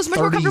Squishmallows are much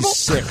more comfortable.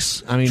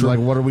 36. I mean, like,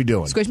 what are we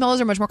doing?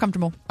 Squishmallows are much more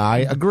comfortable. I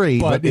agree,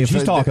 But if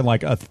she's talking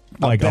like a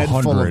bed full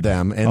of 100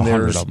 them, and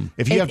 100 there's of them.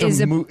 if you have It is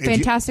to a move. if you-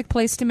 fantastic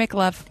place to make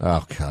love.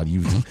 Oh God,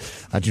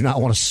 I do not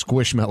want a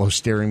Squishmallow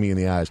staring me in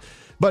the eyes.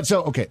 But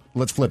so okay,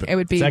 let's flip it. It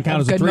would be Does a that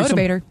count as a good threesome?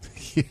 motivator.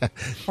 Yeah.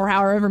 Or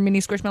however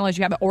many Squishmallows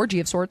you have, an orgy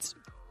of sorts.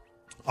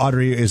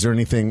 Audrey, is there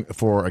anything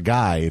for a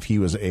guy if he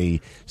was a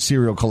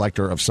serial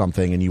collector of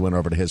something and you went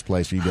over to his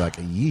place, you'd be like,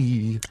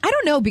 yee. I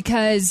don't know,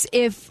 because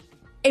if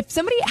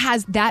somebody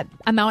has that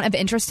amount of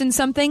interest in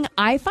something,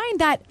 I find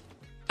that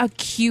a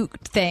cute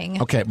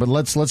thing. Okay, but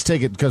let's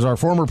take it because our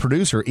former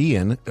producer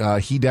Ian,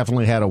 he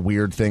definitely had a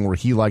weird thing where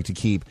he liked to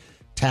keep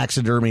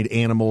taxidermied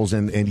animals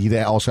and he'd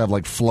also have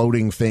like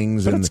floating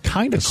things. But and it's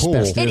kinda cool.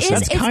 asbestos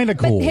That's and- kinda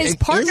cool. But his Is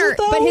partner, it,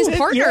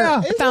 though?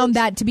 Yeah. found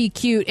that to be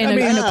cute and,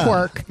 and a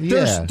quirk.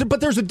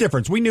 But there's a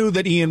difference. We knew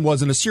that Ian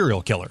wasn't a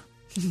serial killer.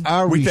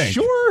 Are we think.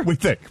 sure? We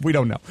think. We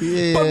don't know.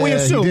 Yeah, but we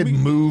assume he did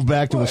move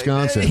back to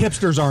Wisconsin.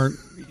 Hipsters aren't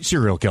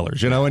serial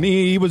killers, and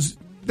he was.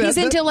 He's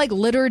into like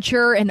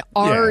literature and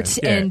art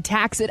Yeah, yeah. and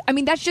taxes. I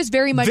mean, that's just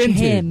very much Vintage.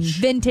 him.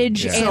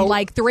 Vintage Yeah. and So-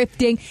 like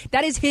thrifting.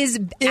 That is his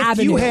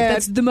avenue. you had-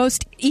 That's the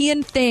most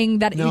Ian thing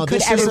that No, he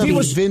could this ever is be.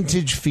 a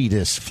vintage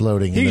fetus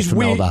floating in the He's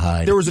weird.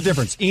 formaldehyde. There was a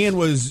difference. Ian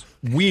was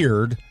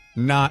weird,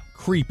 not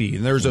creepy,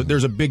 and there's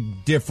a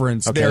big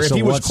difference Okay, there. If so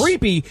he was what's-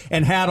 creepy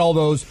and had all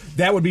those,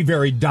 that would be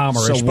very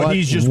Dahmerish. But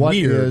he's just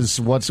weird.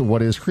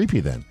 What is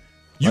creepy then?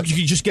 You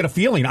just get a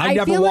feeling. I I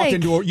never feel walked like-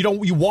 into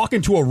you walk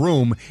into a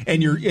room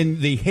and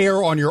the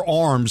hair on your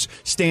arms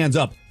stands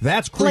up.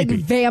 That's like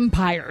creepy.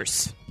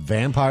 vampires.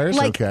 Vampires?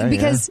 Like, okay.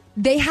 because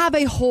they have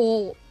a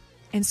whole.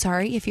 And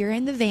sorry if you're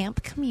in the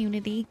vamp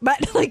community,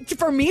 but like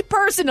for me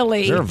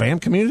personally, Is there a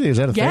vamp community? Is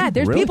that a thing? yeah,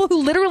 there's Really? people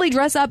who literally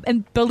dress up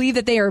and believe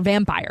that they are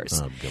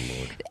vampires. Oh, good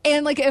Lord.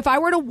 And like if I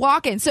were to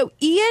walk in, so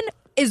Ian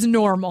is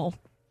normal,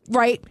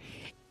 right?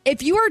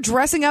 If you are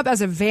dressing up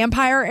as a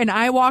vampire and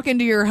I walk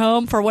into your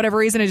home for whatever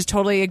reason, I just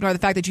totally ignore the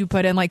fact that you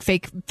put in like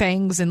fake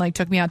fangs and like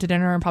took me out to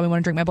dinner and probably want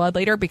to drink my blood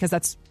later, because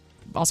that's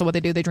also what they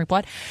do. They drink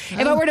blood.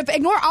 If I were to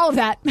ignore all of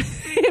that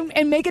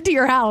and make it to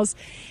your house,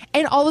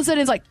 and all of a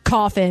sudden it's like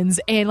coffins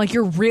and like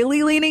you're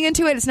really leaning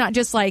into it, it's not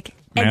just like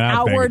Man, an I'd bang a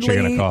outwardly. chick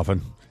in a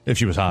coffin if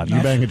she was hot You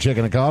enough. bang a chick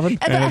in a coffin?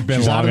 And it's been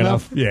She's long hot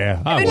enough.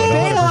 Yeah, I would.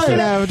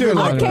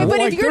 100%. Okay, but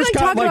if you're there's like kind of,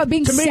 talking about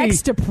being to me-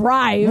 sex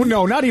deprived, Well,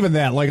 no, not even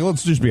that. Like,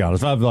 let's just be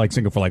honest. I've been like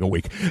single for like a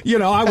week.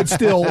 I would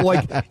still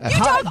like.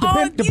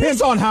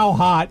 Depends on how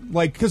hot.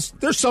 Like, because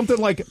there's something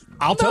like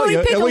I'll tell you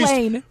pick at a least.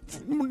 lane.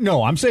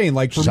 No, I'm saying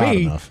like for She's hot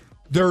me, enough.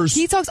 there's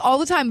He talks all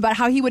the time about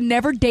how he would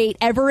never date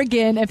ever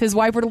again if his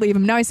wife were to leave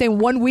him. Now he's saying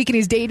 1 week and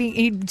he's dating,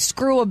 he'd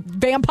screw a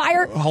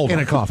vampire. hold In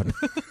on. a coffin.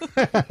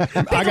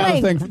 I got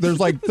to think.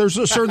 There's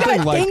a certain Got a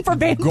thing like thing for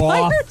vampires?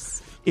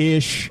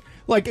 goth-ish.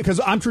 Like, because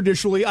I'm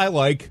traditionally I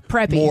like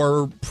Preppy.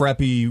 more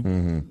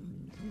preppy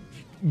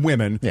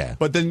women. Yeah.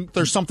 But then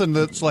there's something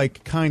that's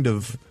like kind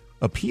of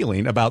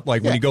appealing about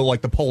like when you go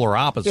like the polar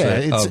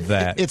opposite Yeah, of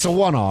that. It's a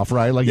one-off,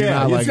 right? Like yeah, you're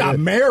not it's like not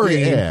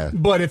married. Yeah.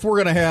 But if we're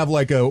gonna have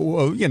like a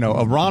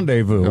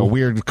rendezvous, A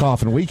weird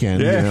coffin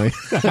weekend. Yeah. You know?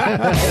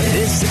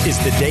 This is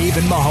the Dave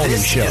and Mahoney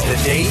Show. This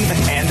is the Dave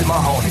and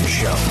Mahoney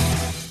Show.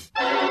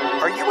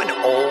 Are you an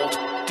old?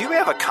 Do you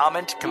have a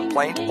comment,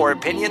 complaint, or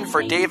opinion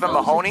for Dave and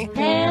Mahoney?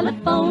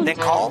 Then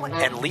call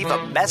and leave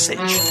a message.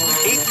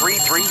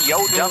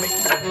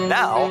 833-YO-DUMMY.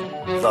 Now,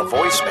 the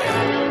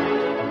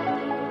voicemail.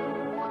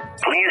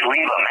 Please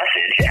leave a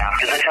message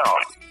after the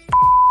tone.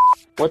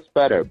 What's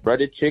better,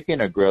 breaded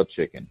chicken or grilled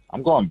chicken?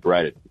 I'm going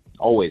breaded.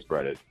 Always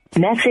breaded.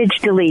 Message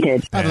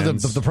deleted.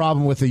 The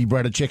problem with the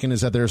breaded chicken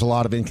is that there's a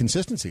lot of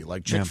inconsistency.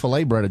 Like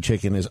Chick-fil-A breaded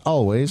chicken is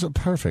always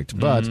perfect,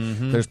 but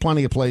there's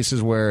plenty of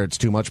places where it's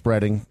too much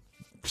breading.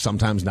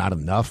 Sometimes not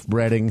enough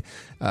breading.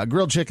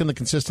 Grilled chicken, the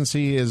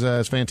consistency is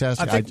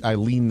fantastic. I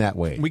lean that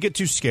way. we get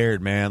too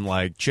scared, man.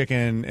 Like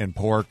chicken and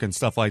pork and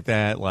stuff like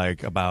that.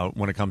 Like about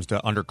when it comes to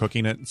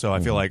undercooking it. So I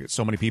feel like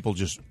so many people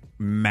just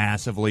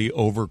massively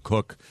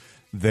overcook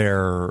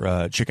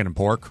their chicken and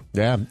pork.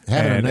 Yeah,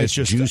 having a And nice it's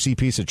just juicy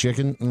piece of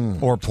chicken.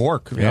 or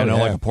pork. Yeah, yeah.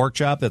 Like a pork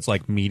chop that's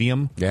like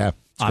medium. Yeah,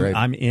 it's great.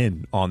 I'm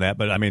in on that.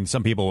 But I mean,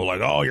 some people are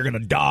like, "Oh, you're gonna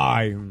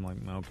die." I'm like,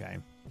 okay.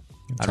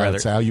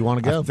 That's how you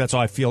want to go. That's how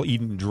I feel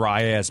eating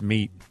dry ass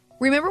meat.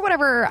 Remember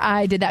whenever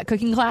I did that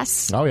cooking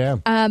class? Oh yeah.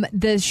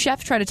 The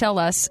chef tried to tell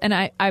us, and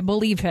I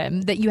believe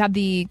him, that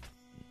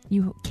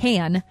you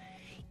can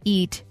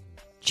eat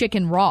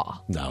chicken raw.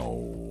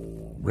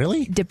 No,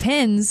 really?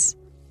 Depends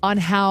on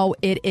how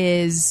it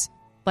is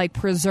like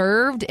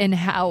preserved and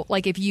how,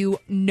 like, if you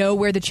know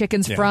where the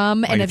chicken's Yeah.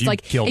 from, Like and if it's you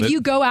like killed if it.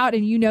 you go out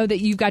and you know that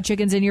you've got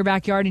chickens in your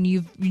backyard and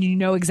you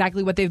know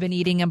exactly what they've been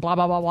eating and blah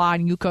blah blah blah,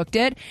 and you cooked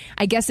it.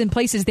 I guess in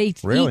places they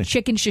Really? eat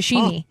chicken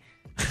sashimi.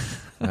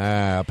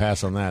 I'll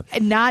pass on that.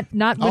 And not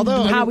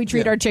how we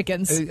treat our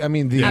chickens. I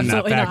mean,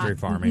 Absolutely not factory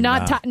farming.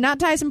 Not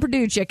Tyson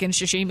Purdue chicken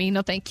sashimi.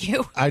 No, thank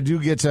you. I do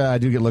get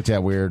looked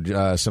at weird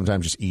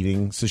sometimes just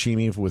eating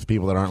sashimi with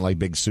people that aren't like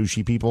big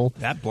sushi people.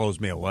 That blows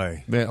me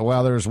away.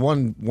 Well, there's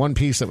one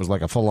piece that was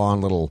like a full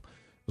on little.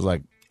 It was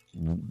like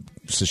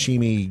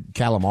sashimi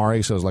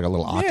calamari, so it was like a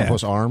little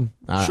octopus arm.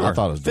 I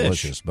thought it was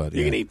delicious, but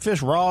you can eat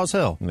fish raw as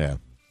hell. Yeah,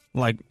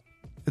 like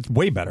it's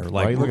way better. Like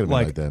why are you looking at me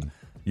like that?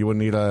 You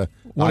wouldn't eat a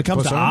when it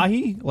comes to arm?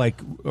 ahi,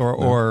 like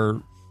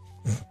or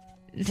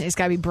it's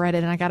got to be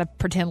breaded, and I got to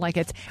pretend like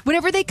it's.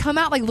 Whenever they come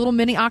out like little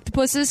mini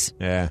octopuses,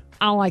 yeah,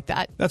 I don't like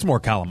that. That's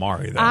more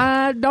calamari, though.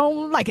 I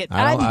don't like it.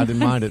 I didn't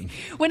mind it.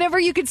 Whenever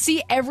you could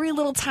see every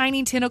little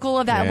tiny tentacle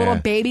of that little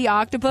baby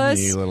octopus,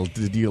 you little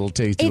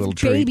tasty it's little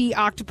treat. Baby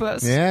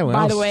octopus. Yeah, well,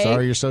 by the way,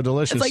 sorry you're so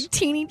delicious. It's like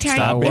teeny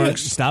tiny.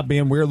 Stop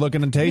being weird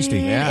looking and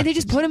tasty. Yeah. And they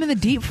just put them in the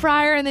deep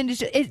fryer, and then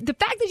the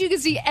fact that you can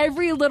see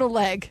every little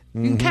leg,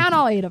 you can count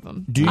all 8 of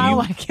them. I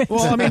like it.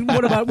 Well, I mean,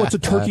 what's a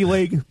turkey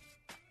leg?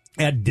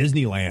 At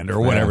Disneyland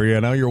or whatever,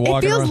 you're walking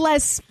It feels around.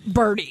 less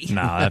birdy.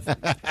 No,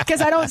 because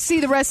I don't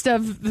see the rest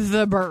of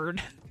the bird.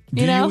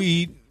 Do you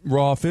eat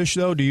raw fish,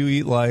 though? Do you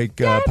eat like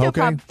poke? No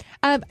problem.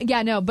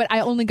 No, but I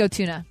only go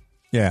tuna.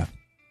 Yeah.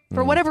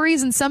 For whatever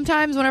reason,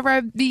 sometimes whenever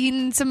I've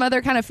eaten some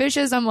other kind of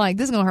fishes, I'm like,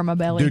 this is going to hurt my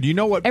belly. Dude, you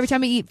know what? Every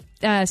time I eat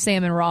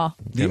salmon raw.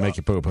 They make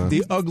you poop, huh?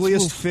 The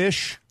ugliest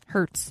fish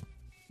hurts.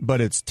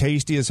 But it's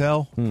tasty as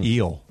hell.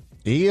 Eel.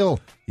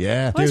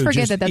 Yeah. I always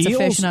forget that that's a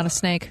fish, not a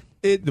snake.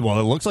 It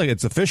looks like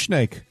it's a fish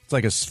snake. It's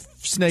like a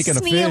snake and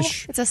a Snail.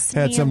 fish. It's a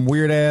snail. Had some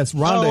weird ass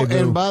rendezvous. Oh,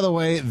 and by the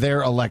way,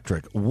 they're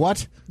electric.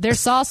 What? Their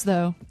sauce,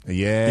 though.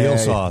 Yeah. Eel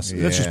sauce.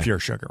 Yeah. That's just pure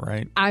sugar,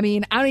 right? I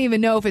mean, I don't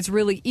even know if it's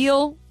really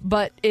eel,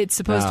 but it's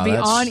supposed to be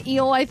on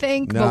eel, I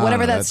think. But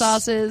whatever that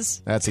sauce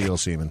is. That's eel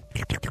semen.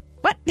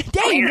 What?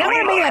 Dang, you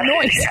don't make that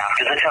noise.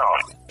 After the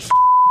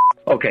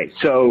tone. Okay,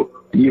 so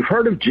you've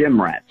heard of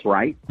gym rats,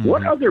 right? Mm-hmm.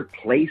 What other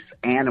place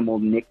animal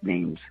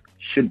nicknames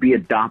should be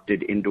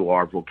adopted into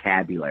our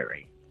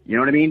vocabulary? You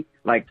know what I mean?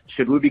 Like,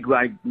 should we be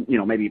like,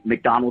 maybe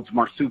McDonald's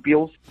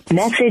marsupials?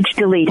 Message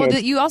deleted. Well,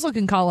 you also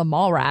can call them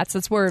mall rats.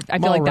 That's where I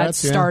feel like that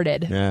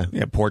started. Yeah.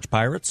 Porch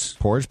pirates.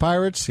 Porch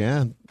pirates,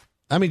 yeah.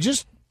 I mean,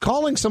 just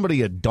calling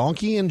somebody a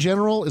donkey in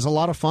general is a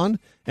lot of fun,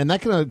 and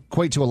that can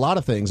equate to a lot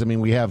of things. I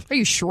mean, we have... Are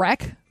you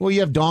Shrek? Well,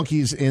 you have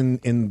donkeys in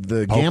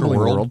the Poker gambling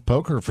world.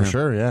 Poker, for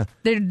sure, yeah.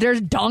 There's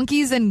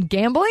donkeys in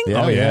gambling?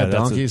 Yeah,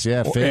 donkeys,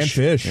 fish. And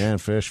fish. Yeah,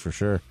 and fish, for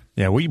sure.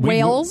 Yeah,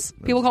 whales.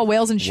 People call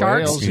whales and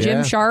sharks. Whales,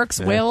 Gym sharks,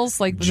 whales,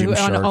 like Gym on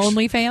sharks.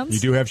 OnlyFans. You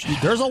do have...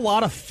 There's a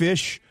lot of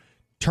fish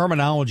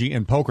terminology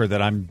in poker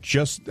that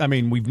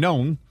we've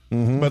known,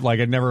 but like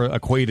I'd never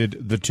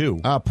equated the two.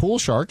 Pool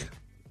shark.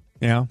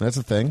 Yeah, that's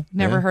a thing.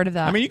 Never heard of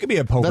that. I mean, you could be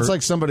a poker. That's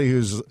like somebody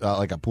who's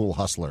like a pool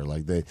hustler.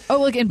 Like they. Oh,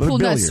 like in pool, not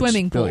billiards,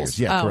 swimming pools. billiards.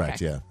 Yeah, Oh,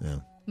 correct. okay.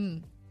 Yeah.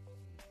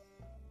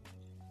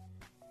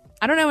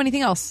 I don't know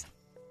anything else.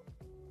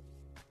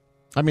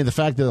 I mean, the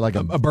fact that like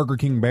a Burger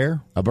King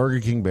bear. A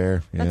Burger King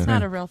bear. Yeah. That's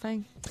not a real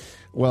thing.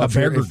 Well, A if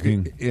you're- Burger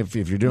King. If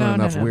you're doing No,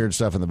 enough no. weird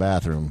stuff in the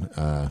bathroom,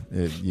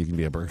 you can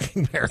be a Burger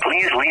King bear.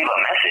 Please leave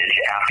a message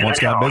after Once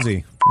the got tone.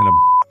 busy.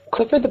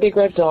 Clifford the Big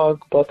Red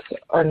Dog books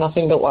are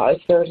nothing but lies.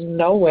 There's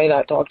no way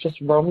that dog just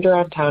roamed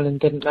around town and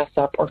didn't mess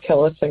up or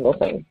kill a single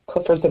thing.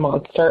 Clifford's a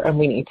monster, and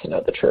we need to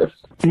know the truth.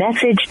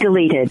 Message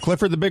deleted.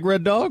 Clifford the Big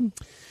Red Dog?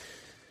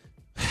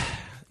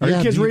 Are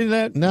your kids reading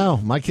that? No,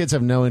 my kids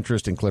have no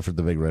interest in Clifford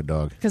the Big Red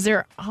Dog. Because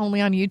they're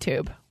only on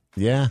YouTube.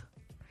 Yeah.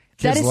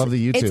 Kids love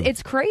the YouTube.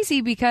 It's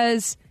crazy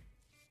because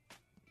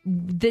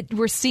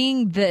we're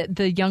seeing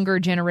the younger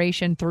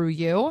generation through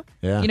you.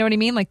 Yeah. You know what I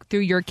mean? Like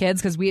through your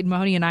kids, because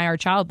Mahoney and I are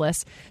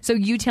childless. So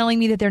you telling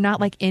me that they're not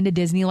like into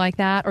Disney like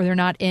that, or they're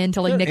not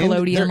into like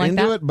Nickelodeon they're like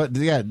into that? it, but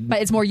yeah. But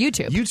it's more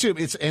YouTube. YouTube,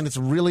 it's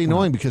really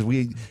annoying because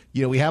we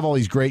have all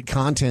these great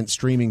content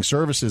streaming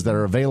services that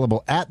are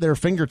available at their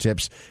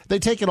fingertips. They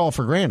take it all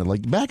for granted.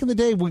 Like back in the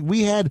day,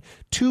 we had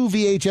 2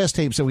 VHS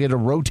tapes that we had to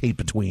rotate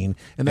between,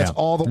 and that's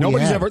all that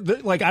Nobody's we had. ever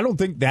like. I don't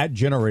think that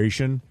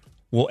generation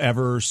will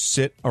ever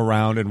sit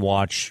around and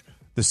watch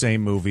the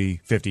same movie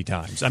 50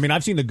 times. I mean,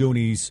 I've seen The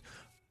Goonies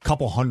a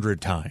couple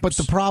hundred times. But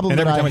the problem And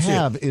that every I time see it-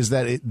 have is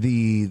that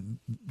the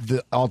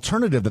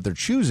alternative that they're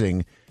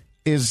choosing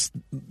is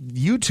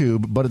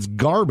YouTube, but it's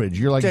garbage.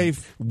 You're like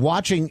Dave,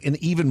 watching an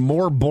even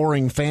more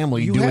boring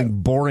family You doing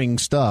have- boring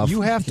stuff. you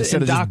have to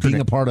instead of just being a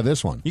indoctrinate. part of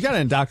this one. You got to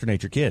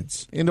indoctrinate your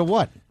kids into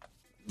what?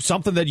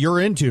 Something that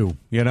you're into,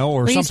 or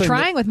Well, he's something.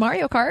 trying with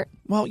Mario Kart.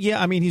 Well,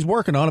 yeah, I mean, he's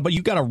working on it, but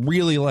you got to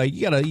really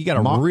you got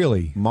to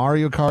really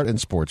Mario Kart and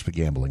sports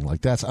gambling.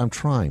 Like I'm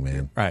trying,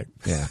 man. Right.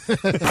 Yeah.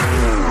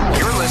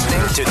 You're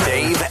listening to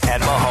Dave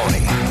and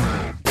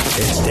Mahoney.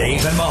 It's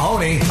Dave and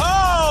Mahoney.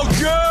 Oh,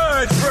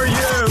 good for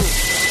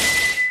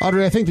you.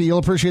 Audrey, I think that you'll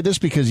appreciate this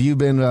because you've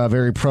been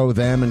very pro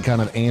them and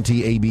kind of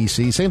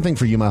anti-ABC. Same thing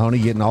for you, Mahoney,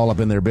 getting all up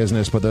in their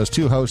business. But those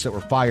two hosts that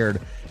were fired,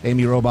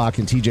 Amy Robach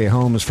and TJ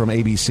Holmes from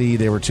ABC,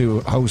 they were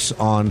two hosts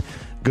on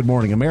Good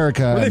Morning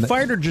America. Were they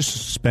fired or just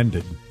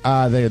suspended?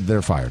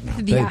 They're fired now.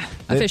 Yeah,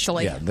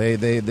 officially. Yeah,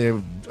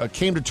 they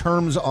came to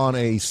terms on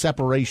a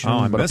separation,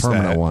 I but a missed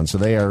permanent that. one. So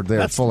they're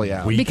That's fully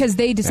out. Because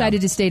they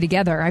decided to stay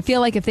together. I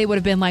feel like if they would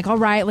have been like, all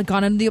right, like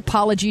gone on the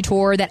apology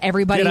tour that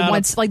everybody Get out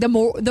wants, like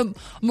the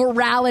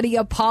morality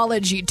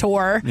apology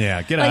tour.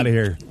 Yeah, get Like, out of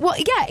here. Well,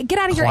 yeah, get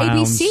out of here,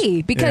 Clowns.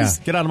 ABC, because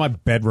Yeah, get out of my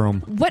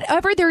bedroom.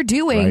 whatever they're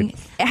doing Right.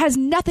 it has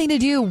nothing to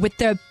do with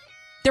their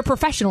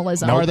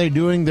professionalism. Are they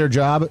doing their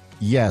job?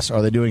 Yes.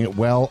 Are they doing it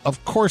well?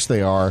 Of course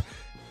they are.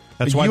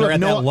 That's why You they're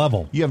have at that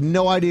level. You have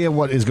no idea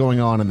what is going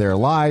on in their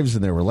lives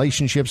and their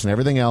relationships and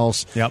everything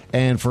else. Yep.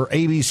 And for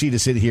ABC to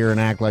sit here and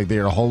act like they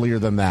are holier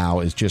than thou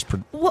is just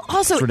Well,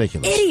 also it's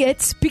ridiculous.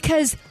 idiots,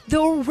 because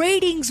the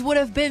ratings would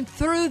have been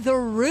through the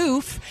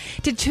roof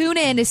to tune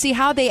in to see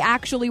how they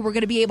actually were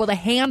going to be able to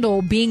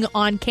handle being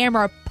on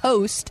camera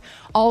post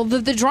all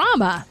of the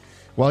drama.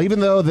 Well, even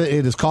though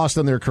it has cost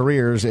them their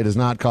careers, it has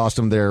not cost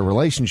them their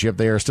relationship.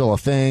 They are still a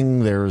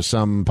thing. There was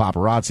some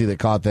paparazzi that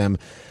caught them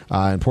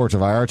in Puerto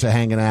Vallarta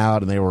hanging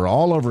out, and they were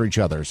all over each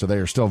other. So they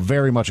are still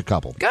very much a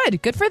couple.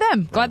 Good for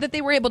them. Glad that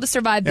they were able to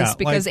survive this, Yeah,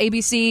 because like-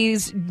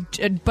 ABC's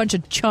a bunch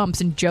of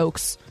chumps and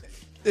jokes.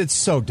 It's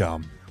so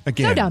dumb.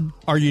 Again, So dumb.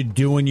 Are you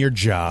doing your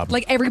job?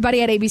 Like,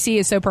 everybody at ABC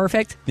is so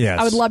perfect. Yes.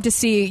 I would love to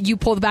see you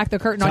pull back the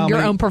curtain Tell on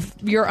your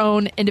me- your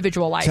own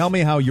individual life. Tell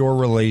me how your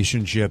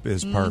relationship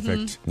is Mm-hmm.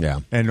 perfect.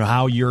 Yeah. And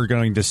how you're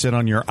going to sit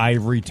on your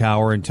ivory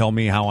tower and tell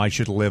me how I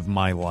should live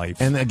my life.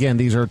 And again,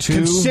 these are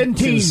two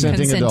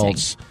consenting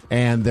adults,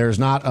 and there's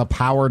not a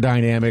power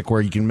dynamic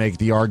where you can make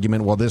the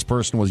argument, well, this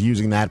person was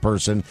using that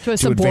person To a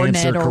to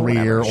advance their subordinate or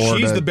career. whatever. Or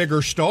She's to- the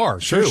bigger star,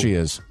 Sure too. she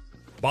is.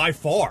 By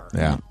far.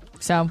 Yeah.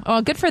 So,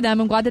 good for them.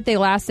 I'm glad that they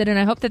lasted, and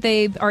I hope that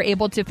they are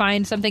able to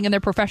find something in their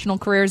professional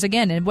careers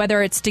again. And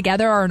whether it's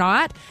together or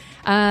not,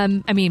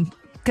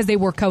 because they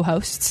were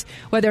co-hosts,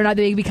 whether or not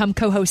they become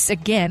co-hosts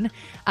again,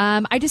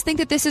 I just think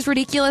that this is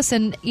ridiculous.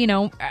 And,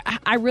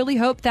 I really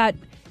hope that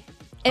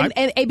and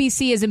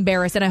ABC is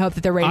embarrassed, and I hope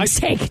that the ratings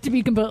tank, to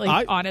be completely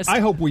honest. I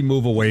hope we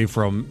move away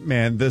from,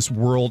 this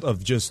world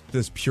of just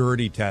this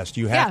purity test.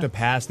 You have to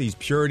pass these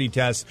purity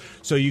tests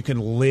so you can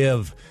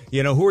live.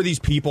 Who are these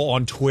people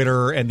on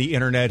Twitter and the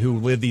internet who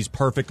live these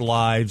perfect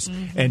lives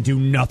and do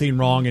nothing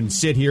wrong and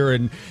sit here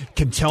and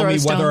can tell me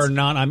whether or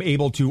not I'm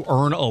able to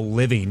earn a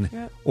living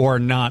or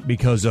not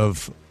because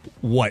of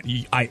what?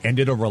 I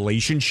ended a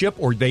relationship,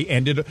 or they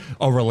ended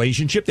a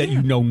relationship that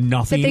you know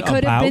nothing about? That they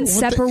could have been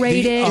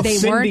separated. They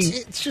weren't.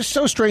 It's just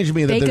so strange to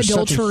me that there's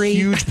such a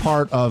huge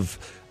part of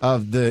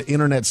the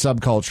internet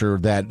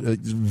subculture that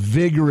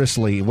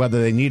vigorously,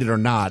 whether they need it or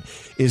not,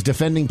 is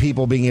defending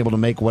people being able to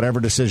make whatever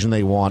decision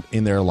they want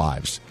in their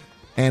lives.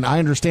 And I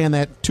understand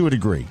that to a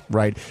degree,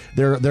 right?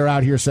 They're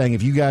out here saying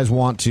if you guys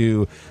want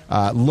to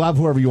love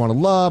whoever you want to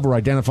love or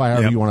identify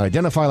however you want to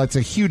identify, that's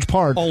a huge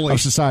part of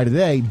society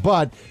today.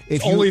 But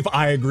if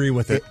I agree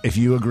with it, if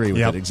you agree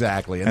with it,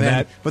 exactly. And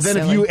then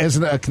if you, as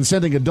a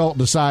consenting adult,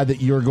 decide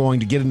that you're going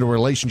to get into a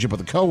relationship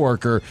with a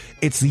coworker,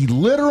 it's the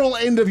literal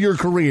end of your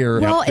career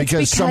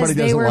because somebody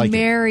they doesn't were like it.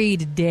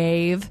 married,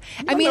 Dave.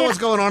 I mean, know what's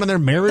going on in their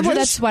marriages? Well,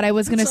 that's what I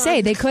was going to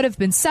say. They could have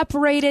been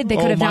separated. They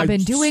could have not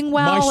been doing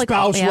well. My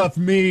spouse left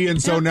me,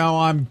 and so now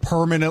I'm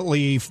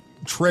permanently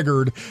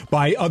triggered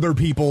by other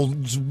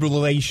people's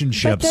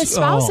relationships. But the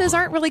spouses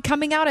aren't really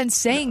coming out and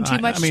saying too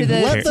much to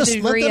the let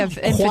degree them of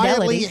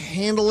quietly infidelity.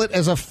 handle it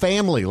as a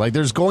family. Like,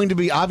 there's going to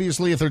be,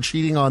 obviously, if they're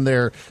cheating on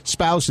their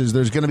spouses,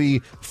 there's going to be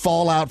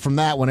fallout from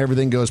that when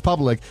everything goes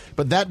public.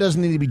 But that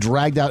doesn't need to be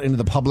dragged out into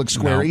the public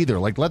square either.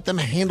 Like, let them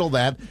handle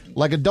that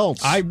like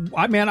adults. I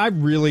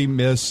really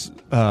miss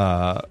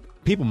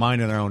people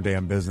minding their own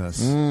damn business.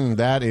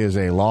 That is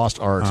a lost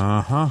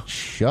art.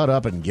 Shut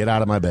up and get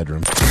out of my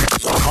bedroom.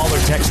 Call or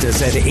text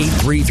us at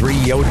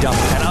 833-YO-DUMP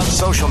and on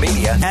social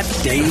media at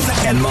Dave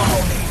and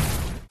Mahoney.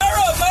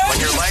 When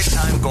your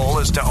lifetime goal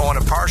is to own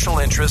a partial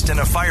interest in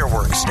a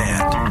fireworks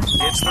stand,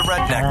 it's the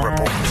Redneck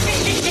Report.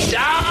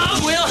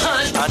 Dog will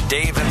hunt on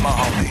Dave and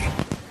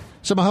Mahoney.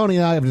 So Mahoney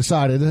and I have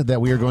decided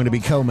that we are going to be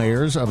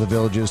co-mayors of the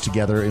Villages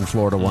together in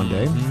Florida one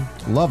day.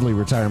 Lovely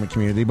retirement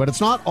community, but it's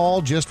not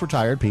all just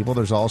retired people.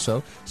 There's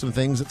also some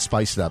things that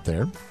spice it up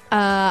there.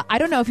 I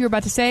don't know if you're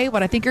about to say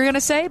what I think you're going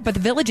to say, but the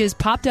Villages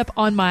popped up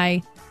on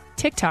my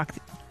TikTok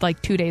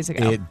like 2 days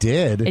ago. It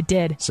did. It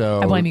did.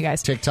 So I blame you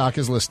guys. TikTok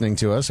is listening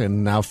to us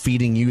and now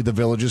feeding you the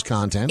Villages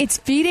content. It's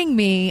feeding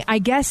me. I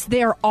guess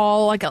they're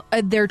all like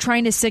they're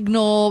trying to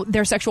signal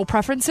their sexual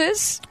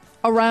preferences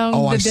around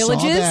the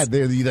Villages. I saw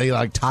that. They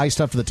like tie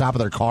stuff to the top of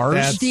their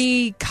cars.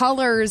 The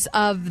colors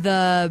of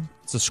the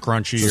It's a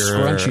scrunchy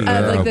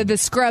like the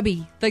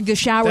scrubby, like the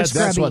shower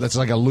scrubby. That's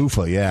like a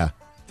loofah, yeah.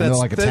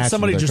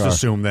 Somebody just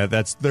assumed that.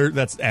 That's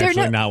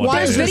actually not what Why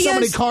that is there is. so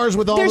many cars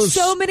with all There's those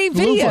so many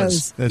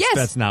loofahs? videos. Yes.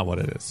 That's not what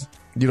it is.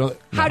 You know,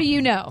 How do you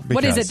know?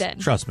 What is it then?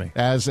 Trust me.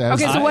 Okay,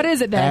 so what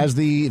is it then? As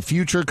the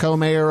future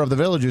co-mayor of the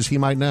Villages, he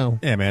might know.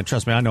 Yeah, man,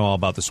 trust me. I know all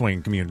about the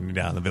swinging community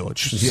down in the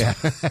Village. Yeah.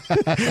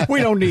 We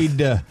don't need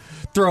to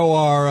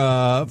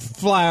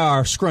fly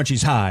our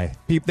scrunchies high.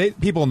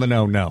 People in the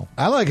know.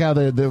 I like how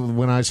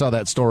when I saw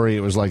that story,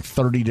 it was like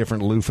 30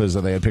 different loofahs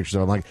that they had pictures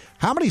of. I'm like,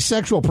 how many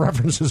sexual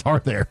preferences are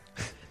there?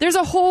 There's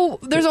a whole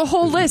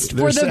list for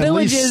There's the at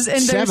villages least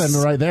and there's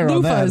 7 right there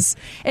on that. loofahs.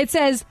 It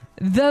says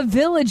the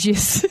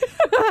villages.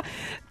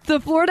 The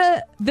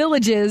Florida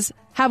villages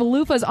have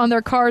loofahs on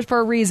their cars for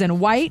a reason.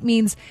 White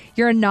means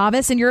you're a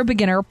novice and you're a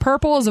beginner.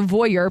 Purple is a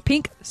voyeur.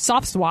 Pink,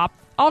 soft swap.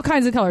 All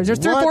kinds of colors. There's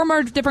 3 or 4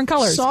 more different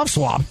colors. Soft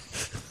swap.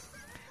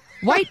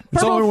 White,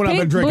 It's only purple, when I've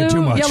been pink, drinking blue,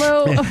 too much.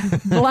 yellow,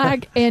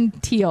 black,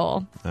 and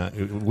teal.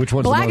 Which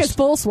one's Black the most? is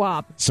full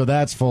swap. So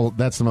that's full.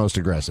 That's the most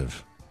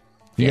aggressive.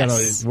 You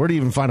Yes. where do you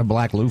even find a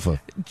black loofah?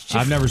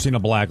 I've never seen a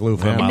black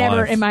loofah in my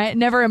life.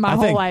 Never in my I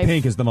whole think life.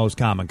 pink is the most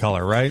common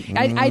color, right?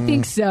 I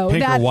think so.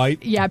 Pink or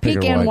white? Yeah, Pink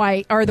pink or and white.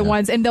 white are the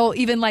ones. And they'll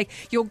even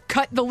you'll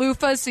cut the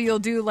loofahs. So you'll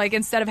do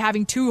instead of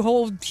having 2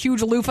 whole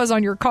huge loofahs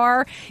on your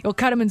car, you'll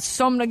cut them and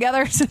sew them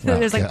together. So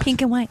there's God.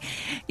 pink and white.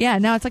 Yeah,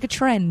 now it's like a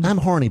trend. I'm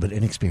horny but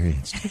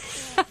inexperienced.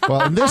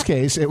 Well, in this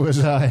case, it was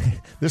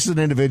this is an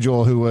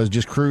individual who was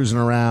just cruising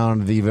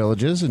around the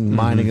villages and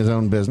minding his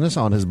own business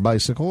on his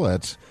bicycle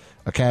at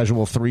a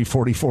casual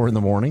 3:44 in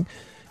the morning.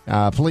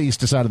 Police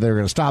decided they were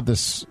going to stop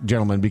this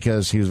gentleman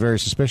because he was very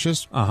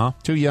suspicious.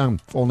 Too young,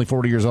 only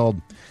 40 years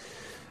old.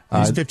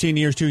 He's 15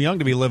 years too young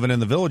to be living in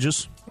the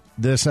villages.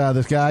 This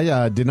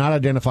guy did not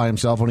identify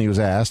himself when he was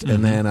asked,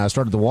 and then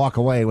started to walk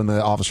away when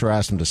the officer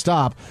asked him to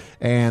stop.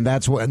 And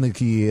that's when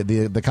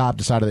the cop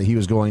decided that he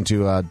was going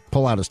to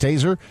pull out his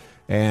taser.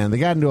 And they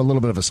got into a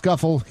little bit of a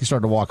scuffle. He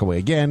started to walk away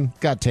again,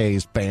 got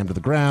tased, bam, to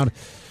the ground.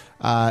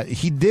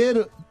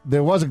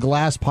 There was a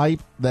glass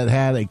pipe that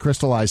had a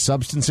crystallized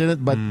substance in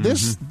it, but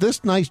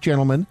this nice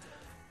gentleman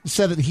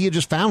said that he had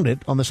just found it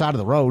on the side of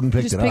the road and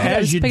picked it up.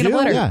 As you do.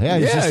 Yeah,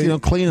 he's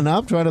just cleaning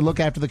up, trying to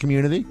look after the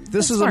community.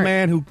 This is a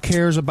man who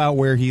cares about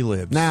where he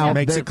lives. Now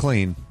makes it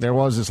clean. There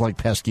was this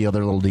pesky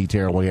other little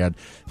detail where he had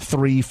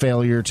 3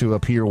 failure to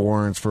appear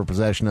warrants for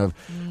possession of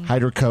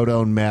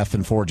hydrocodone, meth,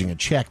 and forging a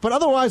check. But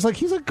otherwise,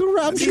 he's a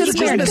good, He's just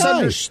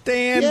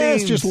misunderstanding.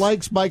 Yes, just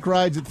likes bike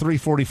rides at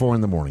 3:44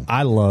 in the morning.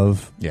 I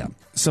love Yeah.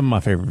 some of my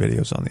favorite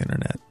videos on the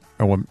internet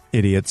are when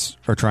idiots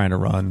are trying to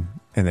run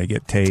and they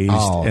get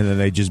tased and then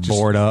they just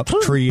board up,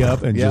 tree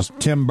up, and just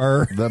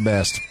timber. The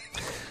best.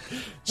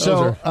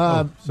 So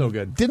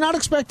good. Did not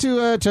expect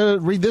to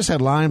read this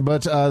headline,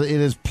 but it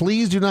is,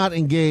 please do not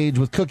engage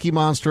with Cookie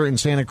Monster in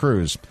Santa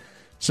Cruz.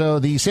 So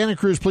the Santa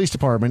Cruz Police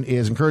Department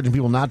is encouraging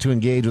people not to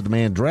engage with the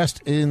man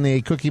dressed in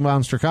a Cookie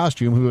Monster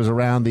costume who was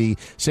around the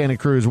Santa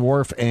Cruz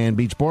Wharf and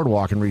Beach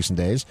Boardwalk in recent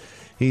days.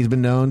 He's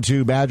been known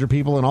to badger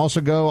people and also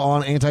go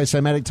on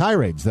anti-Semitic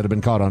tirades that have been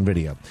caught on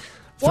video.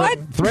 What?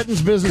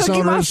 Threatens business Cookie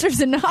owners.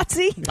 Monster's a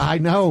Nazi? I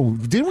know.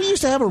 Didn't we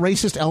used to have a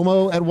racist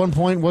Elmo at one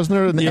point? Wasn't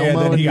there an Elmo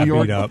then in he New got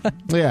York? beat up.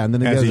 Yeah, and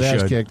then he As got his he ass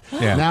should. kicked.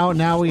 Yeah.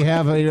 Now we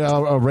have a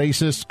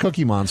racist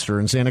Cookie Monster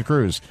in Santa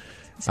Cruz.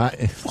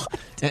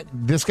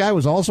 This guy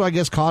was also, I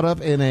guess, caught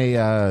up in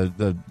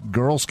the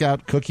Girl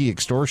Scout cookie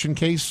extortion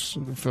case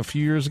a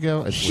few years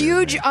ago. It's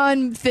weird, Huge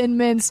on Thin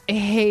Mints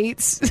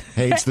hates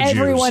the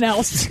everyone Jews.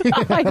 else.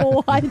 Like,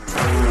 what?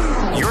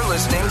 You're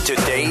listening to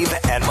Dave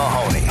and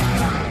Mahoney.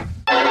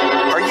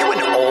 Are you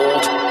an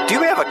old? Do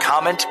you have a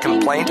comment,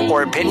 complaint,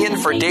 or opinion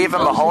for Dave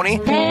and Mahoney?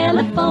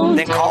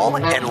 Then call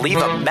and leave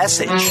a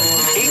message.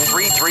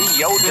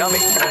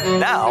 833-YO-DUMMY.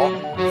 Now,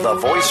 the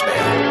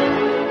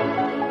voicemail.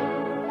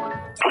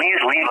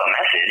 Please leave a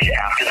message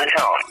after the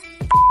tone.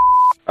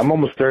 I'm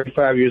almost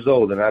 35 years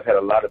old, and I've had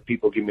a lot of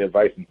people give me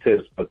advice and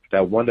tips, but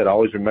that one that I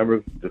always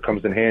remember that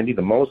comes in handy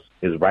the most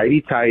is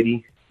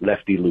righty-tighty,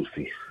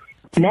 lefty-loosey.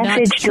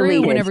 That's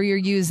true whenever you're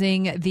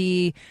using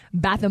the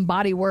Bath and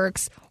Body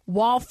Works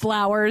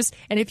Wallflowers.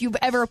 And if you've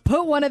ever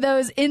put one of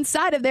those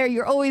inside of there,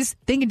 you're always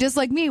thinking, just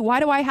like me, why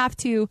do I have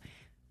to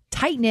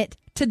tighten it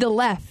to the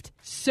left?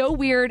 So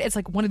weird. It's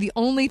like one of the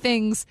only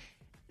things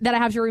that I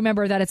have to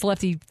remember that it's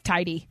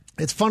lefty-tighty.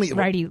 It's funny.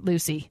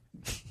 Righty-loosey.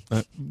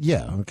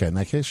 Yeah, okay, in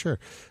that case, sure.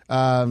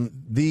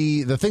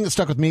 The thing that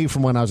stuck with me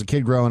from when I was a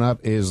kid growing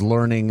up is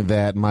learning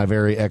that my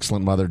very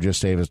excellent mother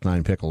just saved us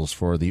 9 pickles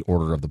for the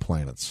Order of the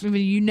Planets. I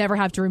mean, you never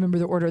have to remember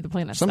the Order of the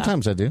Planets.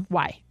 Sometimes I do.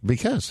 Why?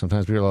 Because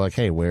sometimes people are like,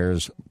 hey,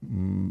 where's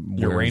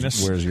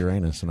Uranus? Where's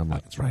Uranus? And I'm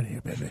like, it's right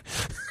here, baby.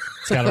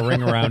 It's got a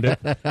ring around it.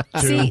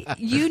 Too. See,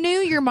 you knew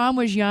your mom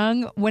was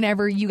young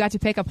whenever you got to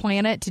pick a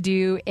planet to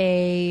do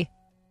a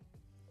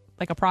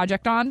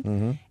project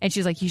on, and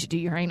she's like, you should do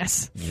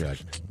Uranus. Yeah,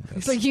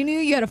 it's like you knew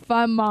you had a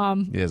fun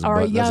mom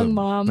or a young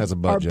mom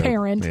or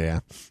parent.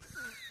 Yeah.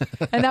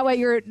 And that way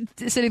you're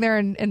sitting there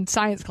in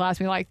science class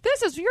being like,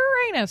 this is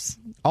Uranus.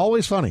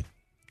 Always funny.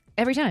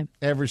 Every time.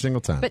 Every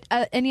single time. But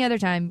any other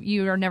time,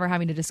 you are never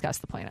having to discuss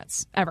the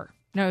planets. Ever.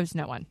 No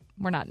one.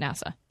 We're not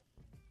NASA.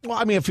 Well,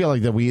 I mean, I feel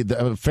like that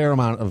a fair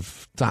amount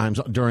of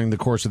times during the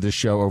course of this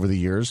show over the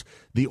years,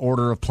 the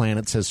Order of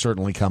Planets has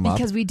certainly come up.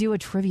 Because we do a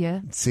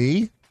trivia.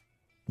 See?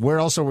 Where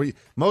else are we?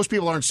 Most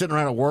people aren't sitting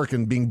around at work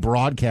and being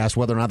broadcast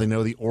whether or not they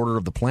know the order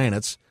of the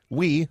planets.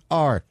 We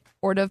are.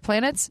 Order of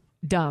planets?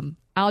 Dumb.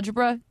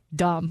 Algebra?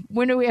 Dumb.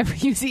 When do we ever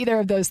use either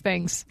of those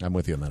things? I'm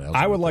with you on that, Algebra.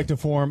 I would like to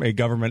form a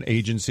government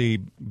agency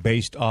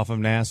based off of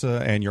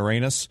NASA and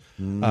Uranus,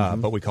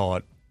 but we call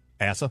it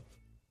ASA,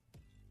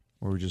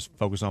 where we just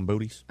focus on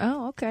booties.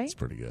 Oh, okay. It's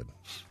pretty good.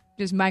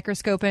 just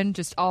microscoping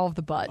just all of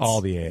the butts.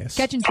 All the ass.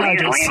 Catching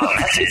charges.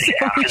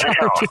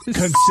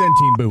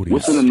 Consenting booties.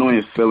 What's an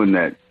annoying feeling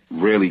that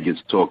rarely gets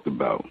talked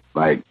about?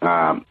 Like,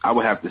 I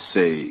would have to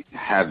say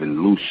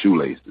having loose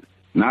shoelaces.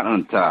 Not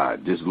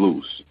untied, just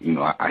loose. You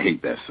know, I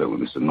hate that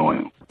feeling. It's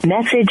annoying.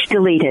 Message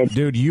deleted.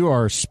 Dude, you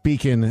are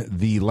speaking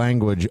the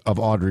language of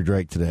Audrey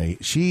Drake today.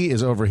 She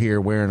is over here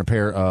wearing a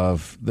pair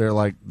of they're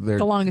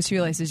the longest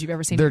shoelaces you've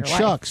ever seen. They're in your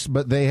Chucks, life.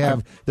 but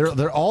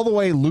they're all the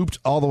way looped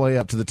all the way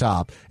up to the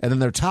top, and then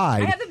they're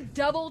tied. I have them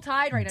double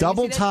tied right now.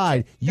 Double You see that?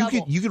 tied.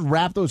 Double. You could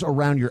wrap those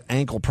around your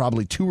ankle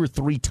probably 2 or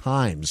 3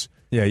 times.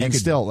 Yeah, you and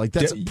could still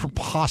that's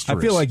preposterous.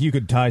 I feel like you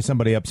could tie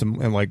somebody up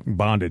in like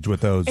bondage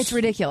with those. It's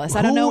ridiculous.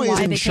 I don't know why Who is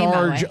in they came that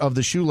charge way. of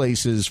the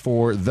shoelaces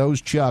for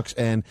those Chucks,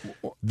 and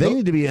they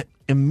need to be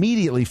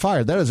immediately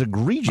fired. That is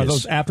egregious. Are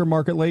those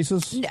aftermarket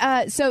laces?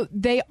 So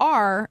they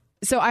are.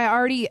 So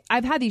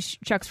I've had these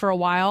Chucks for a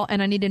while,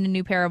 and I needed a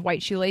new pair of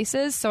white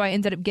shoelaces. So I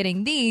ended up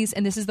getting these,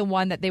 and this is the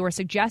one that they were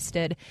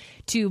suggested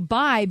to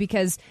buy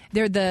because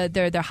they're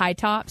the high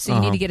tops. So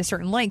you need to get a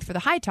certain length for the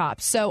high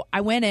tops. So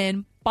I went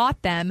in,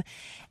 bought them.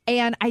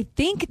 And I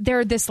think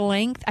they're this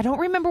length. I don't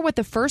remember what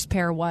the first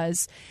pair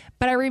was,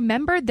 but I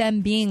remember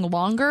them being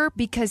longer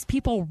because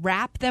people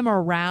wrap them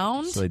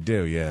around. So they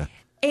do, yeah.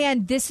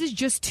 And this is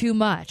just too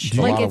much. It's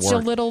a lot of it's a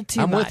work. little too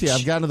I'm much. with you.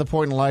 I've gotten to the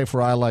point in life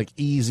where I like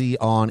easy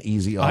on,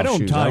 easy off I don't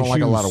shoes. tie I don't shoes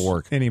like a lot of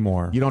work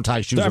anymore. You don't tie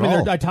shoes I at mean,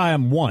 all? I tie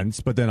them once,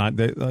 but then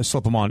I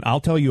slip them on.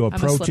 I'll tell you a I'm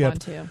pro a slip-on, tip.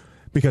 too.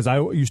 Because I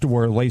used to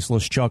wear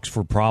laceless Chucks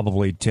for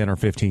probably 10 or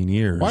 15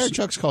 years. Why are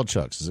Chucks called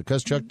Chucks? Is it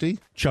because Chuck D?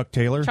 Chuck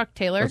Taylor. Chuck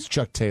Taylor. That's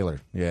Chuck Taylor.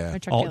 Yeah. Or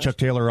Chuck Taylor. Chuck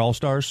Taylor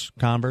All-Stars,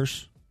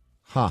 Converse.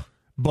 Huh.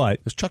 But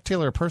is Chuck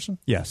Taylor a person?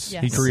 Yes.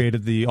 Yes. He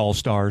created the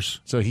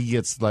All-Stars. So he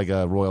gets like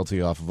a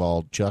royalty off of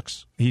all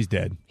Chucks? He's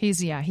dead. He's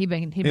he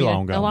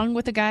long gone. along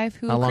with the guy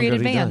who How long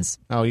created ago did he die? Vans.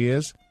 Oh, he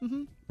is?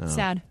 Mm-hmm. Oh.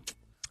 Sad.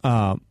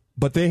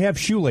 But they have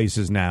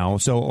shoelaces now.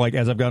 So, like,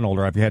 as I've gotten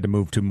older, I've had to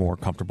move to more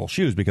comfortable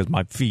shoes because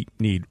my feet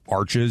need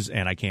arches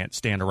and I can't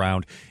stand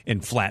around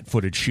in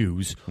flat-footed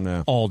shoes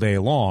all day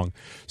long.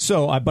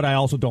 So, but I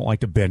also don't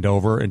like to bend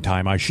over and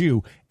tie my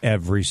shoe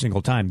every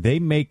single time. They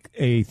make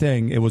a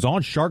thing. It was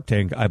on Shark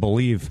Tank, I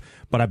believe,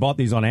 but I bought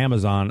these on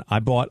Amazon.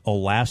 I bought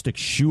elastic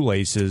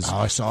shoelaces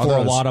I saw for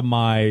those. a lot of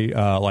my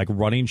like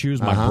running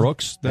shoes, my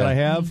Brooks that I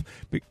have,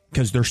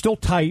 because they're still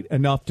tight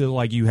enough to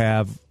like you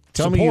have.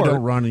 Tell support. me you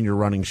don't run in your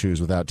running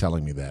shoes without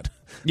telling me that.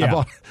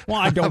 Yeah. Well,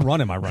 I don't run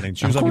in my running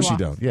shoes. Of course I you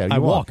don't. Yeah, I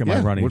walk in my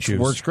running which shoes.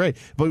 works great.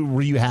 But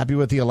were you happy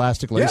with the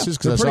elastic laces?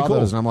 they're Because I saw pretty cool.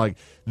 those and I'm like,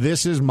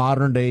 this is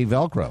modern day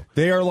Velcro.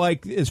 They are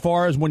like, as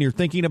far as when you're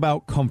thinking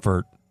about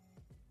comfort,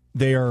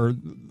 they are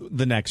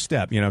the next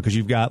step, because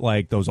you've got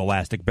like those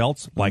elastic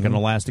belts, like an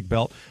elastic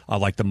belt,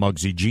 like the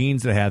Muggsy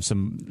jeans that have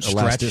some stretch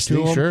Elasticity,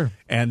 to them, sure.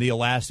 and the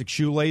elastic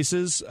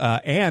shoelaces.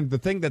 And the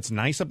thing that's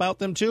nice about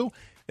them too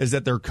is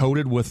that they're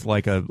coated with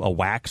like a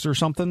wax or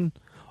something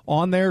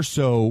on there,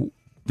 so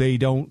they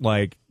don't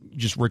like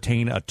just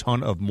retain a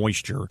ton of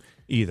moisture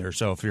either.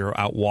 So if you're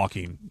out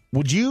walking,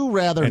 would you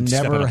rather and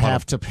stepping never up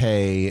have to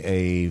pay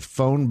a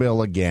phone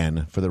bill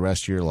again for the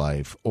rest of your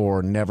life,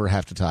 or never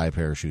have to tie a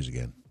pair of shoes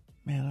again?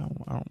 man,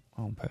 I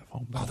don't pay a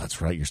phone bill. Oh,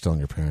 that's right. You're still in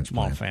your parents'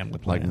 Small plan. family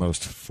plan. Like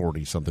most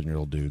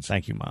 40-something-year-old dudes.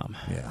 Thank you, Mom.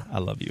 Yeah. I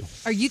love you.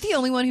 Are you the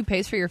only one who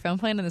pays for your phone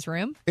plan in this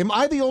room? Am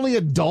I the only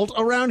adult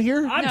around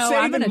here?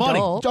 I'm an money.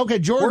 adult. Okay,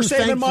 Jordan. We're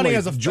saving money thankfully-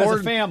 as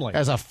a family.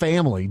 As a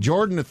family,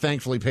 Jordan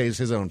thankfully pays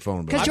his own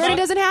phone bill. Because Jordan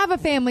doesn't have a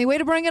family. Way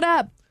to bring it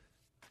up.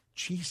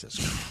 Jesus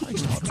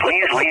Christ!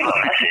 Please leave a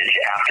message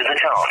after the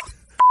tone.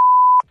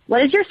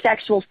 What is your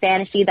sexual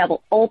fantasy that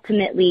will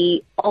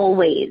ultimately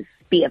always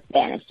be a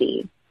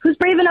fantasy? Who's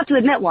brave enough to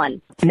admit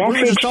one? We were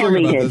Message just talking about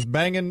deleted. this,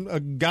 banging a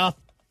goth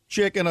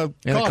chick in a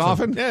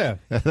coffin? Yeah,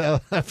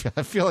 I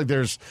feel like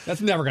there's. that's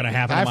never going to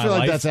happen. I in my feel like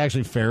life. that's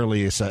actually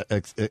fairly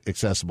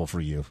accessible for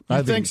you.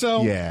 You think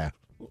so? Yeah.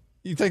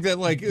 You think that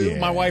like Yeah.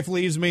 my wife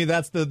leaves me?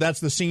 That's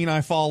the scene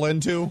I fall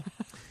into.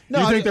 No,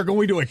 you I- think they're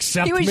going to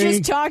accept He was me?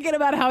 just talking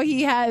about how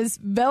he has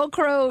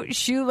Velcro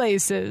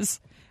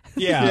shoelaces.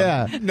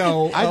 Yeah.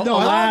 No. I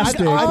know.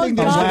 elastic. I think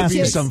there's going to be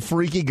chicks. some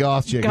freaky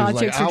goth chick Goth who's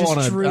like, chicks are I just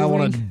want to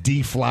drooling.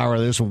 deflower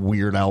this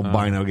weird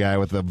albino guy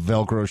with the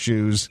Velcro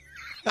shoes.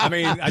 I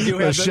mean, I do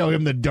have Show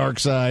him the dark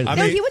side. I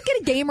No, mean- he would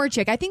get a gamer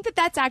chick. I think that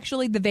that's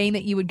actually the vein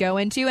that you would go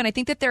into, and I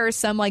think that there are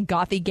some like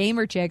gothy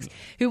gamer chicks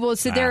who will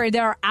sit there and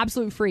they're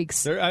absolute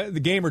freaks. The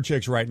gamer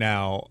chicks right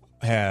now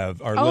are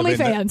OnlyFans.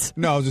 living.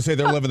 No, I was to say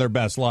they're living their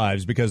best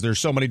lives because there's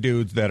so many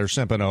dudes that are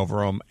simping over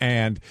them,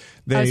 and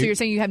they. Oh, so you're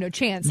saying you have no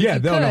chance? Yeah,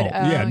 You no, could. no,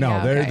 Oh, yeah, no.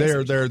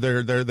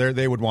 okay.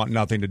 They would want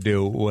nothing to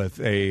do with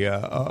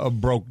a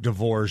broke,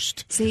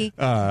 divorced, See,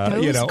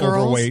 those girls-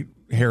 overweight,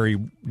 hairy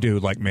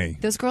dude like me.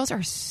 Those girls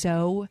are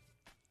so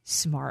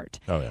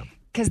smart. Oh yeah.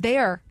 Because they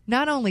are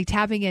not only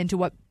tapping into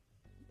what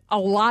a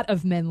lot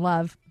of men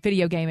love,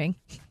 video gaming,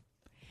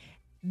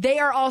 they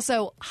are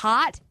also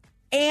hot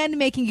and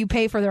making you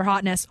pay for their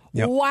hotness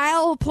Yep.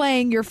 while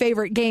playing your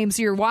favorite game.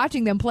 So you're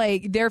watching them play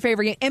their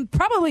favorite game and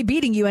probably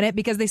beating you in it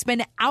because they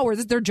spend hours.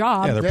 It's their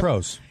job. Yeah, they're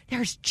pros.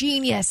 There's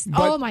genius.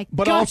 Oh my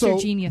gosh, also, they're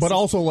genius. But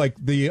also, like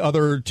the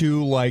other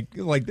two, like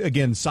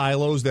again,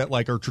 silos that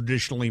like are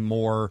traditionally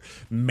more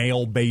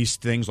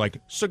male-based things, like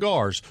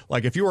cigars.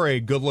 Like if you are a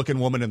good-looking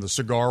woman in the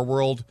cigar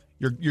world,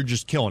 you're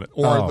just killing it.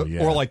 Or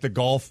or like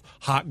the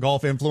hot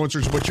golf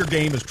influencers, which your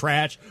game is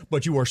trash,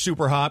 but you are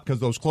super hot because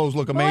those clothes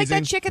look amazing. Well, like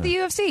that chick at the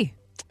UFC.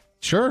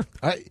 Sure.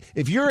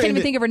 If you're Can't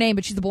even think of her name,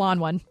 but she's the blonde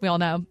one. We all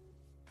know.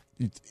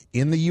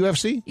 in the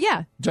UFC? Yeah.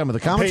 You talking about the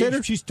commentator?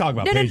 Paige, she's talking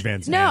about No, no, Paige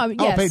Van Zandt.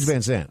 no, yes. Oh, Paige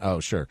Van Zandt. Oh,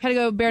 sure. Had to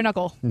go bare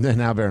knuckle.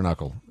 Now bare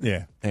knuckle.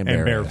 Yeah. And And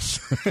bare. bare. ass.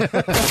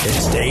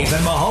 It's Dave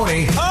and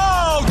Mahoney.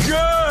 Oh,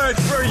 good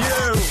for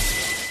you.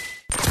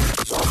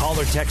 Call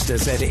or text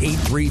us at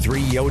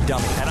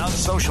 833-YO-DUMMY and on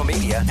social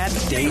media at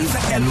Dave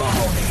and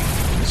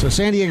Mahoney. So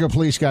San Diego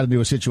police got into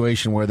a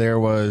situation where there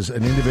was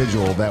an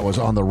individual that was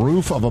on the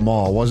roof of a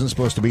mall, wasn't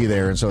supposed to be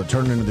there, and so it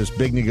turned into this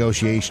big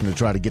negotiation to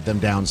try to get them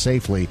down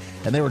safely.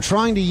 And they were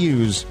trying to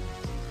use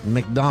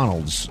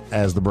McDonald's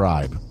as the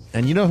bribe.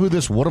 And you know who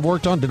this would have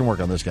worked on? Didn't work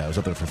on this guy. I was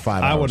up there for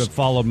 5 hours. I would have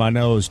followed my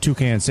nose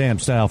Toucan Sam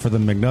style for the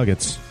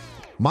McNuggets.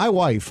 My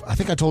wife, I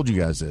think I told you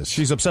guys this.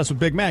 She's obsessed with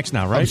Big Macs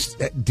now, right?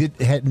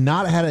 Had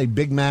not had a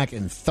Big Mac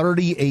in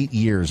 38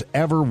 years,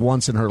 ever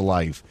once in her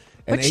life.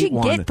 And What'd she ate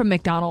one, get from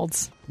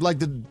McDonald's? like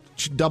the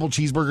double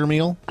cheeseburger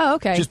meal. Oh,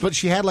 okay. But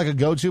she had like a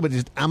go-to, but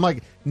I'm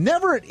like,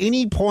 never at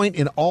any point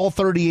in all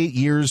 38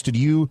 years did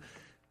you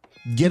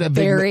get a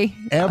Big Vary Mac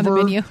on the ever.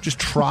 menu. Just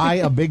try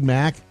a Big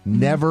Mac.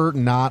 Never,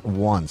 not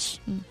once.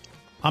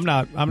 I'm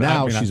not.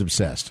 Now she's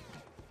obsessed.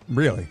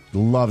 Really?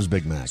 Loves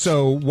Big Macs.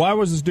 So why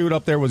was this dude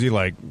up there? Was he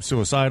like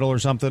suicidal or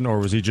something, or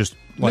was he just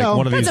like No.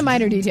 one of That's these? a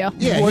minor detail.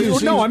 Yeah, Well, he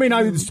was- no, I mean,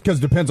 because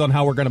it depends on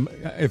how we're gonna,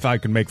 if I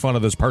can make fun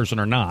of this person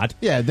or not.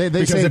 Yeah, they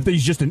because say if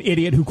he's just an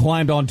idiot who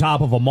climbed on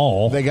top of a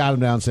mall, they got him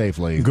down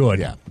safely. Good.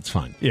 Yeah, it's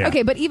fine. Yeah.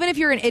 Okay, but even if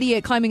you're an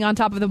idiot climbing on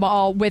top of the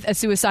mall with a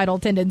suicidal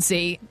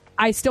tendency,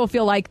 I still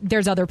feel like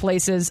there's other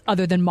places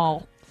other than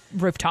mall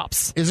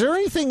rooftops. Is there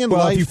anything in Well,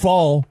 life? if you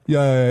fall,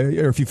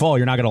 you're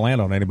not going to land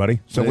on anybody.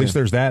 So at least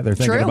there's that. They're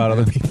thinking True. about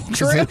other people. 'Cause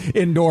True.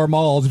 Indoor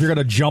malls, if you're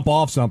going to jump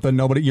off something,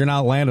 you're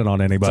not landing on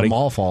It's anybody. a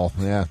mall fall.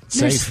 Yeah,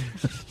 safe.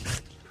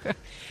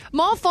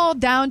 Mall fall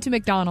down to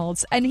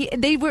McDonald's, and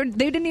they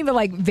didn't even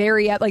like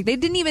vary at they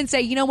didn't even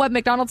say, you know what,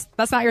 McDonald's,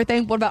 that's not your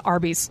thing. What about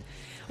Arby's?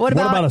 What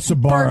about a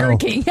Sbarro? Burger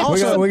King?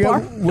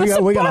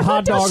 We got a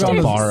hot dog on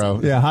the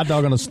Sbarro. Yeah, hot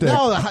dog on a stick.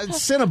 No, the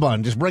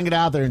Cinnabon. Just bring it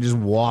out there and just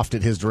waft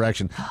it his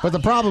direction. But the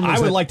problem is I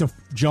would that- like to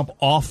jump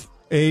off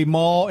a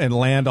mall and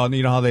land on,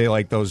 you know how they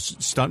like those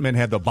stuntmen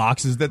have the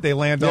boxes that they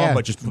land Yeah, on,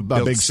 but just a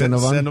big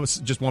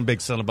Cinnabon. just one big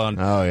Cinnabon.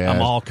 Oh, yeah. I'm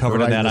all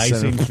covered Right in in that the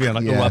icing, center. feeling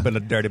like Yeah. oh, I've been a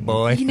dirty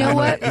boy. You know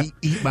what?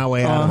 eat my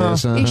way out of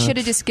this. They should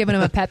have just given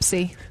him a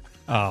Pepsi.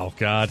 Oh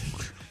God,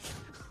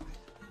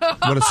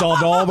 would have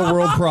solved all the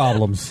world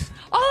problems.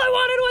 All I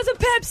wanted was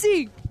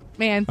a Pepsi.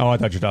 Man. Oh, I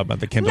thought you were talking about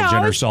the Kendall I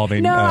Jenner was-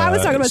 solving. No, I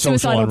was talking about social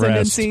suicidal unrest.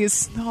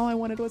 tendencies. All I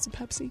wanted was a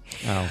Pepsi.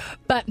 Oh.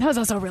 But that was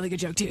also a really good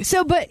joke, too.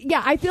 So, but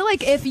yeah, I feel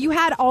like if you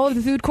had all of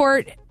the food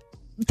court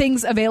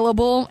things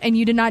available and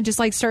you did not just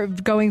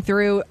start going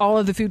through all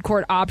of the food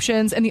court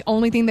options and the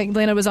only thing that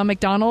landed was on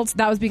McDonald's,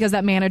 that was because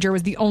that manager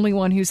was the only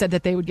one who said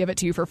that they would give it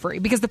to you for free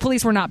because the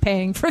police were not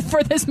paying for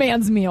this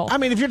man's meal. I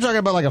mean, if you're talking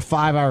about like a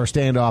 5-hour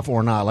standoff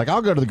or not, like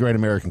I'll go to the Great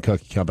American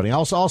Cookie Company.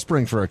 I'll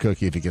spring for a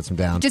cookie if he gets them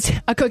down. Just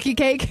a cookie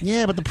cake?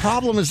 Yeah, but the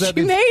problem is that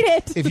You made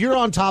it. If you're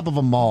on top of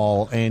a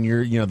mall and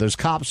there's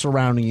cops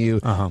surrounding you,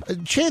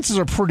 chances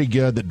are pretty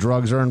good that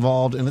drugs are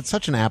involved, and it's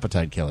such an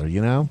appetite killer.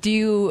 Do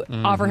you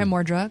offer him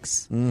more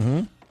drugs?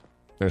 Mm-hmm.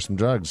 There's some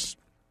drugs.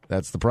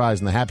 That's the prize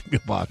in the Happy Meal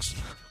box.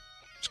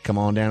 Just come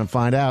on down and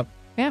find out.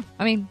 Yeah,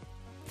 I mean,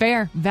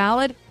 fair,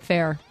 valid,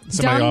 fair.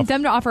 Somebody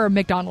Them to offer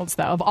McDonald's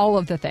though of all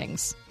of the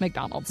things,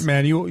 McDonald's.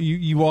 Man,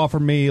 you offer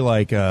me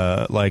what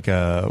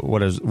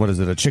is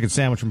it, a chicken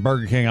sandwich from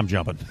Burger King? I'm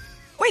jumping.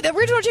 Wait, the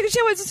original chicken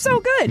sandwich is so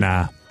good.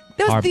 Nah.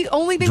 That was the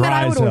only thing that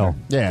I would order.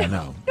 Yeah,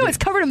 no. No, it's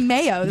covered in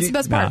mayo. That's the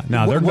best part.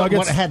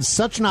 What had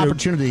such an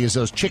opportunity is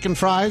those chicken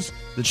fries,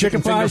 the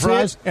chicken finger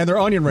fries fries, and their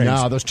onion rings.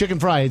 No, those chicken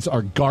fries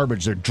are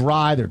garbage. They're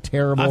dry. They're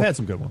terrible. I've had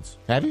some good ones.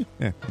 Have you?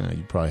 Yeah. No,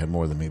 you probably had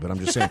more than me, but I'm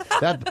just saying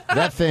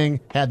that thing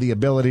had the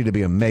ability to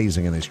be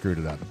amazing, and they screwed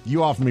it up.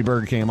 You offer me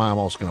Burger King, I'm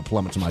almost going to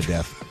plummet to my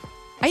death.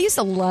 I used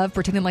to love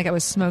pretending like I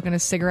was smoking a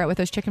cigarette with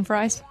those chicken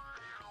fries.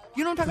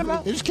 You know what I'm talking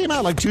about? It just came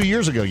out like 2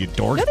 years ago, you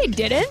dork. No, they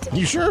didn't.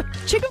 You sure?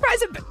 Chicken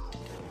fries have been...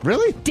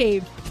 Really?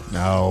 Dave.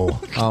 No.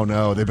 Oh,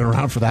 no. They've been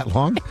around for that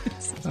long?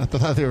 I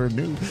thought they were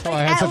new. Oh,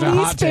 I had At such a hot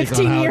least take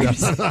 15 on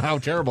years. how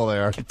terrible they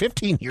are.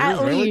 15 years,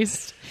 At really?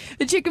 least.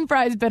 The chicken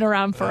fry's been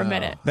around for a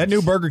minute. That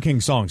new Burger King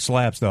song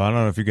slaps, though. I don't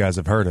know if you guys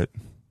have heard it.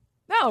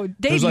 No, Dave,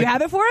 There's you like-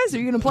 have it for us? Are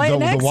you going to play it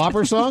next? The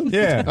Whopper song?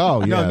 Yeah.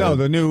 Oh, yeah.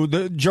 No,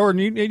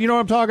 Jordan, you know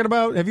what I'm talking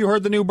about? Have you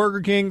heard the new Burger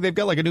King? They've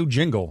got like a new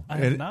jingle. I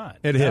have not.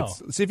 It No.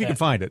 hits. See if you can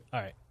find it.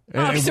 All right.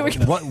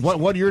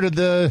 What year did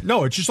the?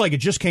 No, it's just like it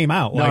just came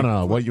out.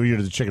 No. What year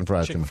did the chicken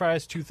fries Chicken come?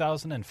 fries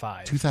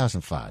 2005.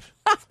 2005.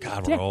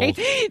 God, we're old.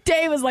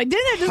 Dave was like,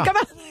 didn't it just come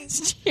out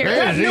last year?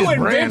 Yeah, these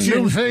brand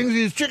new things,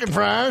 these chicken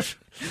fries.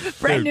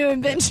 Brand new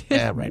invention.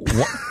 Yeah, right.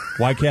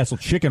 White Castle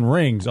chicken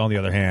rings, on the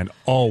other hand,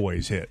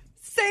 always hit.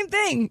 Same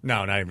thing.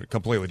 No, not even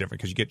completely different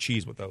because you get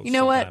cheese with those. You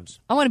know sometimes.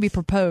 what? I want to be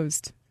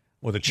proposed.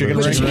 With a chicken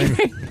ring?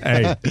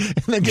 Hey, and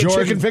then get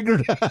chicken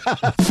fingered.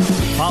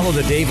 Follow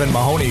the Dave and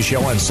Mahoney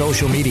Show on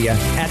social media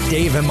at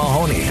Dave and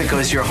Mahoney. That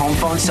goes to your home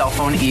phone, cell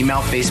phone,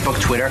 email,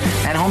 Facebook, Twitter,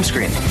 and home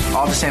screen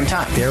all at the same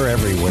time. They're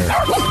everywhere.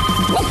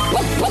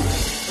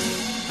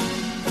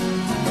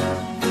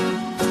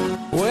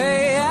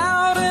 Way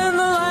out in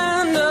the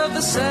land of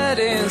the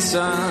setting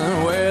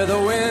sun, where the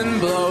wind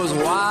blows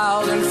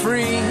wild and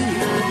free,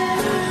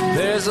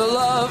 there's a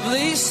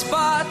lovely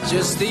spot,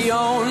 just the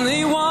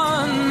only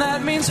one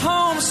that means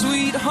home,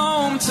 sweet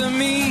home to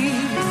me.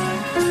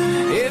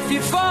 If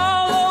you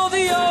follow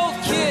the old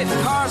Kit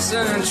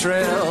Carson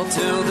trail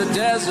till the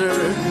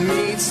desert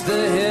meets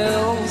the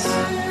hills,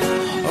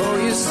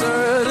 oh, you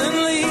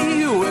certainly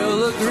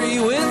will agree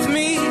with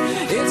me,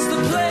 it's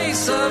the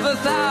place of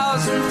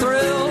 1,000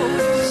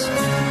 thrills.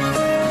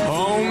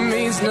 Home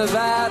means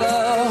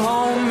Nevada,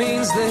 home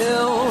means the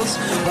hills,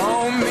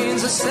 home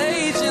means the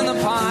sage and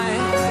the pine,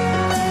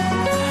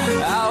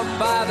 out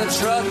by the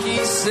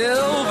Truckee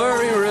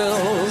silvery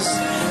rills,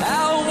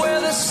 out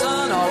where the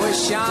sun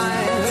always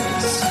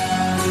shines.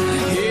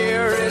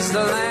 Here is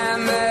the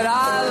land that